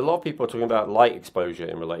 And a lot of people are talking about light exposure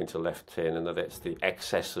in relating to leptin, and that it's the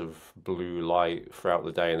excess of blue light throughout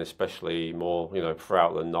the day, and especially more,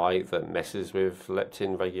 throughout the night, that messes with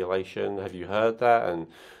leptin regulation. Have you heard that? And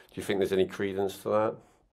do you think there's any credence to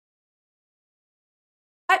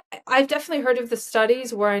that? I've definitely heard of the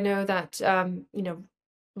studies where I know that,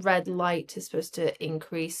 red light is supposed to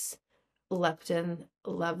increase leptin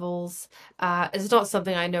levels. It's not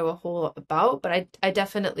something I know a whole lot about, but I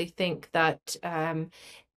definitely think that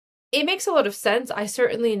it makes a lot of sense. I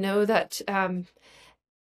certainly know that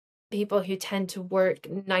people who tend to work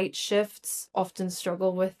night shifts often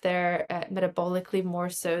struggle with their metabolically more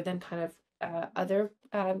so than kind of other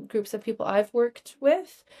groups of people I've worked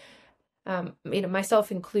with.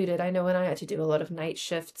 Myself included. I know when I had to do a lot of night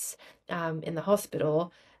shifts in the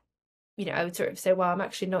hospital, I would sort of say, well, I'm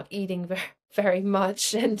actually not eating very, very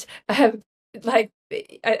much. And I think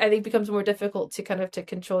it becomes more difficult to kind of to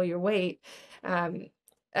control your weight.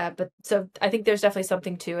 But so I think there's definitely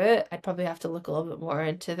something to it. I'd probably have to look a little bit more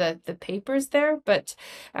into the papers there. But,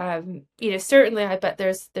 certainly I bet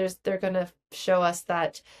they're going to show us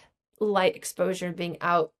that light exposure and being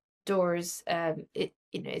outdoors,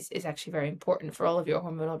 is actually very important for all of your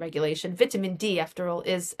hormonal regulation. Vitamin D, after all,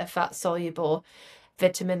 is a fat soluble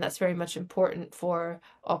vitamin that's very much important for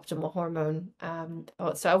optimal hormone.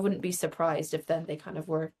 So I wouldn't be surprised if then they kind of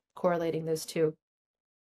were correlating those two.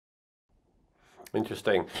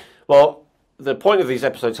 Interesting. Well, the point of these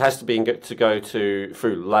episodes has to be to go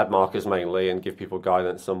through lab markers mainly and give people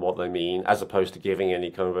guidance on what they mean, as opposed to giving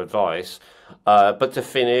any kind of advice. But to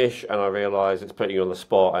finish, and I realise it's putting you on the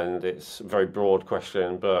spot and it's a very broad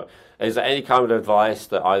question, but is there any kind of advice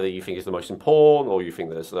that either you think is the most important or you think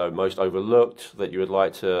that's the most overlooked that you would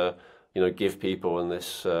like to, give people on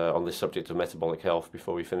this subject of metabolic health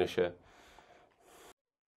before we finish here?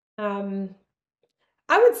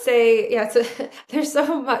 I would say, yeah, there's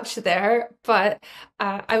so much there, but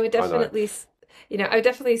I would definitely, I would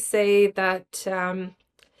definitely say that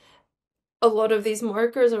a lot of these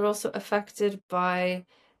markers are also affected by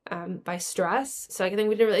stress. So I think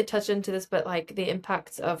we didn't really touch into this, but like the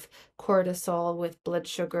impacts of cortisol with blood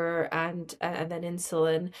sugar and then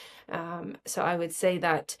insulin. So I would say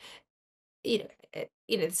that,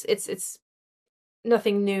 it's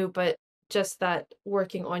nothing new, but just that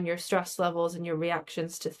working on your stress levels and your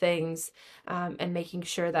reactions to things, and making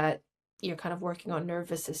sure that you're kind of working on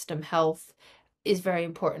nervous system health is very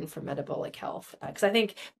important for metabolic health. Because I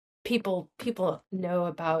think people know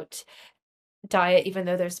about diet, even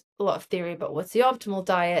though there's a lot of theory about what's the optimal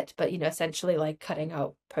diet, but essentially like cutting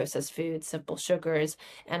out processed foods, simple sugars,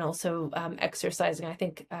 and also exercising. I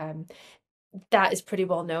think that is pretty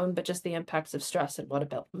well known, but just the impacts of stress and what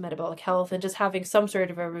about metabolic health, and just having some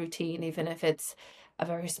sort of a routine, even if it's a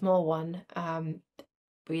very small one,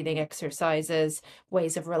 breathing exercises,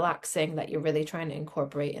 ways of relaxing that you're really trying to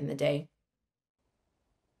incorporate in the day.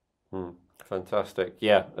 Fantastic.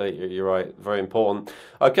 Yeah, you're right. Very important.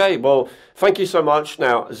 Okay, well, thank you so much.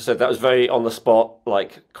 Now, as I said, that was very on the spot,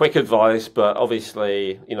 like quick advice, but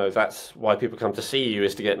obviously, that's why people come to see you,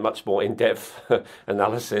 is to get much more in-depth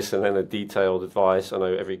analysis and then a detailed advice. I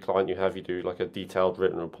know every client you have, you do like a detailed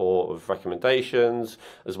written report of recommendations,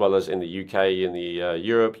 as well as in the UK, in the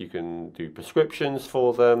Europe, you can do prescriptions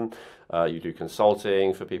for them. You do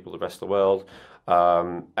consulting for people the rest of the world.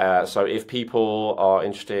 So if people are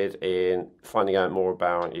interested in finding out more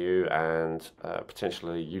about you and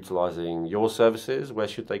potentially utilizing your services, where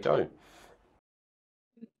should they go?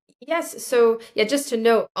 Yes, so yeah, just to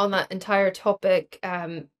note on that entire topic,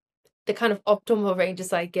 the kind of optimal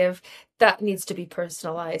ranges I give, that needs to be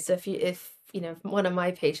personalized. So if one of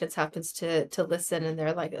my patients happens to listen and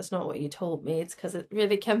they're like, that's not what you told me, it's because it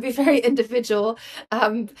really can be very individual.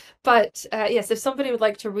 But yes, if somebody would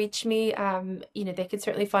like to reach me, they can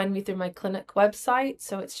certainly find me through my clinic website.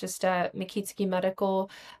 So it's just Mikicki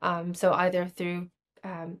Medical. So either through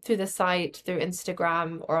the site, through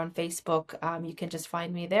Instagram, or on Facebook, you can just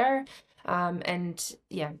find me there. And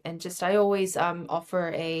just I always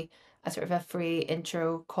offer a sort of a free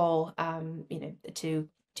intro call,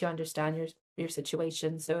 to understand your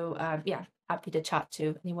situation. So happy to chat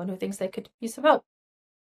to anyone who thinks they could use some help.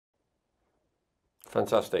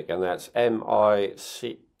 Fantastic. And that's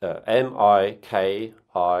Mikicki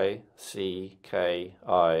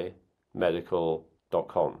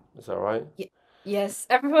medical.com. Is that right? Yeah. Yes,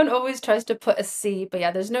 everyone always tries to put a C, but yeah,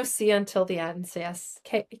 there's no C until the end. So yes,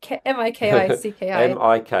 Mikicki.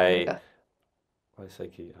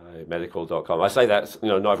 medical.com. I say that,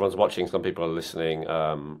 not everyone's watching, some people are listening.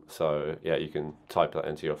 So yeah, you can type that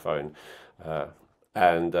into your phone.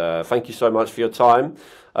 And thank you so much for your time.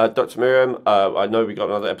 Dr. Miriam, I know we got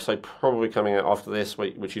another episode probably coming out after this,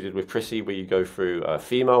 which you did with Prissy, where you go through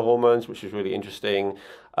female hormones, which is really interesting.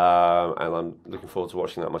 And I'm looking forward to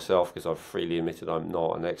watching that myself, because I've freely admitted I'm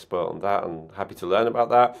not an expert on that, and happy to learn about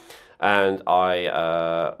that. And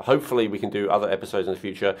I hopefully we can do other episodes in the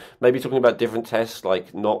future, maybe talking about different tests,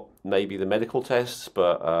 like not maybe the medical tests,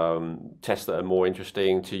 but tests that are more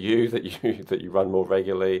interesting to you, that you run more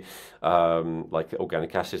regularly, like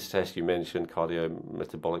organic acids test you mentioned,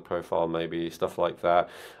 cardiometabolic profile, maybe stuff like that.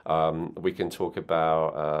 We can talk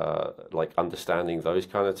about like understanding those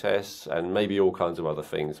kind of tests, and maybe all kinds of other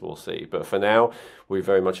things. We'll see. But for now, we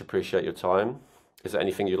very much appreciate your time. Is there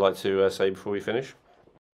anything you'd like to say before we finish?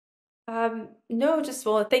 No, just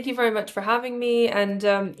well, thank you very much for having me. And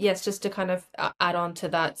yes, just to kind of add on to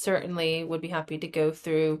that, certainly would be happy to go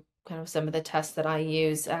through kind of some of the tests that I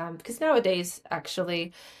use, because nowadays,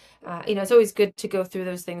 actually, it's always good to go through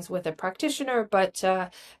those things with a practitioner, but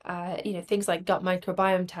things like gut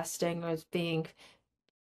microbiome testing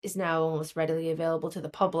is now almost readily available to the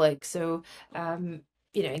public. So,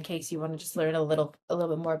 in case you want to just learn a little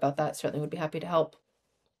bit more about that, certainly would be happy to help.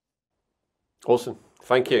 Awesome,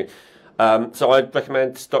 thank you. So I'd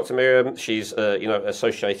recommend Dr. Miriam. She's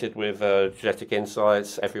associated with Genetic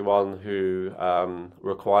Insights. Everyone who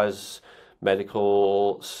requires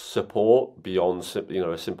medical support beyond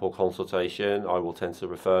a simple consultation, I will tend to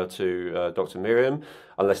refer to Dr. Miriam,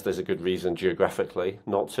 unless there's a good reason geographically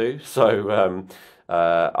not to. So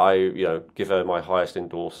I give her my highest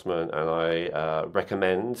endorsement, and I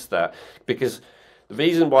recommend that, because the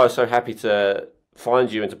reason why I'm so happy to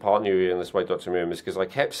find you and to partner you in this way, Dr. Miriam, is because I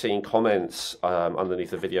kept seeing comments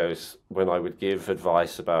underneath the videos when I would give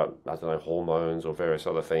advice about, I don't know, hormones or various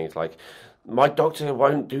other things, like, my doctor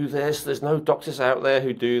won't do this, there's no doctors out there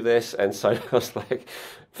who do this. And so I was like,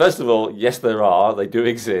 first of all, yes, there are, they do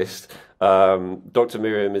exist. Dr.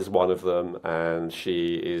 Miriam is one of them, and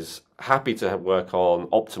she is happy to work on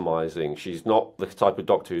optimizing. She's not the type of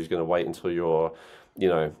doctor who's going to wait until you're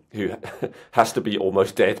who has to be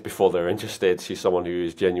almost dead before they're interested. She's someone who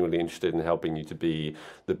is genuinely interested in helping you to be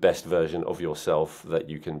the best version of yourself that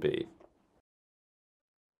you can be.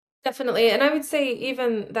 Definitely. And I would say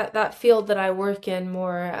even that field that I work in,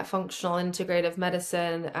 more functional integrative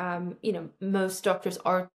medicine, most doctors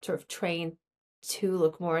are sort of trained to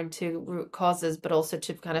look more into root causes, but also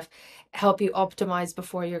to kind of help you optimize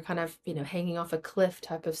before you're kind of, hanging off a cliff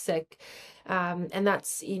type of sick. And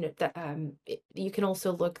that's, you can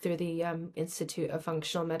also look through the Institute of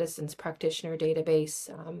Functional Medicine's Practitioner Database.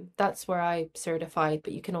 That's where I certified,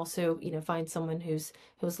 but you can also, find someone who's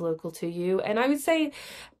local to you. And I would say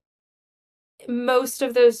most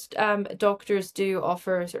of those doctors do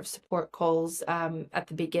offer sort of support calls at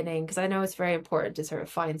the beginning, because I know it's very important to sort of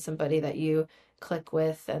find somebody that you click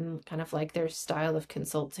with and kind of like their style of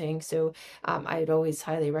consulting. So I'd always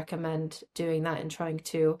highly recommend doing that and trying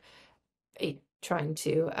to do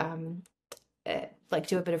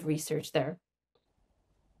a bit of research there.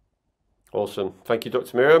 Awesome. Thank you,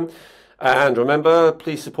 Dr. Miriam. And remember,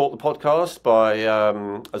 please support the podcast by,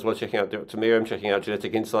 as well as checking out Dr. Miriam, checking out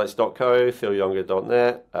geneticinsights.co,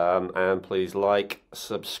 feelyounger.net, and please like,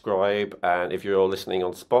 subscribe, and if you're listening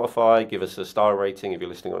on Spotify, give us a star rating. If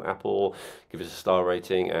you're listening on Apple, give us a star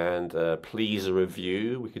rating, and please a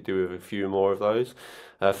review. We could do a few more of those.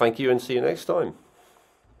 Thank you, and see you next time.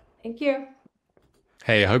 Thank you.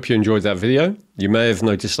 Hey, I hope you enjoyed that video. You may have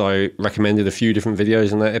noticed I recommended a few different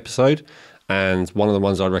videos in that episode. And one of the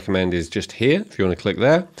ones I recommend is just here, if you want to click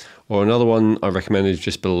there. Or another one I recommend is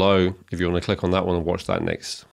just below, if you want to click on that one and watch that next.